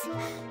Thomas!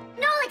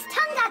 Nolik's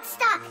tongue got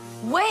stuck.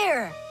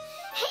 Where?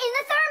 In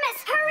the thermos.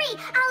 Hurry!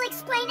 I'll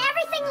explain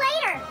everything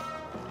later.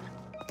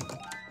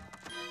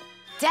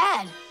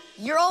 Dad,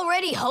 you're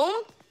already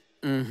home?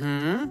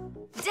 Mm-hmm.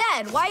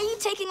 Dad, why are you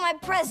taking my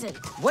present?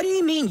 What do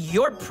you mean,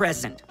 your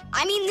present?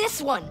 I mean this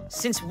one.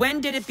 Since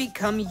when did it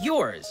become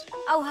yours?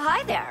 Oh,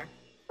 hi there.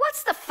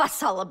 What's the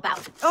fuss all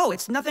about? Oh,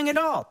 it's nothing at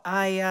all.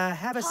 I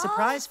have a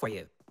surprise for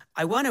you.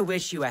 I want to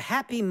wish you a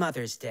happy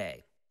Mother's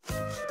Day.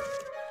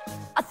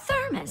 A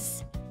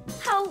thermos.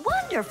 How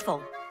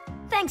wonderful.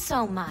 Thanks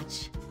so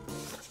much.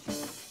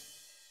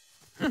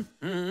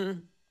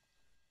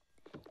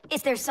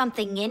 Is there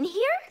something in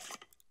here?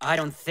 I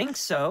don't think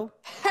so.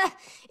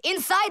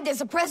 Inside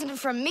there's a present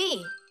from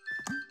me.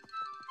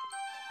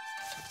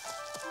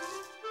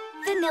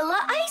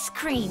 Vanilla ice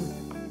cream.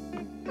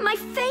 My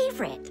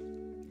favorite.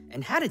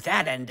 And how did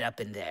that end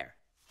up in there?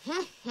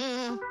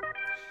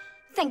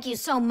 Thank you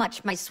so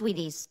much, my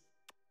sweeties.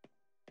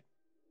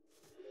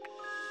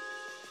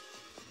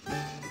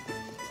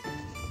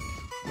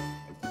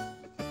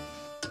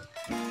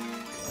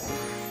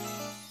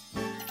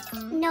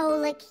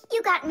 Nolik,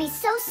 you got me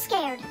so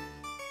scared.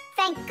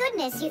 Thank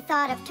goodness you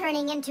thought of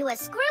turning into a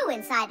screw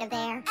inside of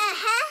there.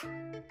 Uh-huh.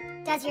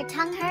 Does your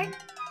tongue hurt?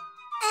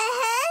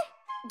 Uh-huh.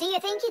 Do you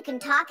think you can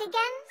talk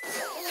again?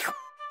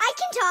 I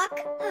can talk.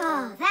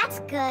 Oh,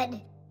 that's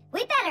good.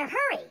 We better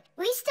hurry.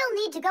 We still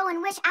need to go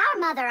and wish our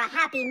mother a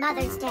happy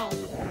Mother's Day.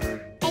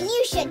 And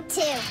you should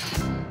too.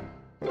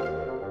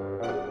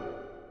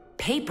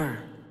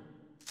 Paper.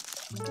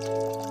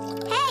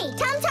 Hey,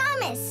 Tom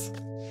Thomas.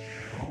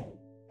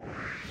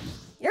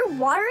 You're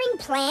watering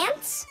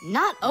plants?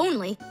 Not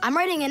only, I'm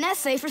writing an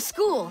essay for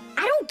school.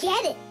 I don't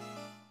get it.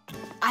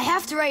 I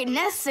have to write an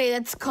essay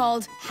that's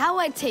called How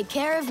I Take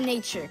Care of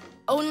Nature.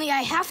 Only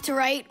I have to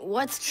write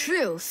what's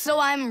true,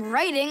 so I'm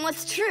writing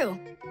what's true.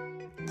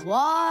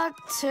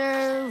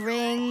 Watering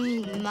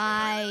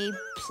my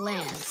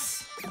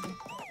plants.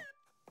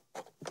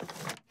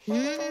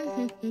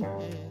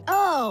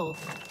 Oh!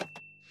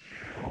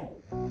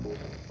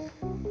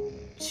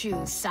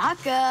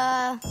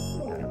 Chusaka.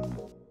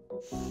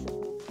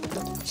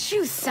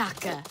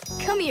 Chusaka,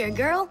 come here,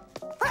 girl.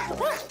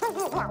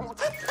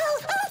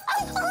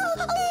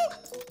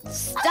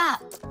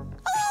 Stop.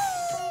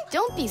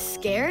 Don't be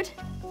scared.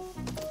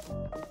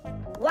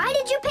 Why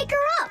did you pick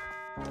her up?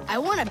 I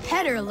want to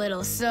pet her a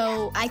little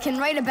so I can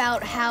write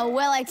about how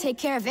well I take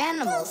care of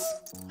animals.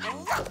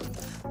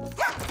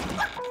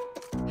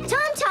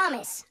 Tom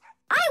Thomas,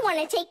 I want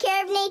to take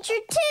care of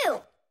nature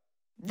too.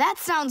 That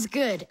sounds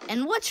good.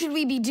 And what should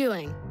we be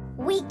doing?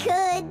 We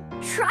could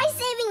try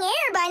saving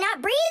air by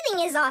not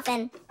breathing as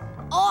often.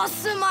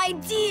 Awesome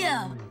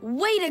idea!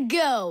 Way to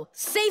go!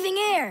 Saving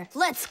air!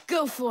 Let's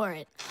go for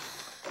it.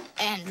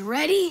 And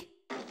ready?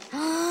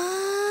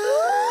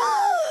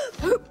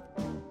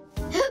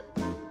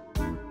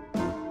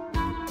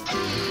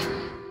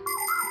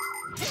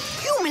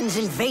 Humans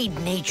invade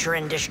nature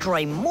and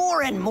destroy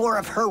more and more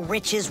of her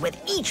riches with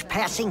each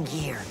passing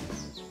year.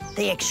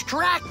 They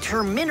extract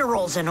her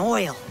minerals and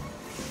oil,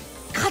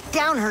 cut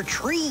down her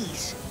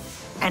trees,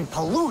 and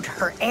pollute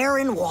her air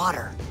and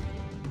water.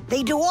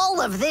 They do all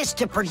of this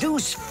to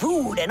produce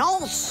food and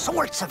all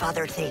sorts of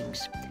other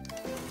things.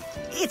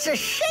 It's a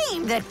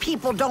shame that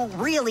people don't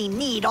really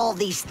need all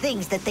these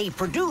things that they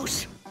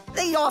produce.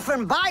 They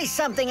often buy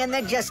something and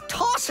then just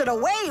toss it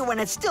away when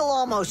it's still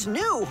almost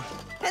new.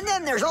 And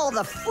then there's all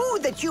the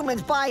food that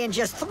humans buy and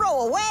just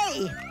throw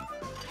away.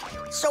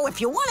 So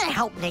if you want to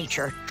help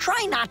nature,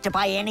 try not to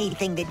buy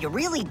anything that you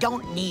really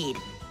don't need.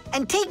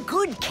 And take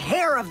good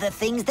care of the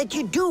things that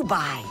you do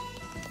buy.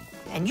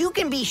 And you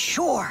can be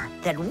sure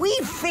that we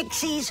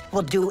Fixies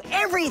will do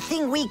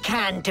everything we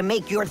can to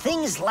make your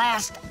things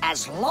last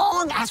as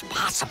long as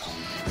possible.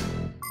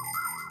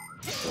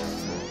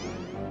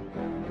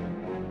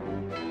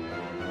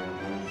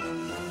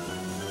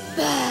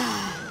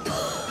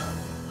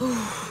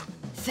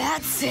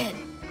 That's it.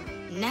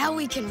 Now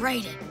we can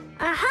write it.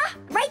 Uh-huh,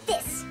 write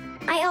this.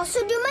 I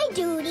also do my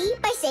duty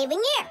by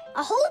saving air.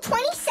 A whole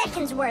 20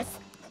 seconds worth.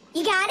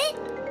 You got it?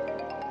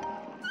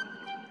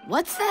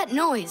 What's that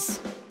noise?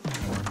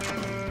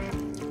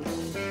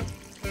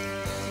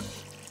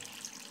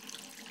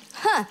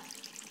 Huh.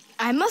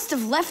 I must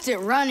have left it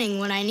running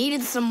when I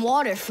needed some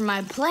water for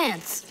my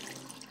plants.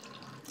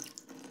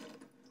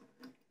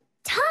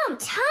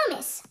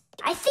 Thomas,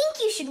 I think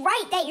you should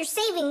write that you're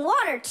saving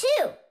water,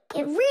 too.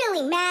 It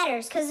really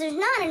matters, because there's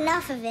not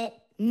enough of it.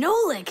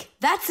 Nolik,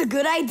 that's a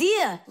good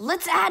idea.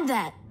 Let's add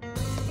that.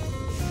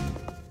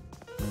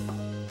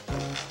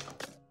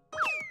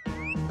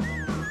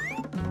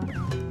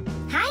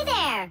 Hi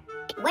there.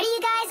 What are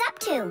you guys up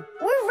to?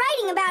 We're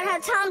writing about how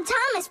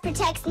Thomas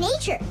protects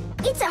nature.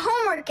 It's a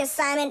homework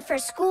assignment for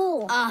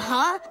school.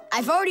 Uh-huh.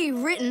 I've already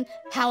written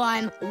how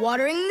I'm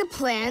watering the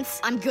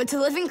plants, I'm good to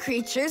living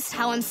creatures,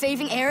 how I'm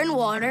saving air and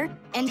water,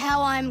 and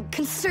how I'm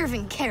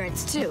conserving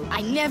carrots, too.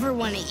 I never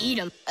want to eat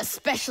them,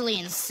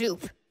 especially in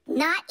soup.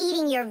 Not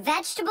eating your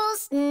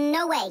vegetables?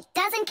 No way.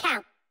 Doesn't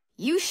count.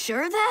 You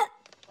sure that?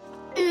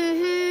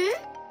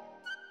 Mm-hmm.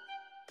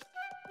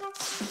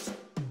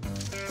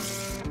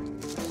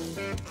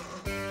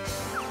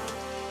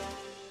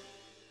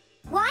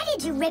 Why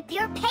did you rip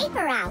your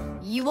paper out?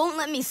 You won't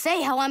let me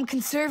say how I'm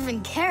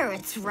conserving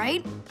carrots,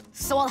 right?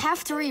 So I'll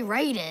have to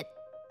rewrite it.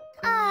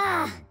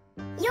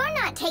 You're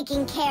not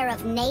taking care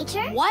of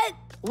nature. What?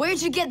 Where'd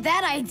you get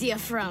that idea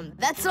from?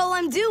 That's all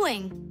I'm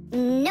doing.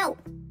 No.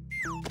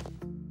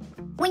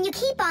 When you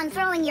keep on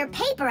throwing your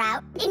paper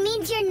out, it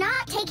means you're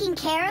not taking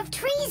care of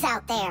trees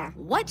out there.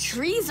 What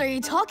trees are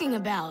you talking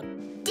about?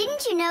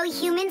 Didn't you know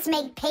humans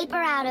make paper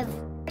out of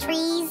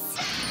trees?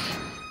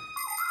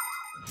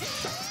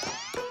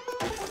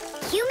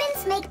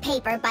 Humans make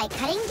paper by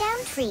cutting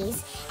down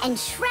trees and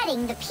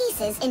shredding the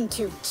pieces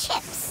into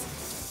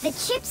chips. The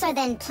chips are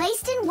then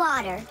placed in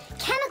water,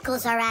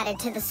 chemicals are added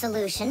to the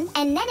solution,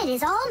 and then it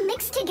is all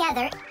mixed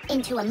together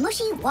into a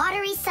mushy,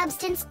 watery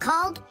substance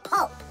called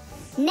pulp.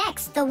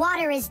 Next, the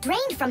water is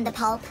drained from the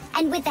pulp,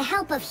 and with the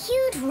help of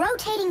huge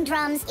rotating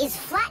drums, is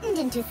flattened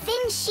into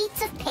thin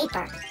sheets of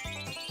paper.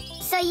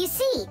 So you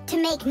see, to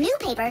make new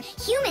paper,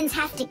 humans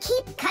have to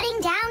keep cutting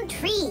down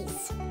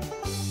trees.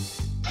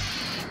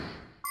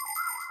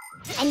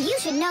 And you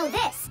should know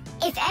this.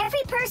 If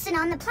every person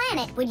on the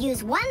planet would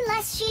use one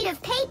less sheet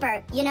of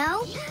paper, you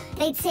know,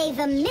 they'd save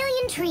 1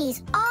 million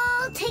trees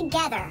all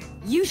together.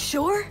 You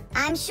sure?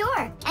 I'm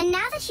sure. And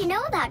now that you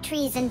know about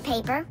trees and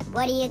paper,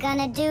 what are you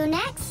gonna do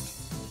next?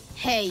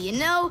 Hey, you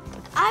know,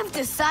 I've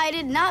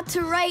decided not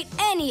to write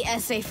any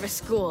essay for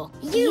school.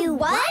 You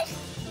what?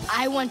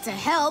 I want to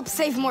help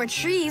save more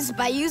trees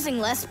by using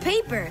less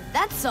paper,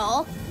 that's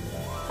all.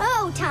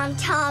 Oh,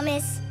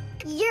 Thomas,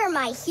 you're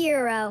my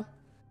hero.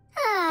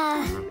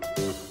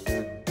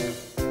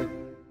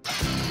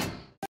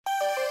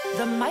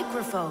 The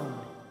microphone.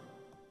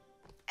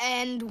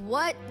 And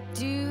what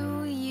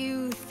do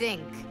you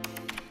think?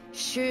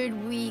 Should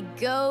we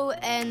go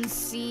and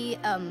see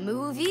a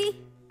movie?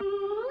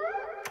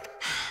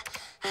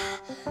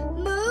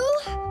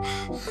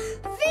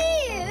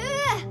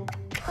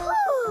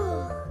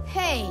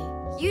 Hey,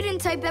 you didn't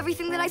type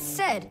everything that I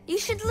said. You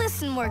should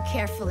listen more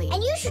carefully.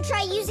 And you should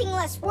try using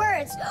less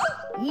words.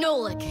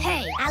 Nolik,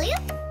 hey.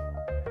 Alley-oop?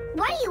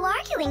 What are you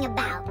arguing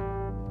about?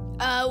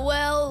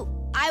 Well,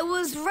 I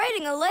was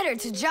writing a letter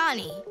to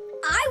Johnny.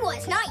 I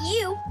was, not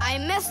you. I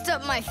messed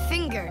up my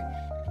finger,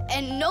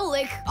 and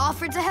Nolik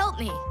offered to help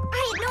me.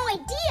 I had no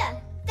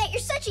idea that you're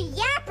such a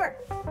yapper.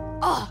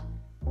 Oh.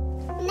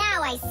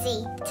 Now I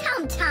see.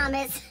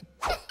 Thomas.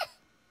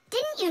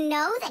 Didn't you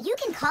know that you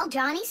can call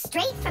Johnny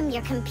straight from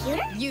your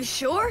computer? You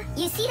sure?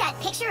 You see that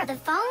picture of the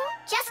phone?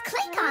 Just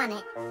click on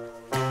it.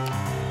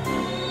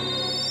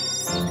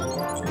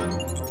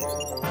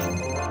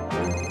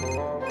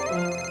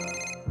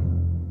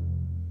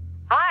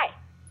 Hi.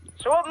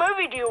 So what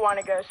movie do you want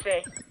to go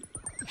see?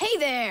 Hey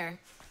there.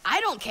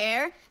 I don't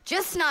care.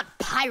 Just not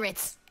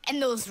pirates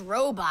and those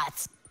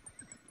robots.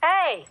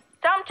 Hey,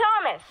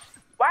 Thomas.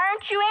 Why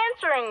aren't you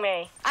answering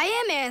me? I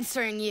am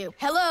answering you.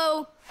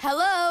 Hello?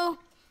 Hello?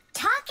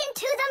 Talking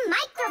to the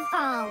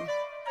microphone.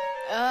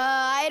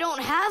 I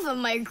don't have a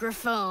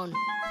microphone.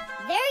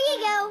 There you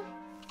go.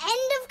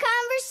 End of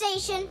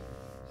conversation.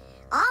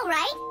 All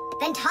right,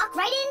 then talk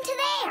right into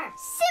there.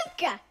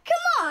 Simka,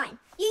 come on.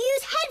 You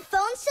use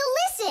headphones to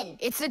listen.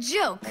 It's a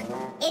joke.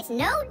 It's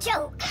no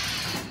joke.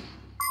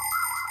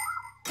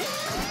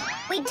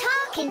 We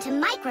talk into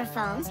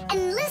microphones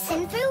and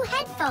listen through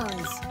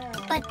headphones.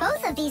 But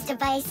both of these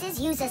devices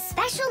use a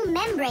special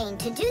membrane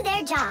to do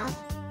their job.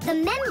 The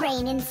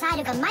membrane inside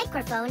of a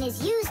microphone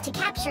is used to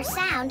capture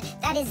sound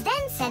that is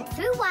then sent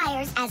through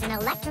wires as an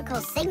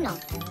electrical signal.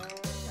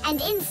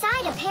 And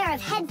inside a pair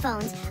of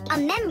headphones, a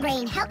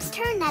membrane helps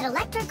turn that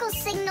electrical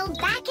signal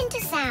back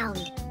into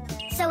sound.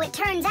 So it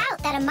turns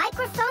out that a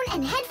microphone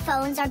and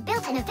headphones are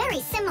built in a very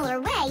similar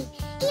way,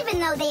 even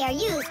though they are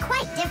used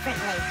quite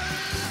differently.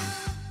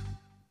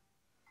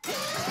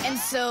 And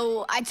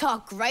so I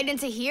talk right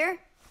into here?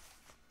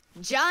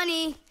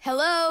 Johnny,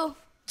 hello?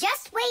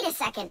 Just wait a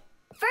second.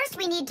 First,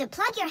 we need to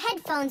plug your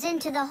headphones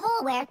into the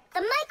hole where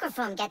the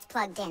microphone gets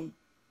plugged in.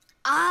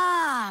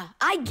 Ah,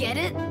 I get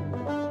it.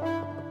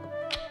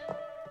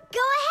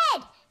 Go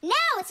ahead.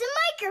 Now it's a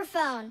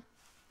microphone.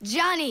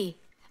 Johnny,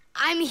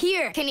 I'm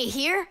here. Can you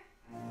hear?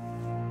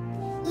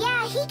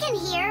 Yeah, he can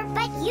hear,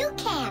 but you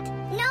can't.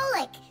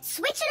 Nolik,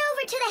 switch it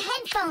over to the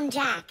headphone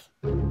jack.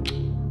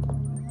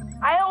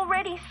 I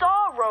already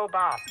saw a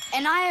robot.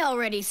 And I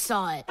already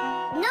saw it.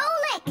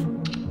 Nolik!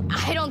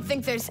 I don't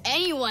think there's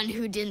anyone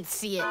who didn't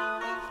see it.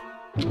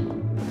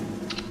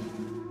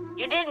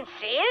 You didn't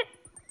see it?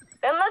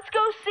 Then let's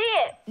go see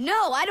it.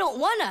 No, I don't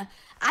wanna.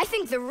 I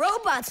think the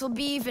robots will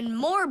be even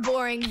more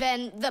boring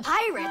than the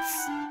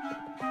pirates.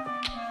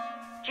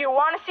 Do you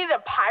want to see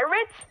the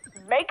pirates?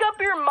 Make up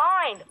your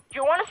mind. Do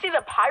you want to see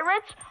the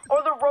pirates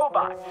or the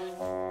robots?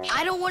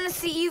 I don't want to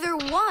see either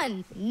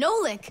one.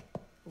 Nolik,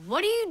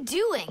 what are you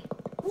doing?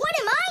 What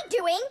am I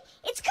doing?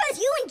 It's 'cause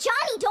you and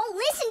Johnny don't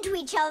listen to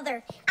each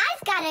other.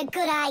 I've got a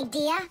good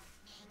idea.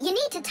 You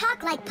need to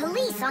talk like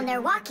police on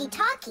their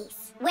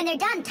walkie-talkies. When they're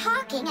done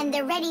talking and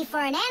they're ready for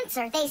an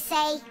answer, they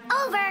say,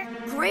 over.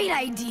 Great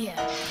idea.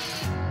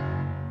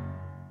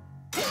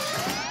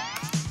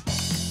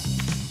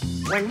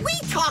 When we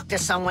talk to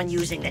someone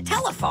using the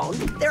telephone,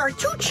 there are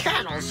 2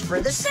 channels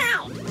for the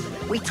sound.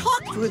 We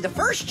talk through the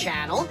first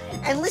channel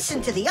and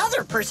listen to the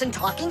other person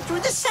talking through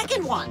the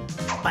second one.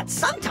 But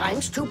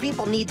sometimes 2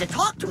 people need to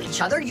talk to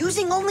each other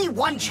using only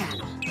 1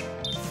 channel.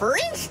 For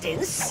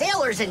instance,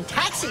 sailors and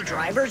taxi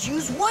drivers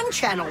use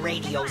 1-channel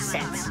radio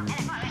sets.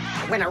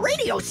 When a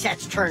radio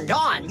set's turned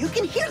on, you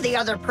can hear the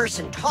other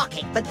person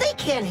talking, but they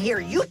can't hear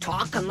you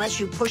talk unless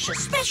you push a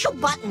special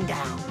button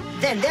down.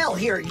 Then they'll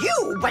hear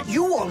you, but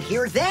you won't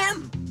hear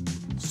them.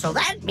 So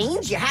that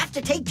means you have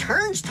to take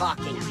turns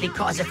talking,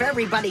 because if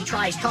everybody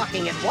tries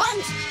talking at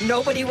once,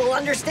 nobody will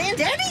understand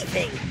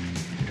anything.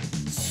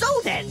 So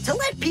then, to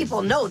let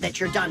people know that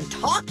you're done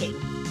talking,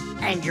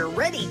 and you're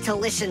ready to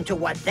listen to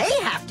what they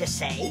have to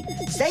say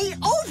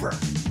over.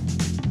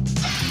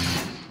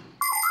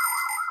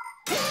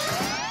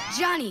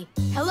 Johnny,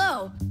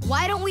 hello.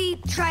 Why don't we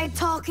try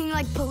talking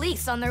like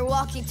police on their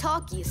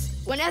walkie-talkies?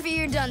 Whenever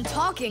you're done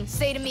talking,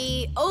 say to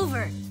me,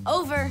 over,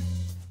 over.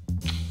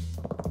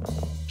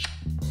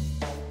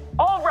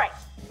 All right.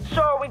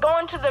 So are we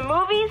going to the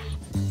movies?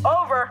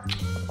 Over.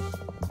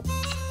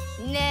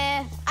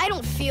 Nah, I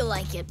don't feel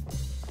like it.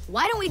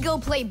 Why don't we go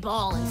play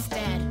ball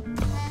instead?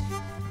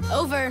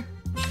 Over.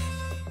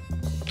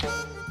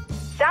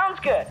 Sounds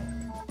good.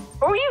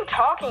 Who were you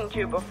talking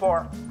to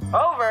before?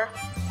 Over.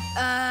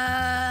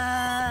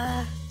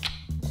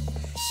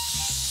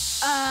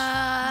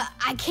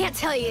 I can't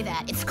tell you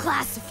that. It's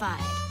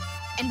classified.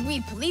 And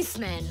we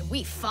policemen,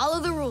 we follow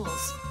the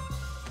rules.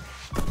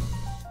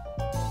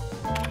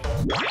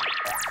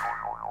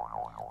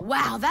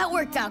 Wow, that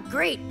worked out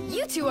great.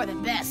 You 2 are the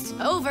best.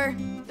 Over.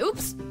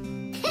 Oops.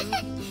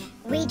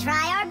 We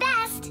try our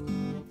best.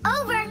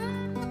 Over.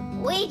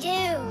 We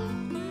do.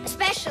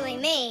 Especially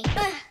me.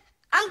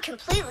 I'm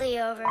completely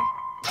over.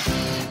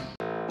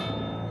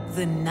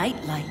 The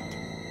nightlight.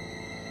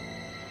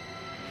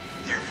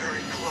 They're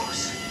very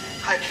close.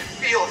 I can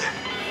feel them.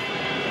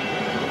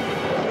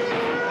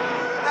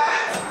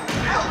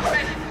 Help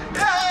me!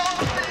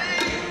 Help me!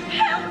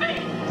 Help me!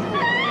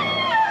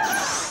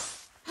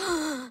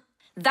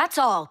 That's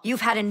all.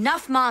 You've had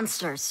enough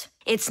monsters.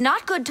 It's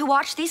not good to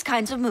watch these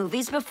kinds of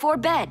movies before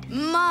bed.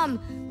 Mom,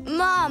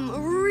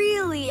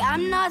 really,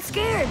 I'm not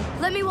scared.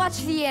 Let me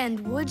watch the end,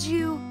 would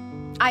you?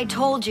 I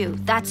told you,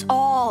 that's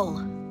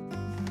all.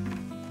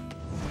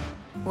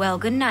 Well,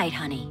 good night,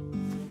 honey.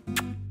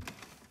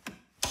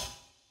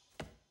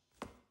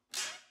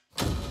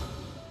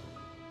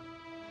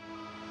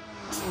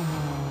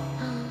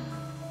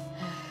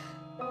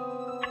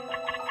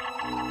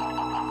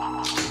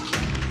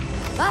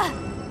 Ah!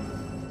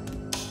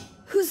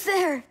 Who's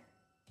there?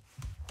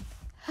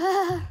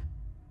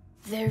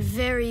 They're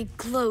very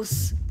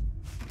close.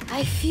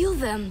 I feel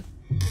them.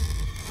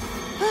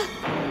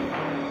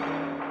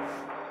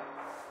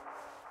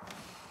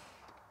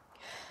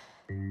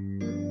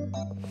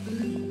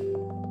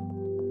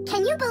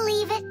 Can you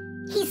believe it?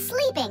 He's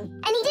sleeping,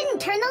 and he didn't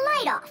turn the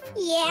light off.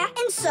 Yeah,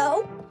 and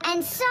so?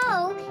 And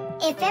so,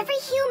 if every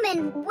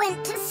human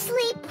went to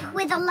sleep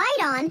with a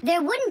light on,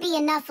 there wouldn't be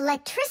enough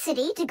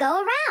electricity to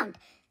go around.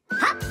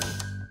 Hup!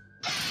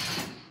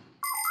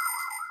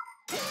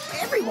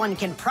 Everyone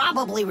can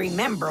probably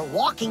remember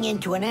walking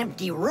into an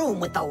empty room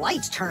with the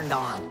lights turned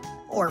on,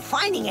 or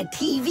finding a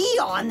TV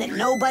on that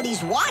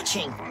nobody's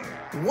watching.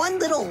 One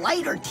little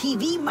light or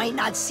TV might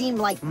not seem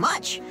like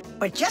much,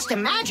 but just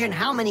imagine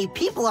how many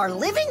people are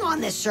living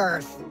on this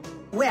earth.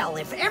 Well,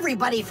 if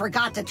everybody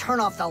forgot to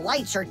turn off the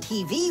lights or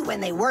TV when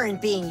they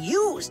weren't being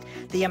used,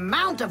 the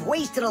amount of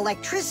wasted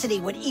electricity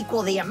would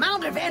equal the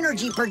amount of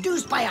energy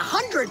produced by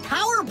 100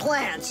 power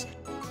plants.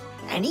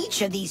 And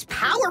each of these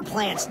power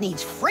plants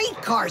needs freight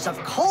cars of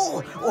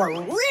coal or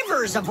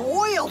rivers of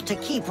oil to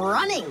keep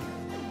running.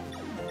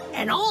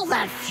 And all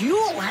that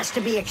fuel has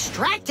to be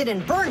extracted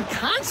and burned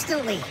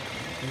constantly.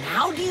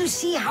 Now do you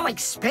see how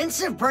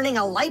expensive burning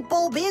a light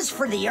bulb is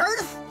for the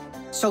Earth?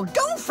 So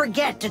don't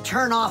forget to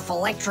turn off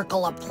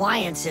electrical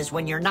appliances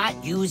when you're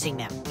not using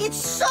them. It's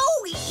so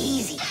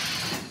easy.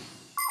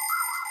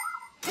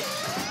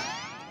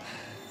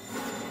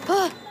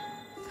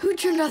 Who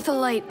turned off the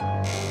light?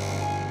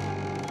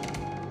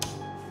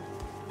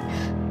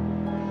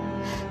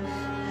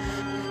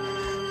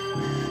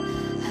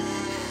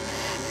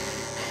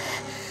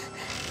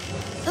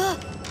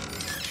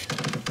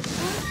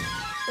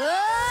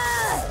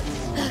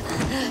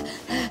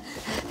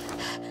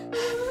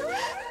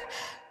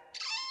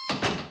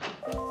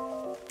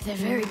 They're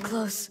very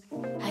close.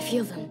 I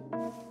feel them.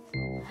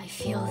 I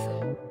feel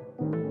them.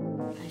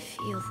 I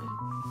feel them.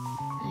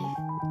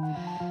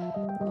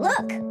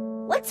 Look,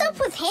 what's up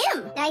with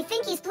him? I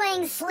think he's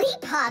playing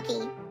sleep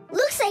hockey.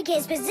 Looks like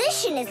his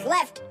position is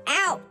left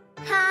out.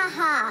 Ha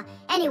ha.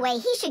 Anyway,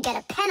 he should get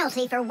a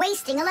penalty for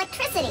wasting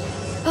electricity.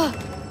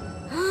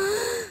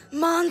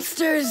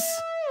 Monsters!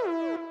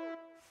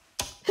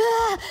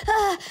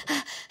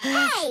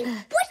 Hey,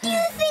 what do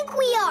you think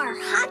we are,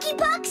 hockey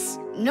pucks?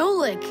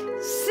 Nolik,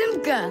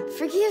 Simka,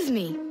 forgive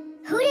me.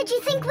 Who did you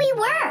think we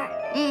were?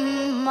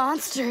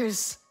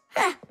 Monsters.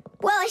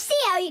 Well, I see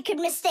how you could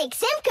mistake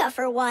Simka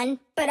for one,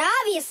 but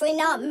obviously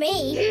not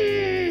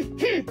me.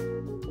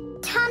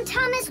 Tom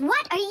Thomas,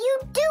 what are you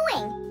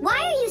doing? Why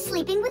are you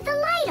sleeping with the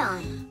light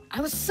on? I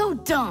was so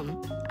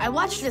dumb. I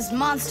watched this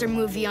monster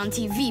movie on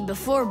TV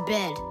before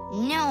bed.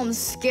 Now I'm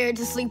scared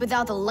to sleep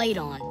without the light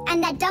on.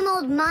 And that dumb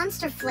old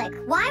monster flick,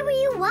 why were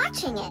you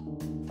watching it?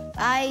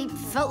 I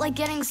felt like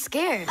getting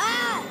scared.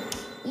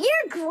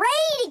 You're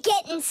great at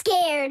getting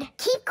scared.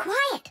 Keep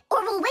quiet,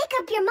 or we'll wake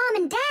up your mom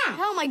and dad.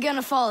 How am I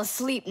gonna fall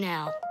asleep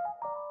now?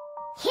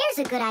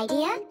 Here's a good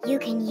idea. You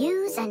can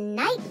use a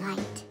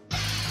nightlight.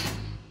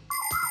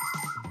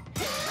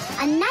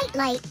 A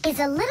nightlight is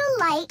a little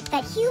light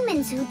that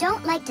humans who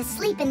don't like to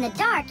sleep in the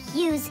dark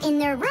use in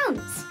their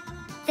rooms.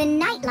 The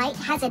nightlight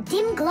has a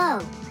dim glow.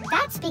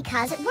 That's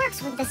because it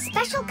works with a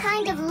special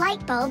kind of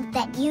light bulb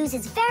that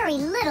uses very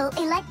little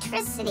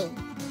electricity.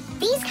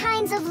 These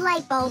kinds of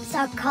light bulbs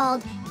are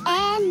called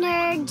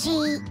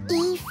energy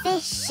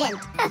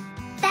efficient.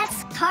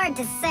 That's hard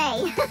to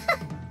say.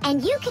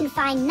 And you can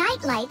find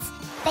nightlights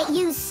that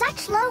use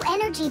such low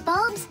energy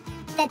bulbs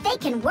that they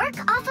can work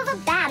off of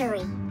a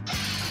battery.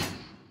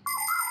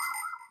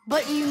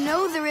 But you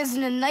know there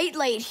isn't a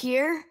nightlight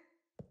here.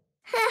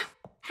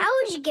 How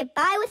would you get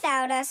by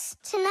without us?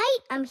 Tonight,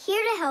 I'm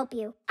here to help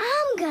you.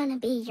 I'm gonna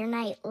be your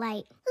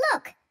nightlight.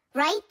 Look,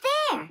 right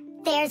there.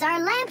 There's our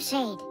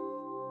lampshade.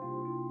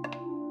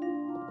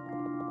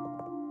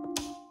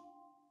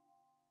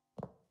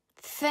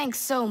 Thanks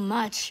so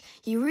much.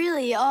 You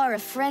really are a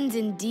friend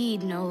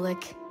indeed,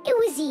 Nolik. It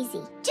was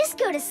easy. Just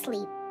go to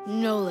sleep.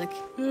 Nolik,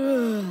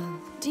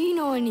 do you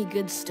know any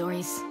good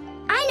stories?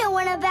 I know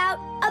one about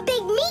a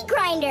big meat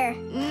grinder.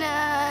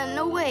 Nah,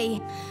 no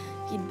way.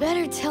 You'd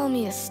better tell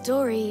me a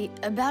story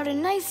about a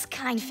nice,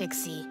 kind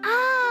Fixie.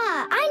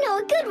 I know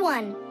a good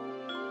one.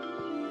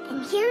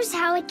 And here's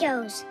how it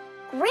goes.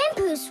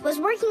 Grandpoos was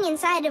working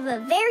inside of a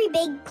very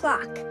big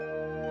clock.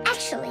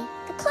 Actually,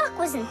 the clock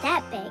wasn't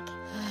that big.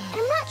 And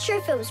I'm not sure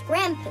if it was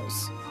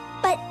Grandpoos,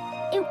 but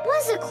it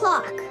was a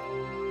clock,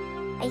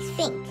 I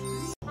think.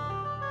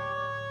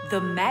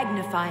 The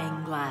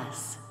Magnifying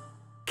Glass.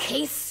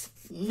 Case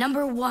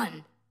number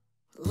 1.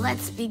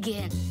 Let's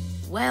begin.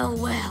 Well,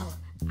 well.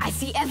 I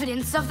see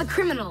evidence of the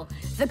criminal.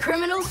 The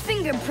criminal's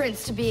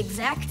fingerprints, to be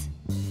exact.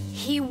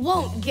 He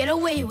won't get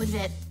away with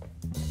it.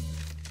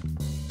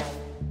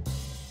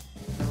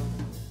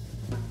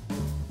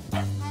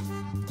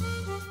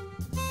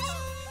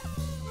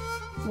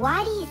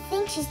 Why do you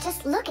think she's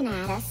just looking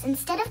at us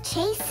instead of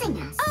chasing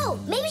us? Oh,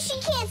 maybe she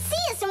can't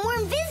see us and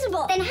we're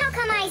invisible. Then how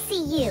come I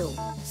see you?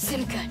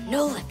 Simka,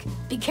 Nolik,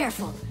 be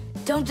careful.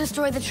 Don't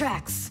destroy the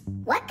tracks.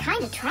 What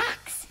kind of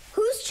tracks?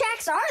 Whose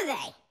tracks are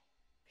they?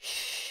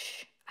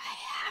 Shh, I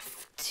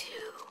have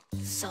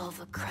to solve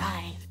a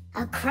crime.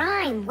 A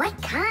crime?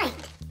 What kind?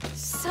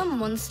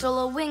 Someone stole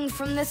a wing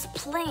from this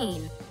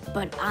plane,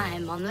 but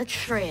I'm on the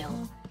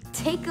trail.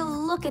 Take a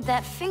look at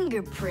that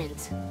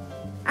fingerprint.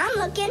 I'm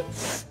looking.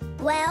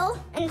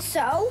 Well, and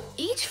so?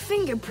 Each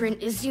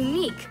fingerprint is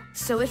unique,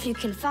 so if you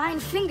can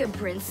find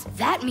fingerprints,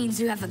 that means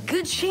you have a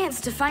good chance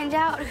to find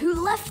out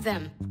who left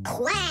them.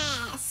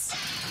 Class!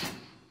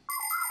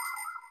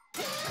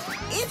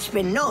 It's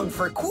been known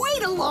for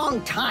quite a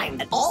long time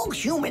that all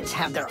humans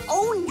have their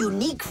own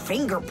unique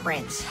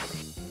fingerprints.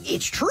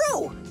 It's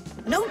true.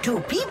 No two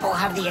people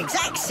have the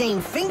exact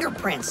same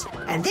fingerprints,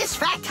 and this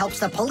fact helps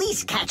the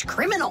police catch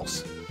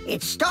criminals.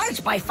 It starts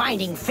by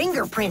finding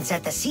fingerprints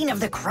at the scene of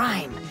the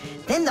crime.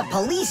 Then the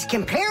police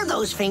compare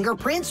those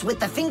fingerprints with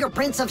the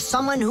fingerprints of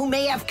someone who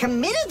may have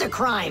committed the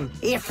crime.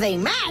 If they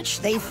match,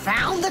 they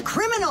found the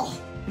criminal.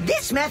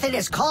 This method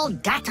is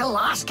called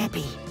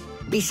dactyloscopy.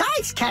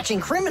 Besides catching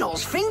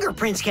criminals,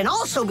 fingerprints can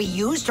also be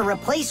used to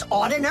replace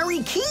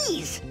ordinary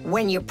keys.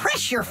 When you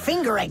press your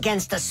finger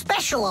against a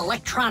special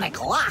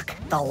electronic lock,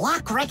 the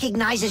lock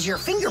recognizes your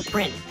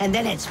fingerprint, and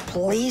then it's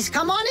please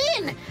come on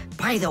in.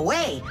 By the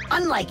way,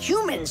 unlike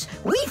humans,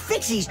 we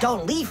Fixies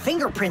don't leave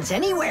fingerprints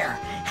anywhere,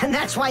 and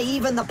that's why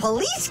even the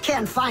police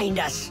can't find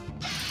us.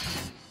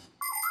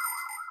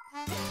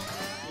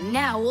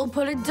 Now we'll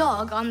put a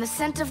dog on the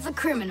scent of the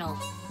criminal.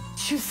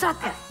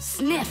 Chusaka,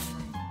 sniff.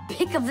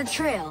 Pick of the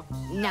trail.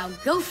 Now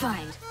go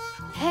find.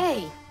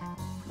 Hey,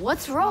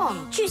 what's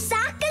wrong?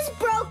 Chusaka's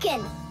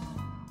broken.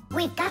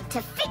 We've got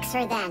to fix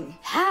her then.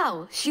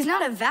 How? She's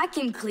not a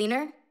vacuum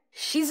cleaner.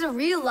 She's a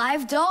real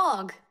live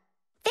dog.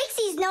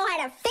 Fixies know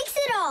how to fix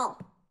it all.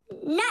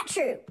 Not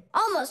true.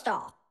 Almost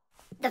all.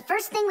 The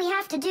first thing we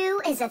have to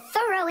do is a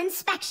thorough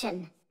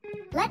inspection.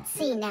 Let's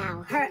see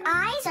now. Her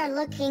eyes are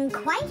looking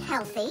quite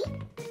healthy.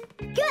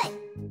 Good.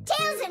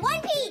 Tails in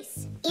one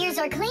piece. Ears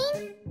are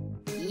clean?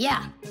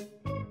 Yeah.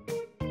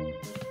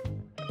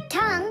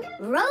 Tongue,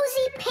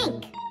 rosy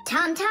pink.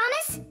 Tom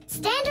Thomas,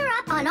 stand her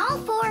up on all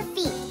 4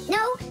 feet.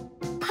 No,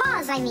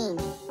 paws, I mean.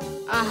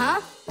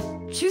 Uh-huh.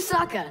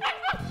 Chusaka,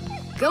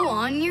 go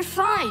on, you're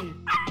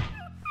fine.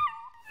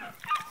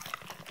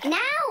 Now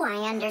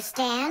I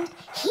understand.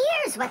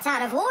 Here's what's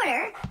out of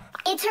order.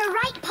 It's her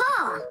right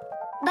paw.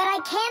 But I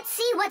can't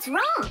see what's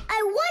wrong.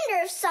 I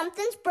wonder if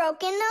something's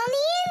broken on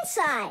the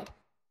inside.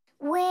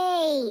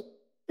 Wait.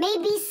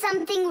 Maybe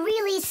something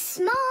really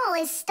small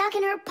is stuck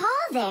in her paw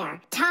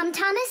there. Tom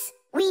Thomas,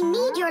 we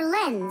need your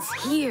lens.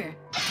 Here.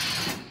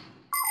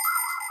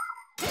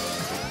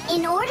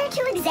 In order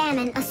to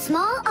examine a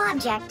small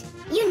object,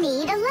 you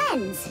need a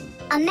lens.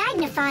 A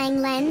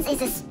magnifying lens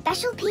is a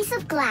special piece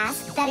of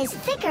glass that is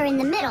thicker in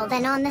the middle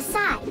than on the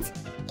sides.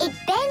 It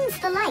bends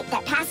the light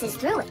that passes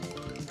through it.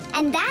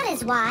 And that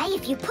is why,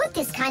 if you put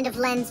this kind of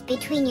lens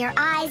between your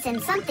eyes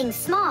and something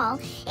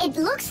small, it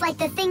looks like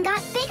the thing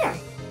got bigger.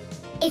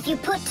 If you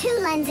put 2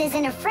 lenses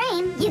in a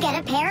frame, you get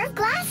a pair of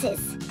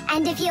glasses.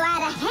 And if you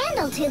add a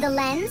handle to the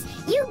lens,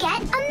 you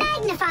get a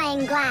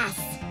magnifying glass.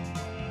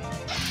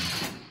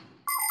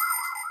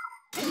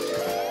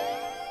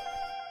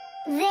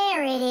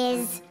 There it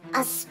is,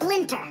 a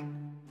splinter.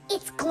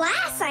 It's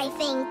glass, I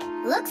think.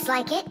 Looks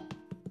like it.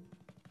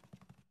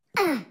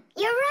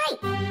 You're right.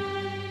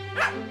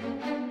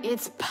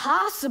 It's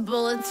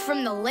possible it's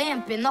from the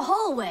lamp in the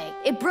hallway.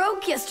 It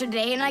broke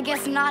yesterday, and I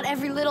guess not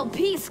every little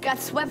piece got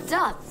swept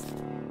up.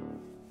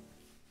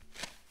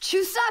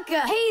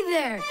 Chusaka, hey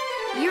there!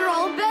 You're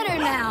all better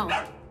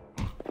now.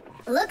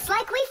 Looks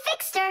like we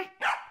fixed her.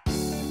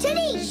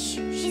 Tadish!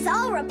 She's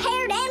all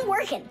repaired and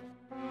working.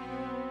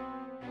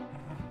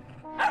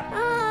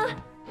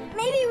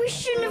 Maybe we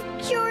shouldn't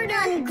have cured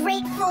her.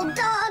 Ungrateful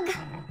dog.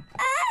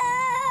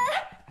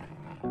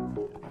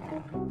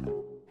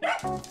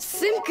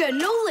 Simka,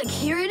 Nolik,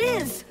 here it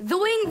is. The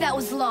wing that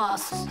was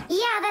lost.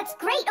 Yeah, that's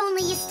great,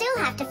 only you still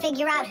have to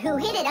figure out who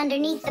hid it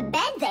underneath the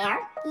bed there.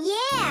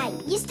 Yeah,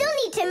 you still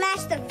need to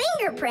match the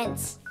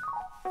fingerprints.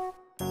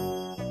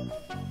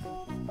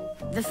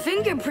 The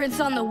fingerprints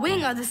on the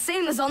wing are the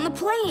same as on the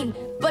plane.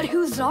 But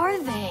whose are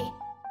they?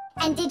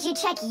 And did you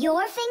check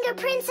your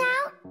fingerprints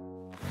out?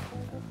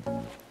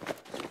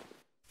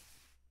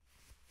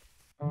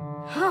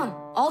 Huh,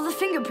 all the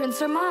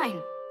fingerprints are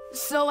mine.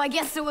 So I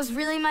guess it was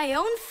really my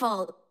own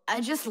fault. I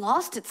just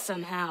lost it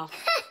somehow.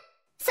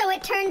 So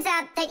it turns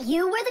out that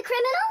you were the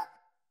criminal?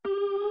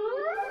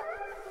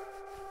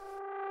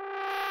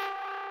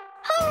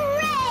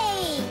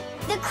 Hooray!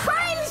 The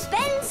crime's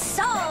been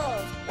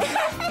solved!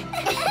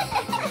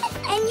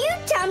 And you,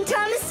 Tom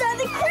Thomas, are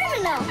the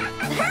criminal!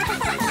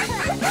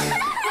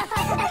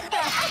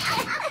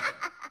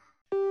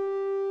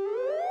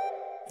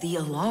 The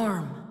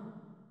alarm.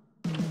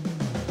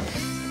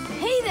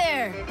 Hey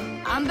there!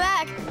 I'm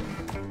back!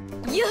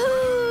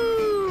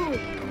 Yoo-hoo!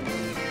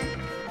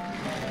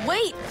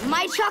 Wait,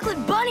 my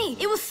chocolate bunny!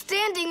 It was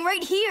standing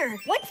right here!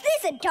 What's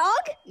this, a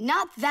dog?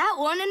 Not that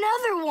one,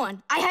 another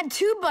one. I had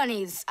 2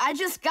 bunnies. I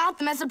just got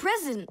them as a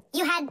present.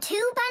 You had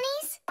 2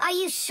 bunnies? Are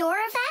you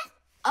sure of that?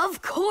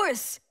 Of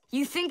course!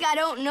 You think I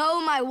don't know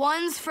my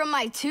 1s from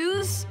my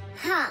 2s?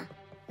 Huh.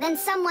 Then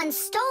someone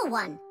stole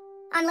one.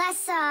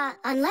 Unless.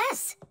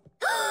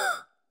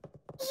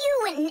 You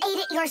went and ate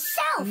it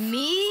yourself!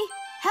 Me?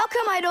 How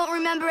come I don't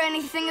remember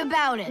anything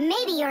about it?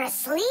 Maybe you're a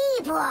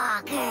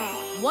sleepwalker.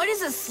 What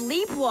is a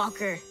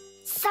sleepwalker?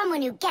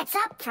 Someone who gets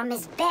up from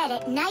his bed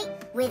at night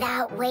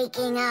without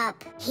waking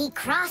up. He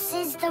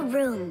crosses the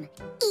room,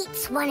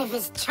 eats one of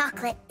his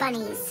chocolate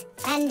bunnies,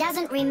 and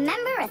doesn't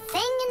remember a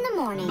thing in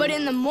the morning. But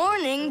in the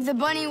morning, the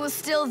bunny was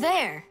still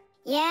there.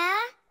 Yeah?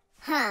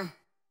 Huh.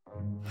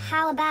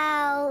 How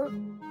about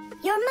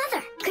your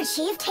mother? Could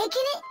she have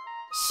taken it?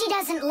 She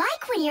doesn't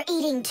like when you're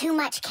eating too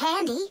much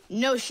candy.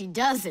 No, she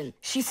doesn't.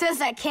 She says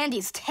that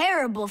candy's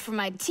terrible for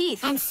my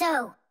teeth. And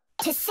so,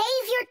 To save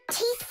your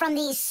teeth from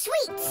these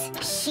sweets,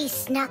 she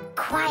snuck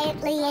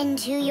quietly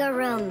into your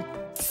room,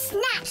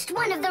 snatched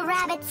one of the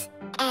rabbits,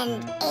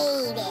 and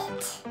ate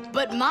it.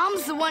 But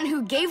Mom's the one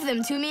who gave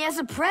them to me as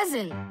a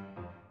present.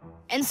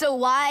 And so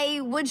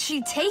why would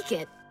she take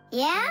it?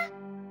 Yeah?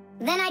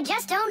 Then I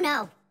just don't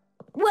know.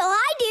 Well,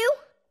 I do.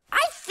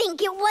 I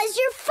think it was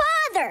your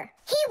father.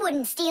 He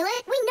wouldn't steal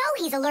it. We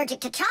know he's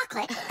allergic to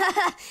chocolate.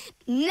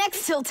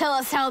 Next, he'll tell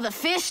us how the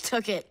fish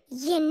took it.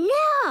 You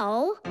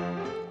know,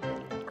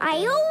 I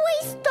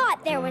always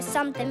thought there was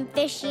something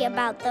fishy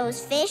about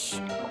those fish.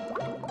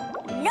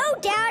 No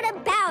doubt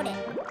about it.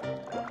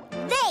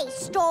 They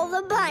stole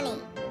the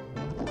bunny.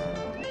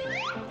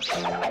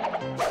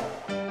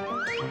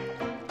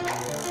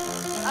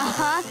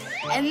 Uh-huh,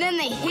 and then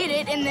they hid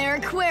it in their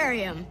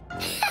aquarium.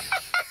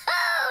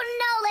 Oh,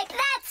 Nolik,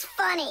 that's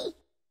funny.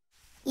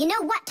 You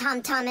know what,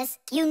 Tom Thomas?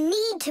 You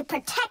need to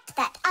protect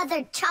that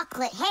other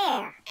chocolate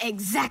hair.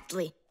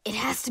 Exactly. It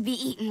has to be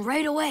eaten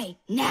right away,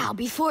 now,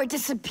 before it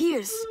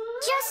disappears.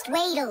 Just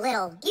wait a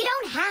little. You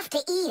don't have to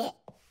eat it.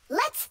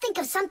 Let's think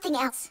of something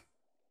else.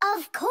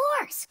 Of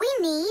course, we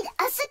need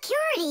a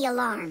security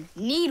alarm.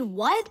 Need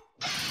what?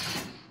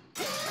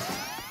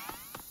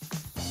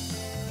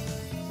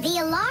 The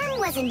alarm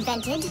was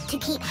invented to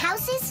keep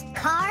houses,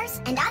 cars,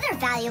 and other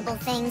valuable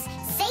things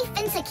safe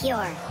and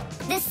secure.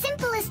 The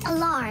simplest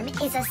alarm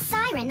is a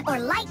siren or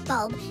light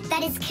bulb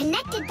that is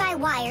connected by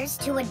wires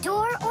to a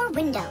door or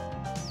window.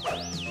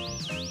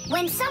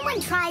 When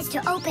someone tries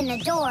to open a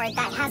door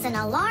that has an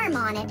alarm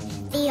on it,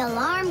 the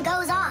alarm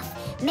goes off,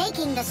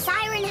 making the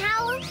siren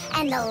howl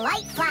and the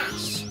light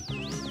flash.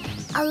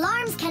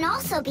 Alarms can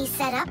also be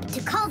set up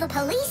to call the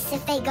police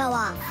if they go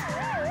off.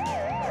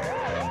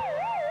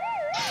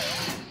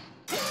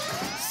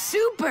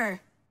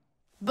 Super!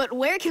 But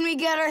where can we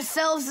get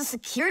ourselves a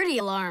security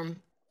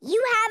alarm?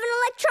 You have an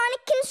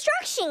electronic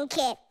construction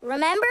kit,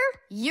 remember?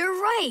 You're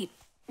right.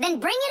 Then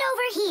bring it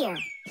over here.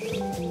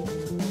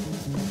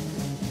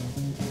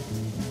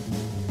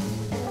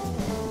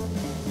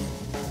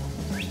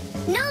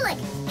 Nolik,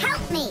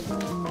 help me.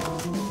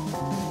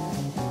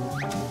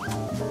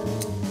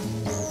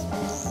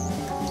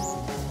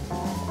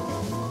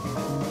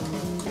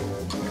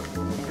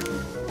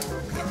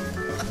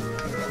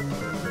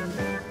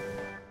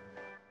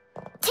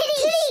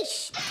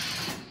 Tidish!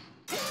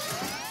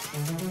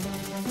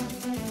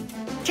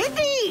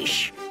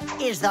 Tidish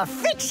is the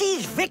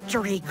Fixies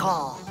victory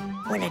call.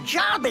 When a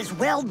job is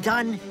well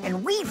done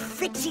and we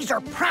Fixies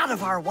are proud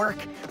of our work,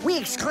 we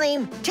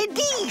exclaim,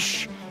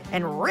 Tidish!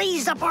 And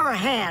raise up our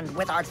hand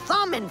with our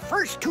thumb and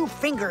first two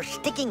fingers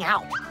sticking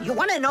out. You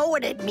want to know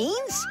what it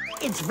means?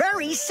 It's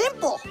very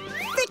simple.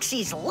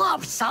 Fixies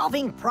love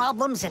solving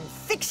problems and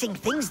fixing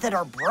things that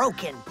are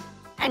broken.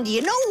 And do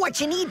you know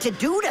what you need to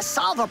do to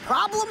solve a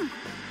problem?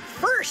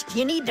 First,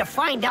 you need to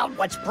find out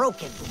what's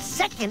broken.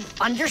 Second,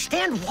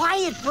 understand why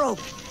it broke.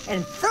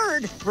 And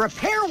third,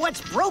 repair what's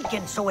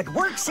broken so it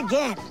works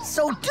again.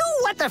 So do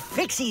what the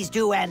Fixies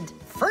do and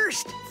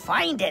first,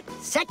 find it.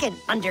 Second,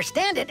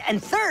 understand it.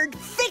 And third,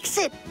 fix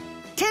it.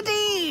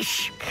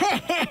 Tidish!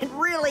 It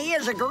really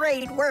is a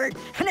great word,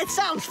 and it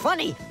sounds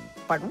funny,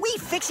 but we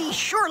Fixies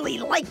surely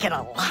like it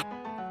a lot.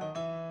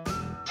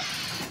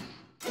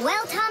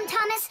 Well, Tom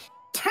Thomas,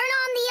 turn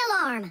on the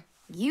alarm.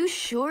 You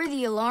sure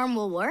the alarm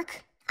will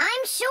work?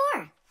 I'm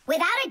sure,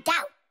 without a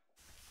doubt.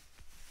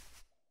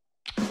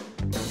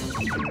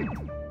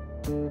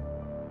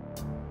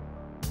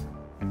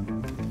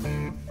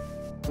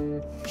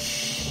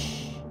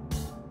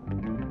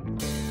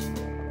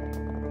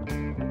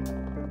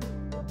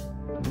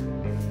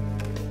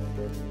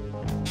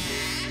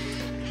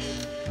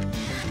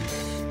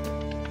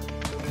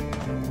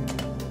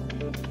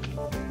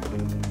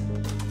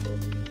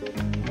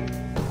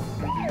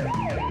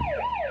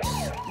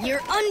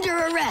 You're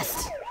under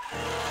arrest.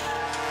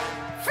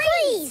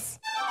 Freeze!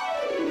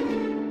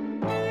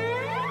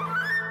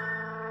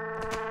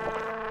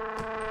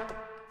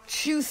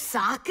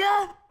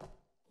 Chusaka?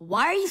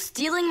 Why are you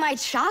stealing my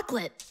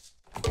chocolate?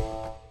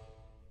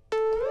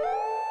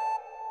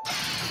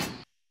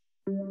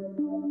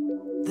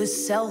 The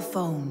cell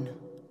phone.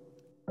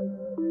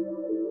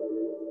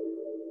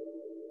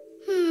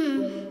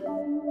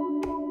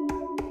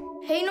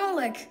 Hey,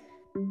 Nolik.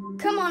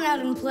 Come on out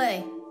and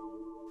play.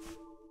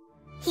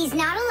 He's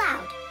not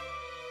allowed.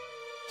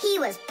 He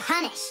was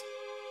punished.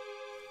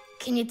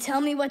 Can you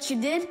tell me what you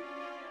did?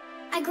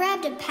 I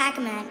grabbed a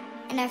Pac-Man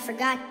and I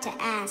forgot to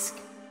ask.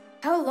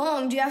 How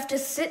long do you have to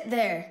sit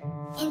there?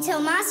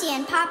 Until Masi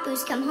and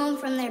Papoose come home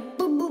from their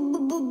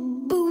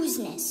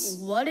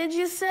boozness. What did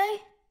you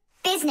say?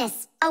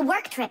 Business, a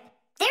work trip.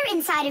 They're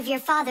inside of your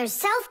father's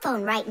cell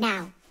phone right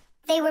now.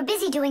 They were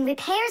busy doing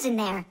repairs in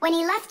there when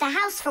he left the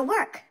house for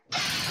work.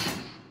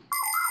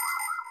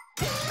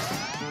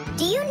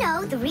 Do you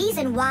know the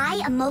reason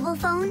why a mobile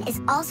phone is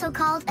also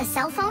called a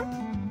cell phone?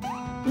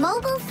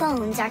 Mobile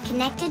phones are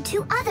connected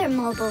to other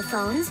mobile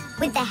phones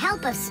with the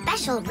help of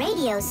special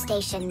radio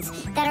stations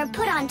that are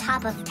put on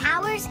top of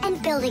towers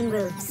and building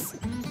roofs.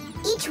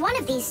 Each one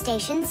of these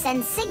stations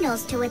sends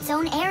signals to its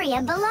own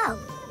area below.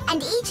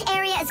 and each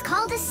area is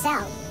called a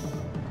cell.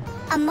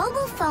 A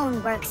mobile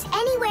phone works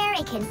anywhere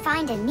it can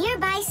find a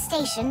nearby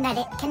station that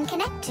it can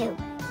connect to.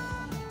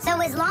 So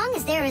as long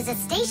as there is a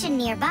station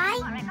nearby,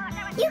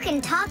 you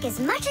can talk as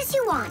much as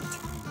you want.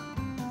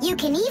 You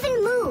can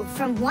even move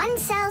from one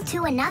cell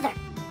to another.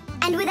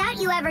 And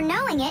without you ever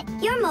knowing it,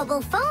 your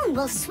mobile phone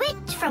will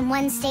switch from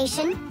one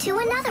station to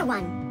another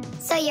one.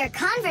 So your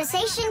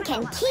conversation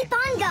can keep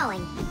on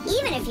going,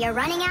 even if you're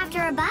running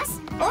after a bus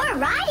or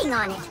riding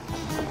on it.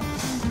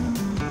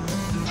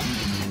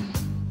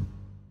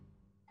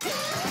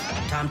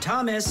 Tom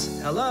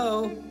Thomas,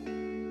 hello.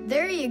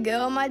 There you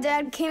go. My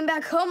dad came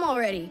back home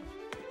already.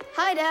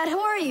 Hi, Dad.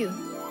 How are you?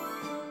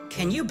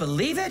 Can you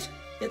believe it?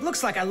 It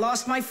looks like I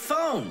lost my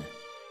phone.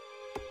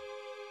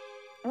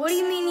 What do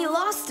you mean you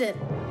lost it?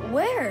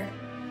 Where?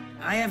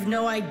 I have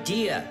no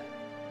idea.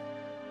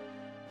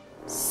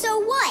 So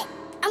what?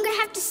 I'm gonna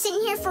have to sit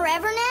here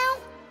forever now?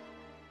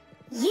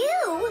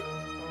 You?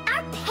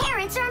 Our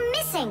parents are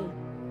missing.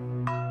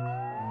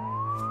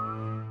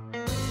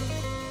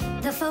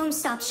 The phone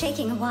stopped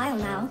shaking a while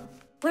now.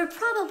 We're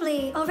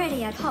probably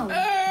already at home.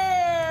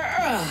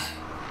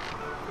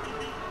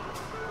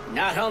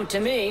 Not home to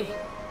me.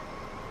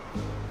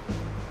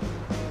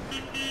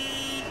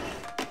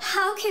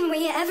 How can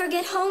we ever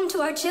get home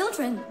to our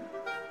children?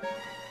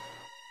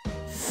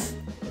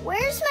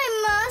 Where's my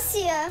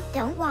Marcia?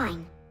 Don't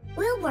whine.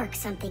 We'll work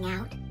something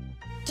out.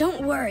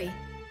 Don't worry.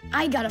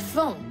 I got a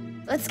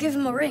phone. Let's give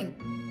him a ring.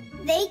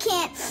 They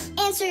can't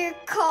answer your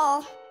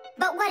call.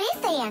 But what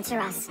if they answer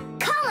us?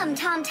 Call them,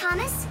 Tom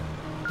Thomas.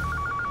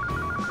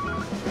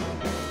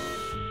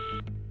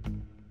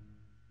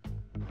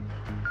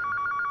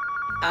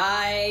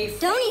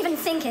 Don't even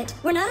think it.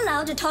 We're not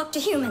allowed to talk to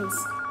humans.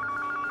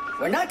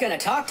 We're not gonna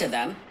talk to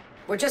them.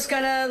 We're just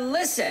gonna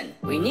listen.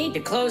 We need to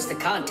close the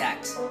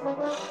contacts.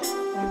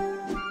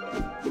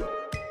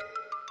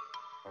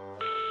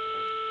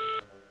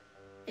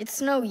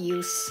 It's no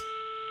use.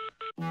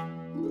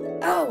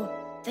 Oh,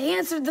 they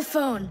answered the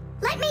phone.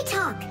 Let me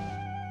talk.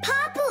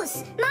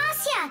 Papus,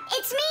 Marcia,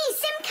 it's me,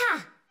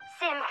 Simka.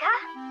 Simka?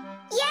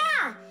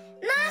 Yeah,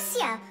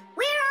 Marcia,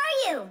 where are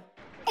you?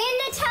 In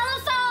the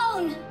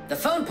telephone! The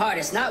phone part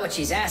is not what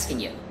she's asking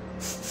you.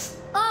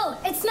 Oh,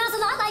 it smells a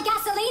lot like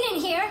gasoline in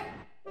here.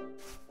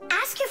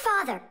 Ask your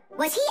father.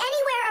 Was he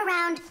anywhere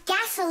around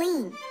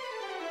gasoline?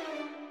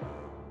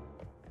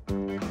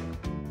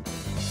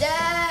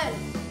 Dad!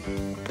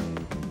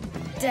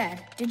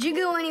 Dad, did you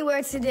go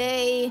anywhere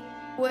today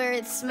where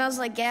it smells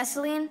like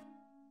gasoline?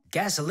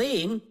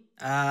 Gasoline?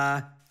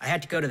 I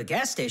had to go to the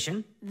gas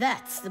station.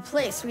 That's the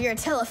place where your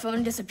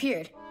telephone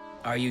disappeared.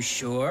 Are you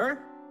sure?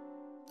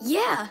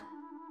 Yeah.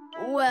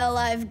 Well,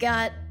 I've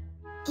got...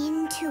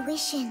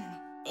 Intuition.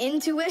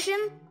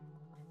 Intuition?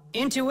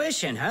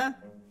 Intuition, huh?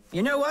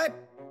 You know what?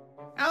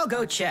 I'll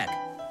go check.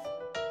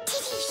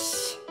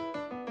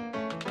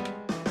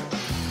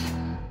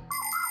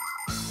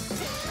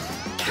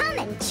 Come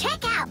and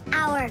check out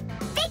our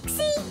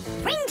Fixie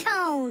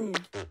ringtone.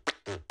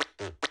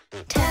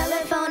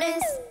 Telephone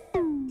is,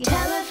 your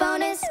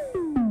telephone is,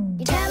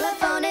 your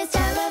telephone is,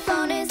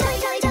 telephone is,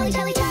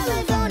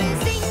 telephone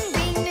is, ring,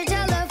 ring, your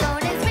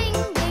telephone is, ring,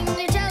 ring,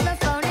 your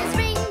telephone is,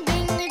 ring,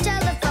 ring, your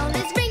telephone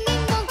is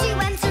ringing, won't you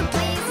answer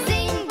please?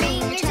 Ring,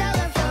 ring, your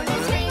telephone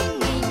is, ring,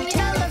 ring, your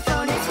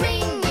telephone is,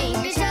 ring, ring,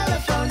 your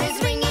telephone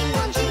is ringing,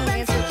 won't you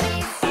answer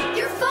please?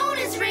 Your phone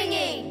is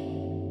ringing!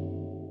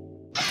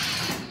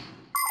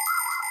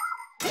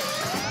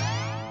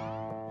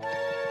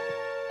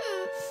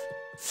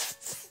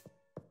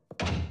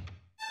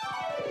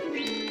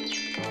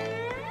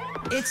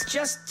 It's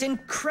just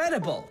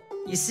incredible.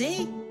 You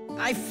see?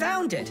 I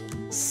found it.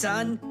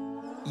 Son,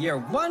 you're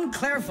one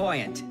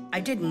clairvoyant. I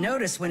didn't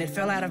notice when it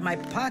fell out of my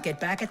pocket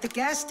back at the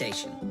gas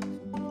station.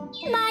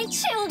 My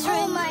children!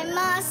 Oh, my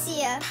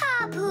Marcia.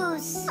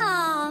 Papus.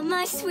 Ah,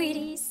 my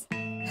sweeties.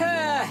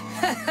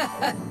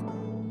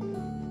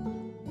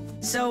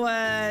 So,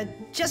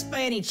 just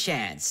by any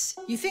chance,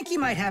 you think you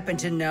might happen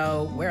to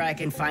know where I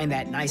can find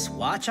that nice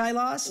watch I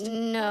lost?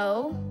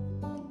 No.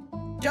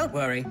 Don't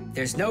worry,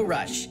 there's no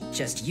rush.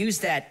 Just use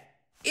that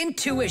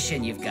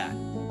intuition you've got.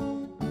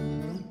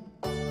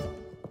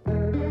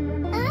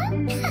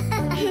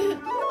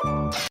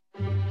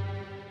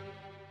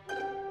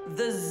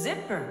 The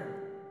zipper.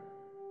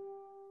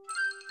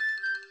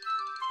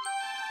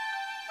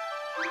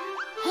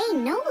 Hey,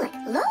 Nolik,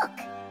 look.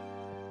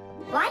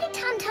 Why did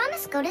Tom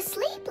Thomas go to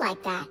sleep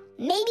like that?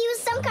 Maybe it was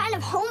some kind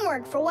of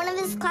homework for one of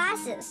his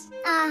classes.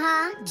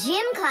 Uh-huh,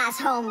 gym class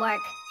homework.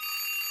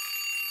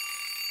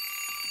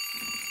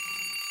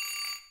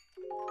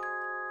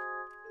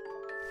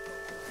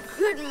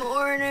 Good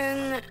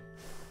morning.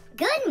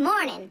 Good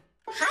morning.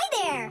 Hi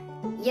there.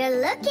 You're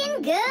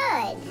looking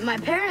good. My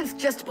parents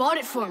just bought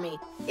it for me.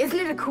 Isn't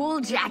it a cool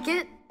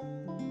jacket?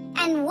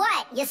 And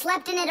what, you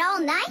slept in it all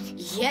night?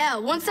 Yeah,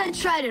 once I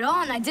tried it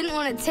on, I didn't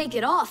want to take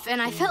it off, and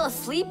I fell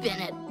asleep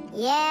in it.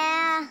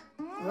 Yeah,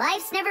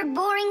 life's never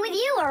boring with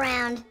you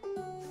around.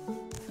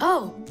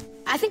 Oh,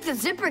 I think the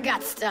zipper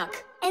got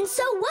stuck. And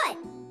so what?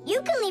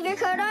 You can leave your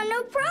coat on,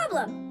 no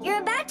problem.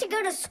 You're about to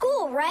go to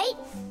school, right?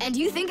 And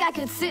you think I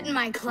could sit in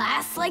my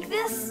class like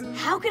this?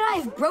 How could I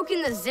have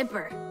broken the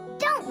zipper?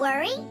 Don't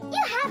worry,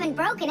 you haven't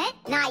broken it.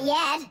 Not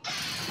yet.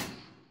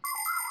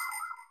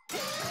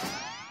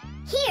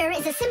 Here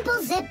is a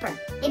simple zipper.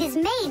 It is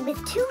made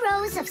with 2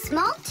 rows of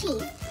small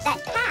teeth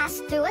that pass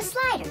through a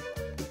slider.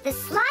 The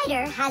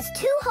slider has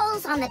 2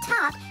 holes on the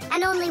top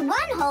and only 1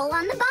 hole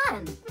on the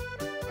bottom.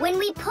 When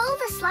we pull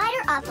the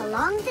slider up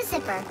along the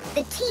zipper,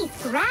 the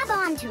teeth grab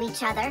onto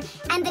each other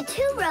and the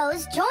 2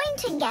 rows join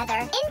together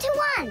into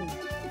one.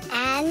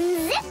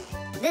 And zip!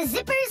 The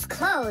zipper's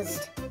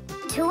closed.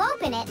 To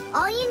open it,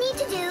 all you need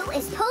to do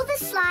is pull the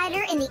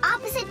slider in the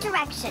opposite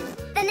direction.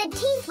 Then the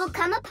teeth will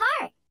come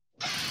apart.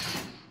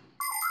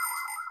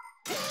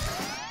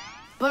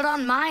 But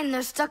on mine,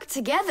 they're stuck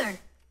together.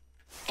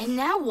 And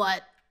now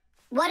what?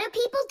 What do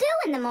people do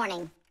in the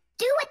morning?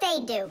 Do what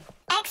they do.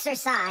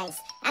 Exercise.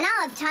 And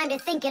I'll have time to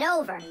think it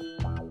over.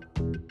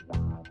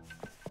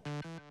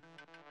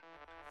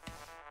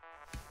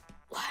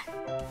 1,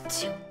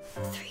 2,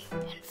 3,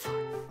 and 4.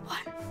 1,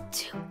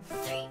 2,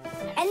 3.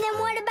 And then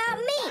what about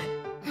me?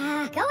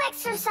 Go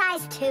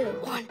exercise too.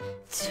 1,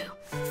 2,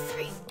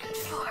 3, and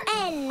 4.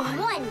 And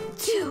 1,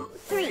 2,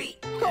 3,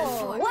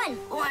 4. 1,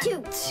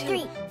 2,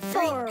 3,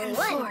 4.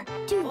 1,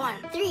 2,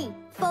 3,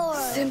 4.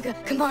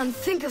 Simka, come on,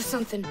 think of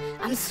something.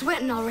 I'm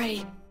sweating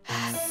already.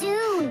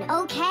 Soon,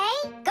 okay?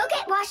 Go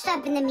get washed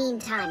up in the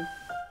meantime.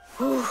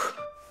 Whew.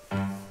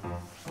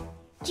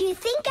 Do you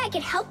think I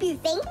could help you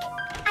think?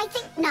 I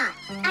think not.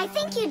 I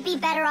think you'd be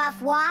better off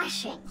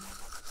washing.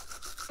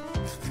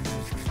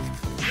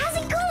 How's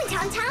it going,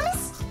 Tom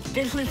Thomas?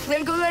 Did we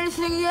think of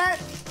anything yet?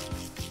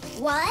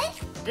 What?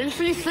 Did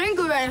we think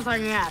of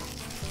anything yet?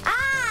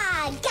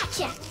 Ah,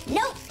 gotcha.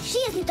 Nope,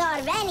 she hasn't thought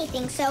of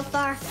anything so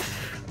far.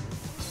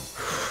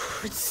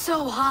 It's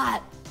so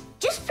hot.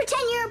 Just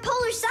pretend you're a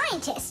polar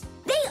scientist.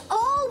 They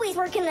always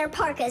work in their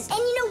parkas, and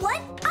you know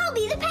what? I'll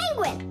be the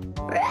penguin.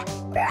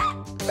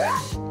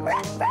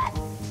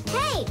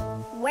 Hey,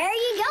 where are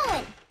you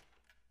going?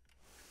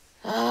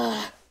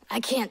 I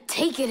can't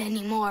take it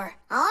anymore.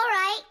 All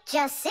right,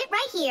 just sit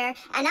right here,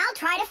 and I'll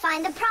try to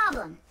find the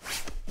problem.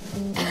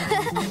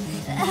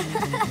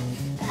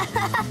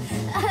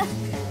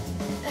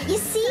 You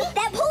see?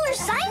 That polar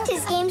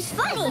scientist game's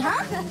funny,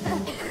 huh?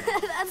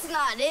 That's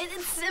not it.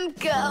 It's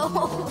Simka.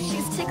 Oh,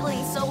 she's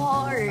tickling so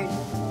hard.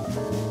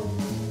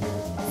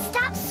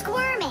 Stop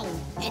squirming.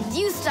 And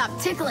you stop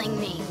tickling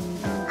me.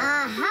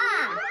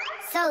 Aha!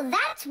 So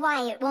that's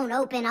why it won't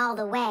open all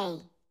the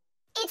way.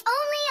 It's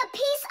only a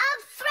piece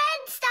of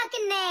thread stuck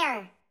in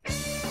there.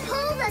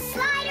 Pull the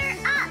slider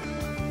up.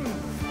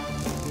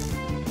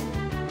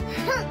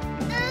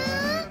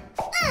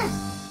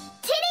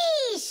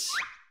 Tidish!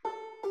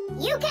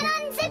 You can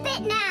unzip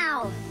it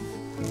now.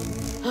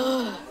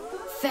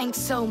 Thanks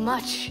so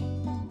much.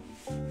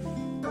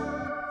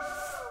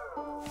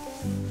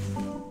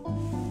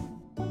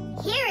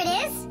 Here it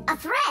is, a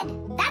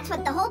thread. That's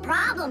what the whole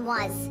problem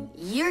was.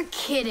 You're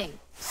kidding.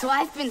 So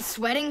I've been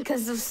sweating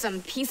because of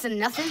some piece of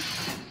nothing?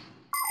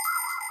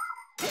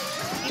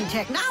 In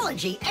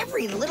technology,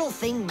 every little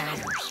thing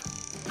matters.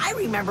 I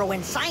remember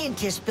when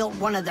scientists built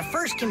one of the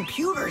first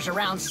computers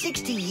around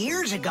 60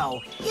 years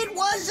ago. It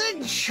was a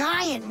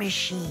giant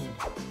machine.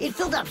 It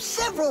filled up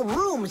several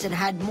rooms and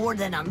had more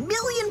than 1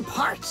 million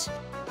parts.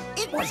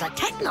 It was a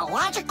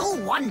technological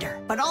wonder.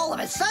 But all of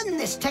a sudden,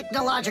 this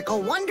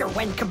technological wonder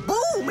went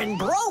kaboom and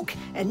broke,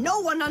 and no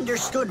one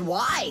understood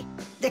why.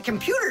 The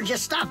computer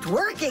just stopped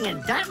working,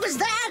 and that was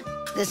that.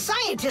 The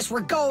scientists were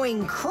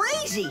going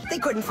crazy. They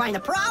couldn't find a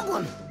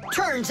problem.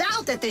 Turns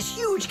out that this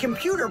huge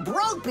computer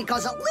broke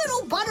because a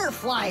little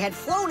butterfly had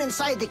flown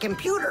inside the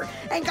computer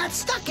and got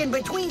stuck in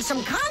between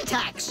some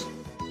contacts.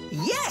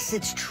 Yes,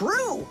 it's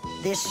true.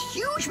 This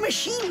huge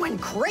machine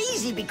went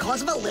crazy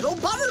because of a little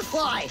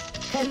butterfly.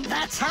 And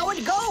that's how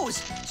it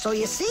goes. So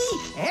you see,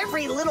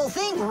 every little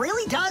thing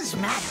really does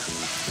matter.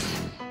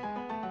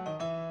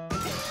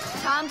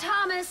 Tom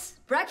Thomas,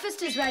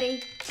 breakfast is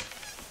ready.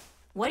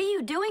 What are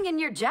you doing in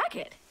your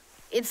jacket?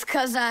 It's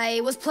 'cause I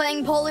was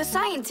playing Polar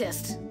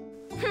Scientist.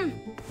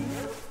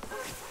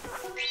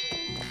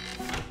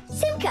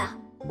 Simka,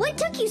 what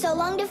took you so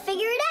long to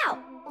figure it out?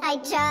 I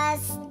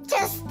just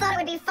thought it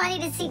would be funny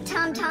to see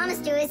Tom Thomas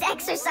do his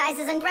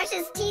exercises and brush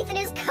his teeth in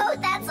his coat,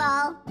 that's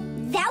all.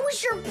 That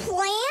was your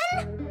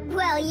plan?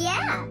 Well,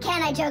 yeah.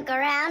 Can I joke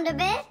around a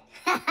bit?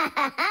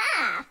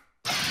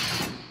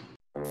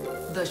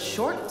 The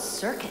short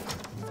circuit.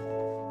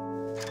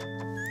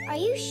 Are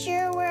you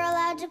sure we're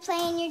allowed to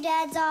play in your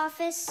dad's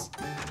office?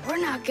 We're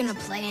not gonna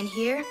play in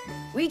here.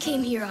 We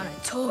came here on a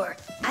tour.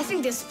 I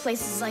think this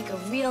place is like a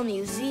real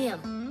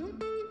museum.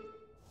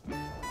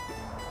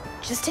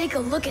 Just take a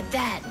look at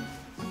that.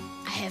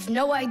 I have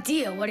no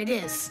idea what it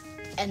is.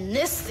 And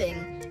this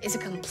thing is a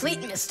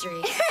complete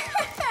mystery.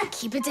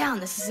 Keep it down.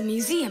 This is a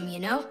museum, you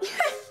know?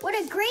 What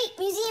a great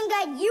museum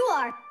guide you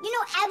are. You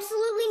know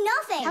absolutely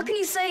nothing. How can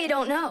you say you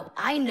don't know?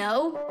 I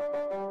know.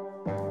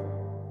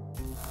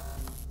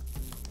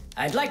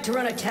 I'd like to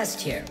run a test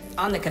here,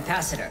 on the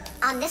capacitor.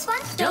 On this one?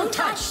 Don't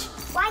touch!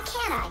 Why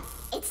can't I?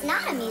 It's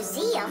not a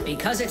museum.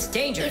 Because it's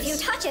dangerous. If you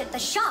touch it, the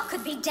shock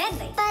could be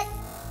deadly. But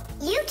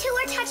you two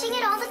are touching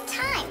it all the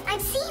time.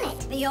 I've seen it.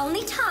 The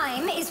only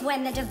time is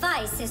when the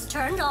device is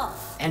turned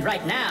off. And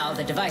right now,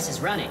 the device is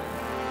running.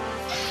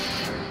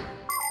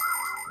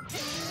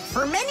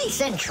 For many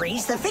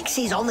centuries, the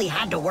Fixies only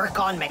had to work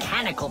on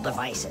mechanical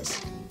devices.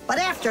 But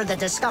after the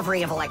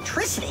discovery of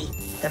electricity,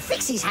 the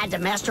Fixies had to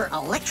master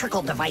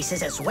electrical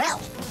devices as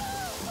well.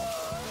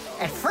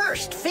 At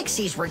first,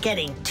 Fixies were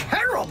getting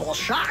terrible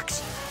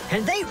shocks,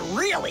 and they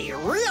really,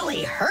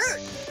 really hurt.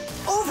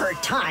 Over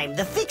time,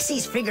 the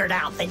Fixies figured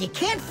out that you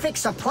can't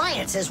fix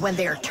appliances when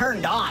they're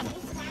turned on,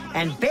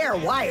 and bare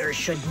wires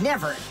should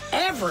never,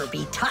 ever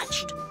be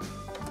touched.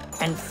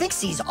 And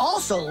Fixies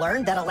also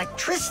learned that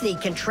electricity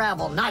can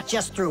travel not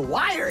just through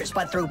wires,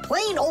 but through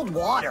plain old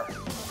water.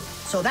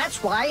 So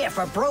that's why if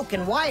a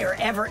broken wire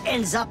ever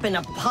ends up in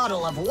a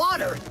puddle of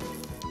water,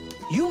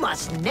 you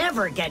must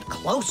never get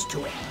close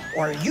to it,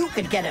 or you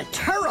could get a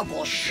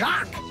terrible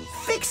shock.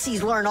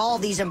 Fixies learn all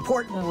these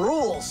important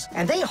rules,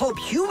 and they hope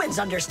humans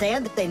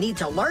understand that they need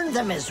to learn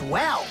them as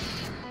well.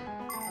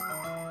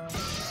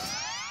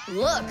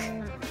 Look.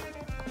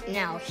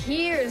 Now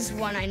here's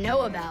one I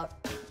know about.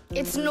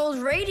 It's an old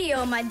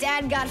radio my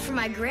dad got from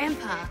my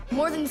grandpa.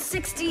 More than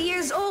 60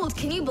 years old,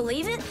 can you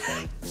believe it?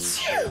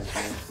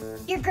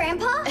 Your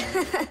grandpa?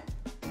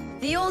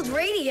 The old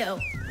radio.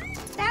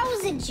 That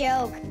was a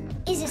joke.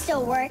 Is it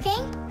still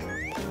working?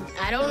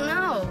 I don't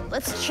know.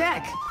 Let's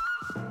check.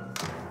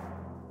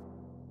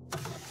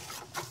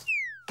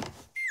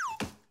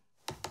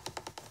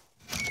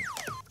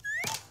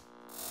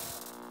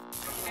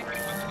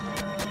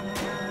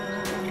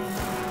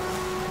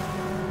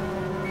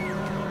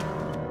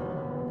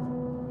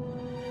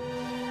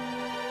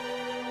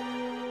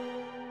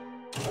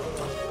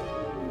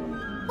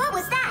 What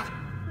was that?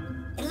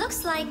 It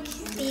looks like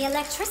the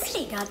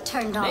electricity got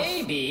turned off.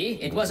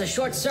 Maybe it was a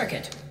short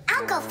circuit.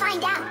 I'll go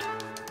find out.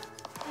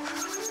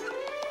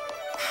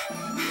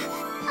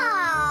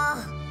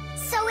 Oh,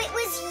 so it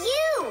was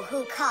you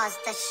who caused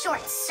the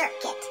short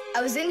circuit.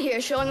 I was in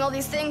here showing all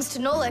these things to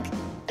Nolik,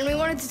 and we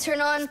wanted to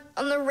turn on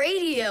the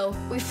radio.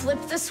 We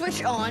flipped the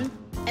switch on,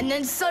 and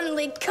then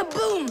suddenly,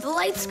 kaboom, the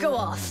lights go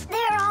off.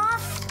 They're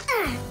off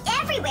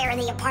everywhere in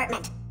the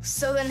apartment.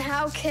 So then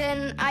how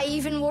can I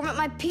even warm up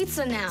my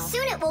pizza now?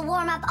 Soon it will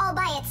warm up all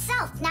by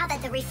itself now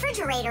that the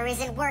refrigerator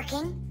isn't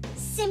working.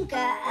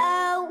 Simka,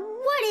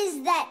 what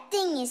is that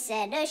thing you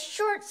said? A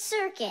short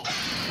circuit.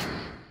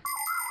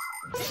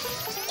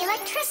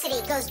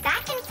 Electricity goes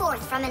back and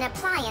forth from an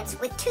appliance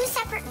with two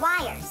separate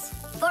wires.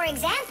 For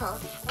example,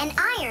 an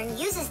iron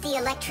uses the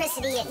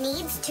electricity it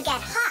needs to get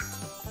hot.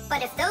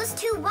 But if those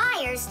two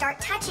wires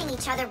start touching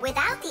each other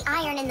without the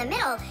iron in the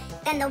middle,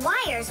 then the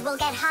wires will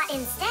get hot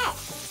instead.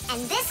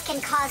 And this can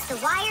cause the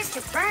wires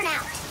to burn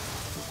out.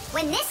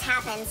 When this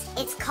happens,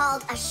 it's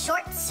called a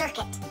short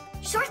circuit.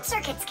 Short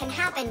circuits can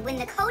happen when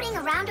the coating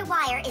around a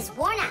wire is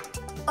worn out,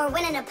 or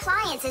when an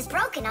appliance is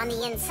broken on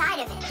the inside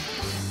of it.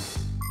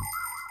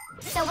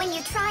 So when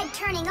you tried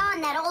turning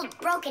on that old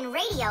broken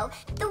radio,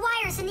 the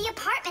wires in the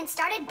apartment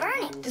started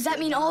burning. Does that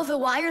mean all of the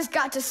wires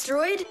got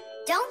destroyed?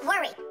 Don't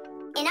worry.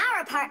 In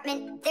our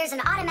apartment, there's an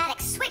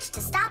automatic switch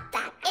to stop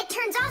that. It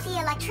turns off the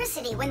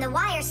electricity when the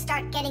wires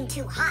start getting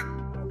too hot.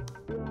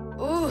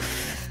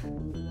 Oof.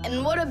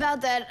 And what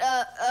about that,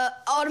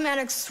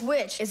 automatic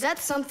switch? Is that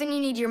something you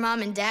need your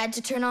mom and dad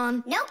to turn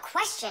on? No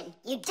question.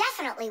 You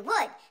definitely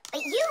would.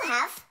 But you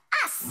have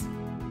us.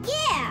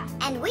 Yeah.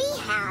 And we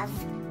have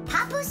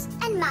Papus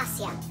and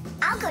Masya.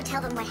 I'll go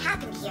tell them what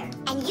happened here.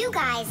 And you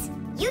guys,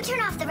 you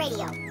turn off the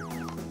radio.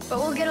 But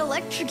we'll get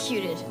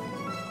electrocuted.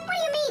 What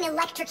do you mean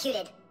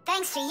electrocuted?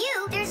 Thanks to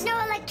you, there's no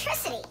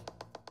electricity.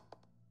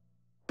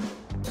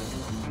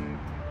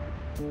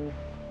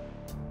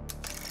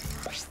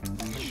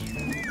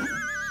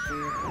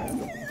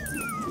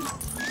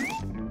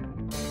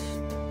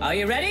 Are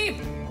you ready?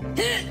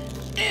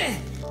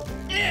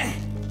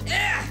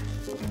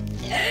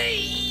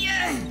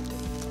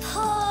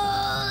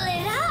 Pull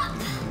it up.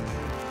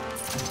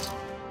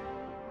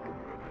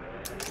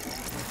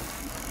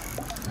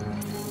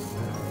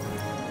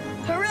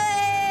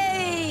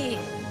 Hooray!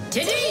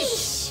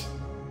 Tidish!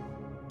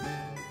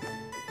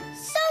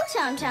 So,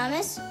 Tom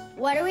Thomas,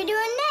 what are we doing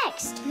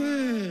next?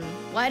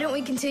 Why don't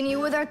we continue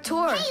with our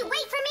tour? Hey,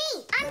 wait for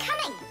me! I'm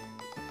coming!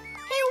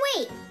 Hey,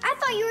 wait, I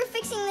thought you were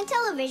fixing the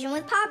television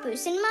with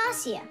Papus and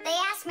Masya. They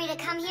asked me to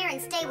come here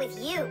and stay with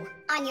you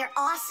on your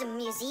awesome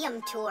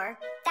museum tour.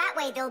 That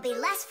way there'll be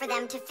less for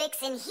them to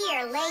fix in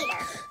here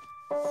later.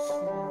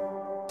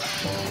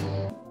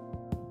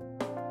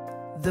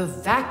 The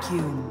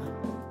vacuum.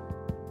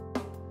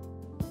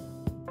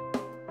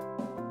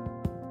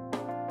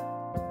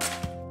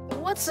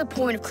 What's the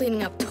point of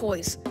cleaning up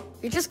toys?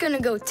 You're just gonna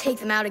go take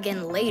them out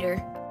again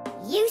later.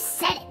 You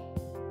said it.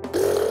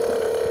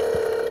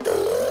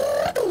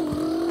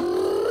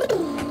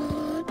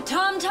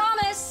 Tom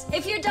Thomas,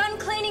 if you're done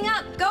cleaning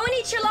up, go and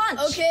eat your lunch.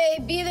 Okay,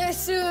 be there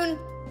soon.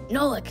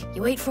 Nolik,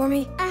 you wait for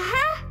me?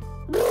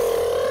 Uh-huh.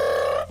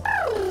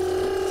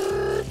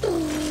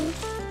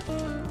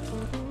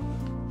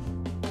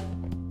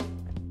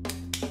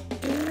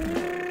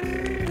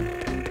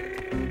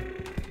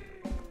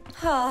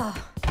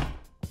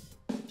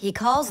 He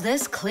calls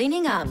this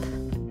cleaning up.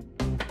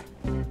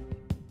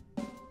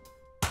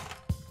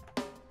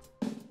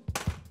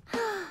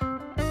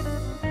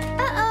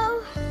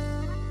 Uh-oh.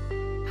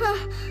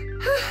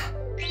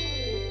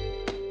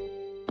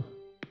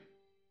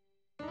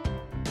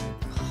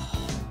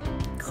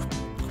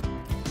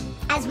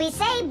 As we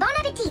say, bon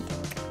appetit.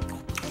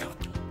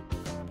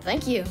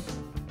 Thank you.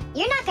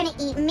 You're not gonna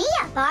eat me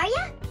up, are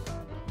ya?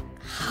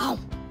 How?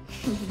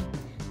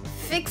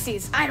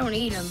 Fixies, I don't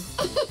eat them.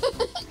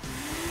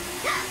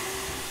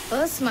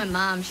 Well, that's my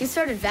mom. She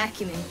started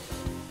vacuuming.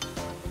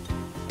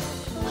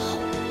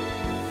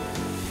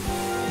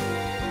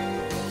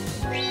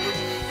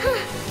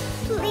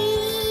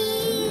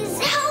 Please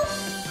help!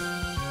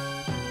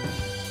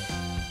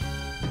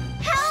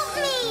 Help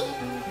me!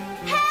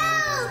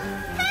 Help!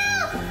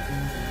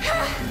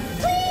 Help!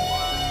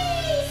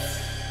 Please!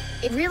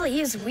 It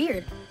really is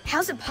weird.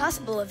 How's it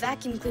possible a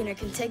vacuum cleaner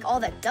can take all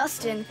that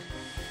dust in,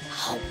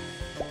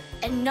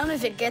 and none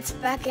of it gets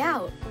back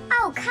out?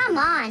 Oh, come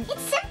on.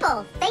 It's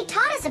simple. They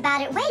taught us about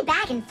it way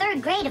back in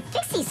 3rd grade of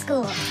Fixie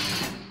school.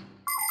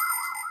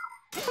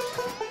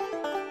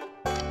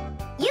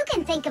 You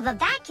can think of a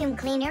vacuum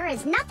cleaner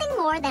as nothing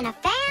more than a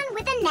fan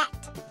with a net.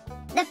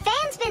 The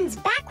fan spins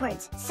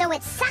backwards, so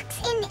it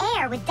sucks in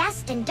air with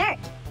dust and dirt.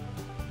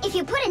 If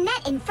you put a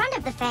net in front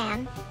of the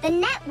fan, the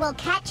net will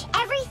catch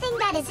everything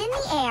that is in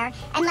the air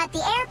and let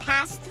the air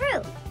pass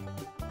through.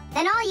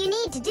 Then all you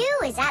need to do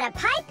is add a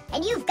pipe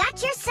and you've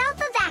got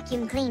yourself a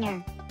vacuum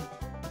cleaner.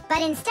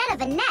 But instead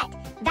of a net,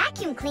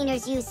 vacuum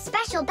cleaners use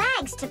special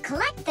bags to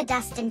collect the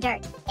dust and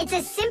dirt. It's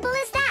as simple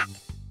as that.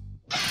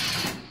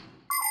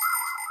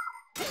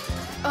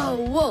 Oh,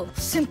 whoa,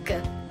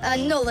 Simka.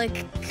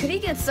 Nolik, could he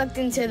get sucked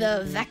into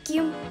the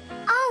vacuum?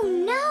 Oh,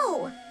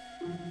 no!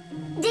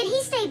 Did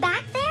he stay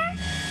back there?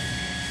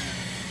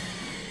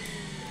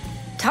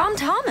 Tom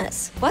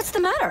Thomas, what's the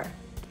matter?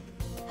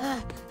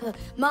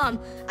 Mom,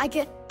 I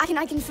can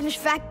finish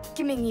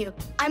vacuuming you.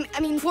 I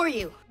mean for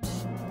you.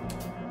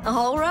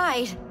 All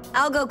right,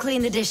 I'll go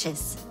clean the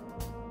dishes.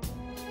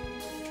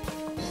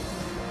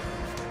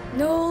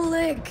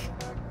 Nolik!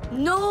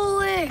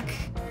 Nolik!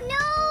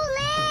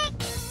 Nolik!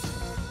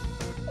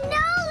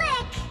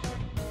 Nolik!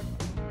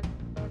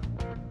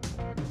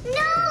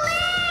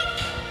 Nolik!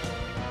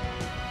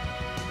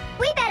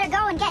 We better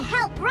go and get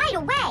help right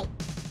away.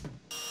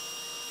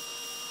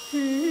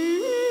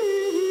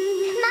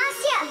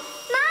 Marcia!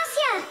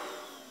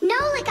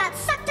 Nolik got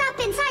sucked up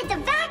inside the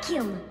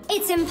vacuum.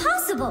 It's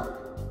impossible.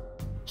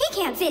 He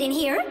can't fit in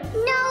here.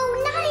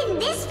 No, not in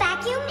this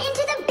vacuum.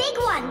 Into the big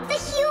one, the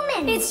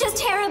human. It's just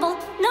terrible.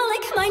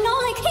 Nolik, my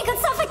Nolik, he could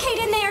suffocate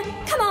in there.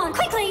 Come on,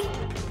 quickly.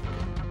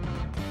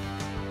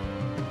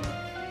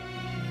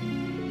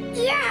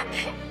 Yuck.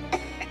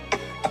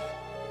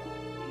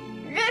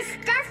 This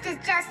dust is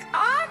just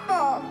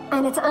awful.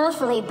 And it's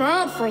awfully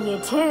bad for you,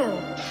 too.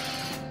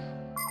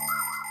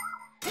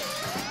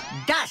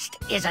 Dust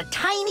is a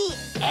tiny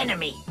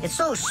enemy. It's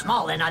so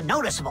small and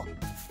unnoticeable.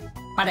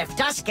 But if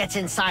dust gets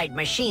inside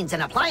machines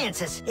and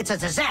appliances, it's a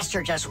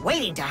disaster just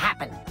waiting to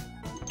happen.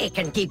 It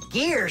can keep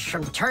gears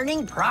from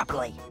turning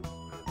properly.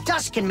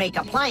 Dust can make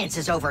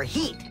appliances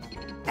overheat.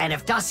 And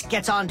if dust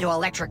gets onto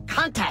electric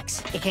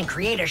contacts, it can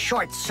create a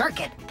short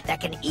circuit that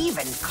can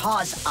even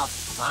cause a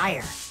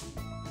fire.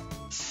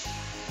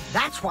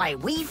 That's why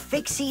we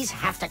Fixies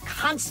have to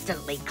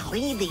constantly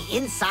clean the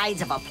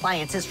insides of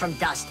appliances from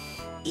dust,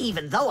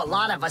 even though a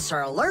lot of us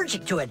are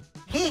allergic to it.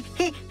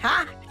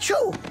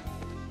 Choo!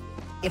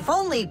 If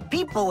only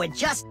people would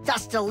just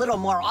dust a little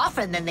more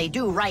often than they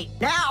do right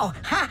now.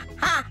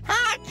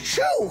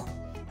 Choo!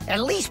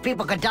 At least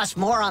people could dust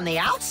more on the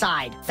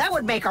outside. That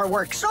would make our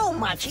work so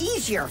much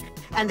easier,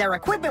 and their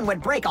equipment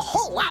would break a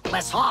whole lot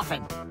less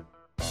often.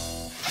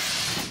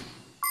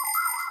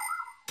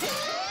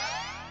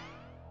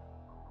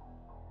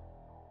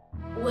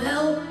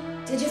 Well,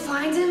 did you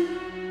find him?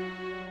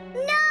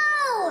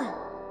 No!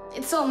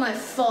 It's all my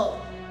fault.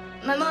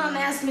 My mom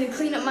asked me to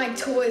clean up my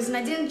toys, and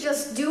I didn't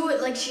just do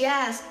it like she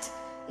asked.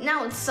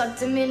 Now it sucked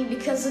him in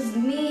because of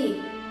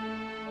me.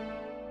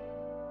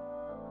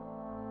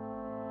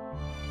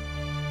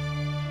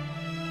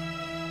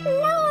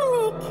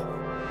 Nolik!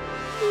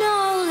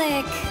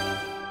 Nolik!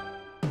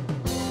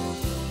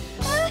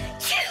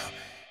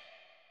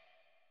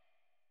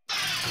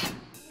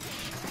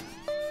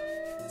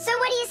 So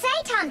what do you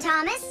say, Tom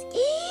Thomas?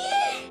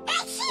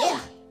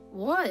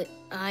 What?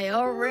 I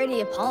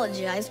already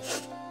apologized,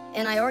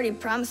 and I already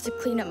promised to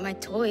clean up my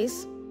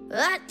toys.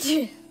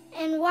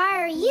 And why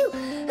are you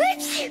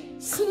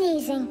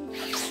sneezing?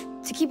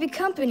 To keep you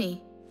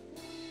company,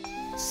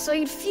 so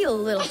you'd feel a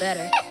little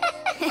better.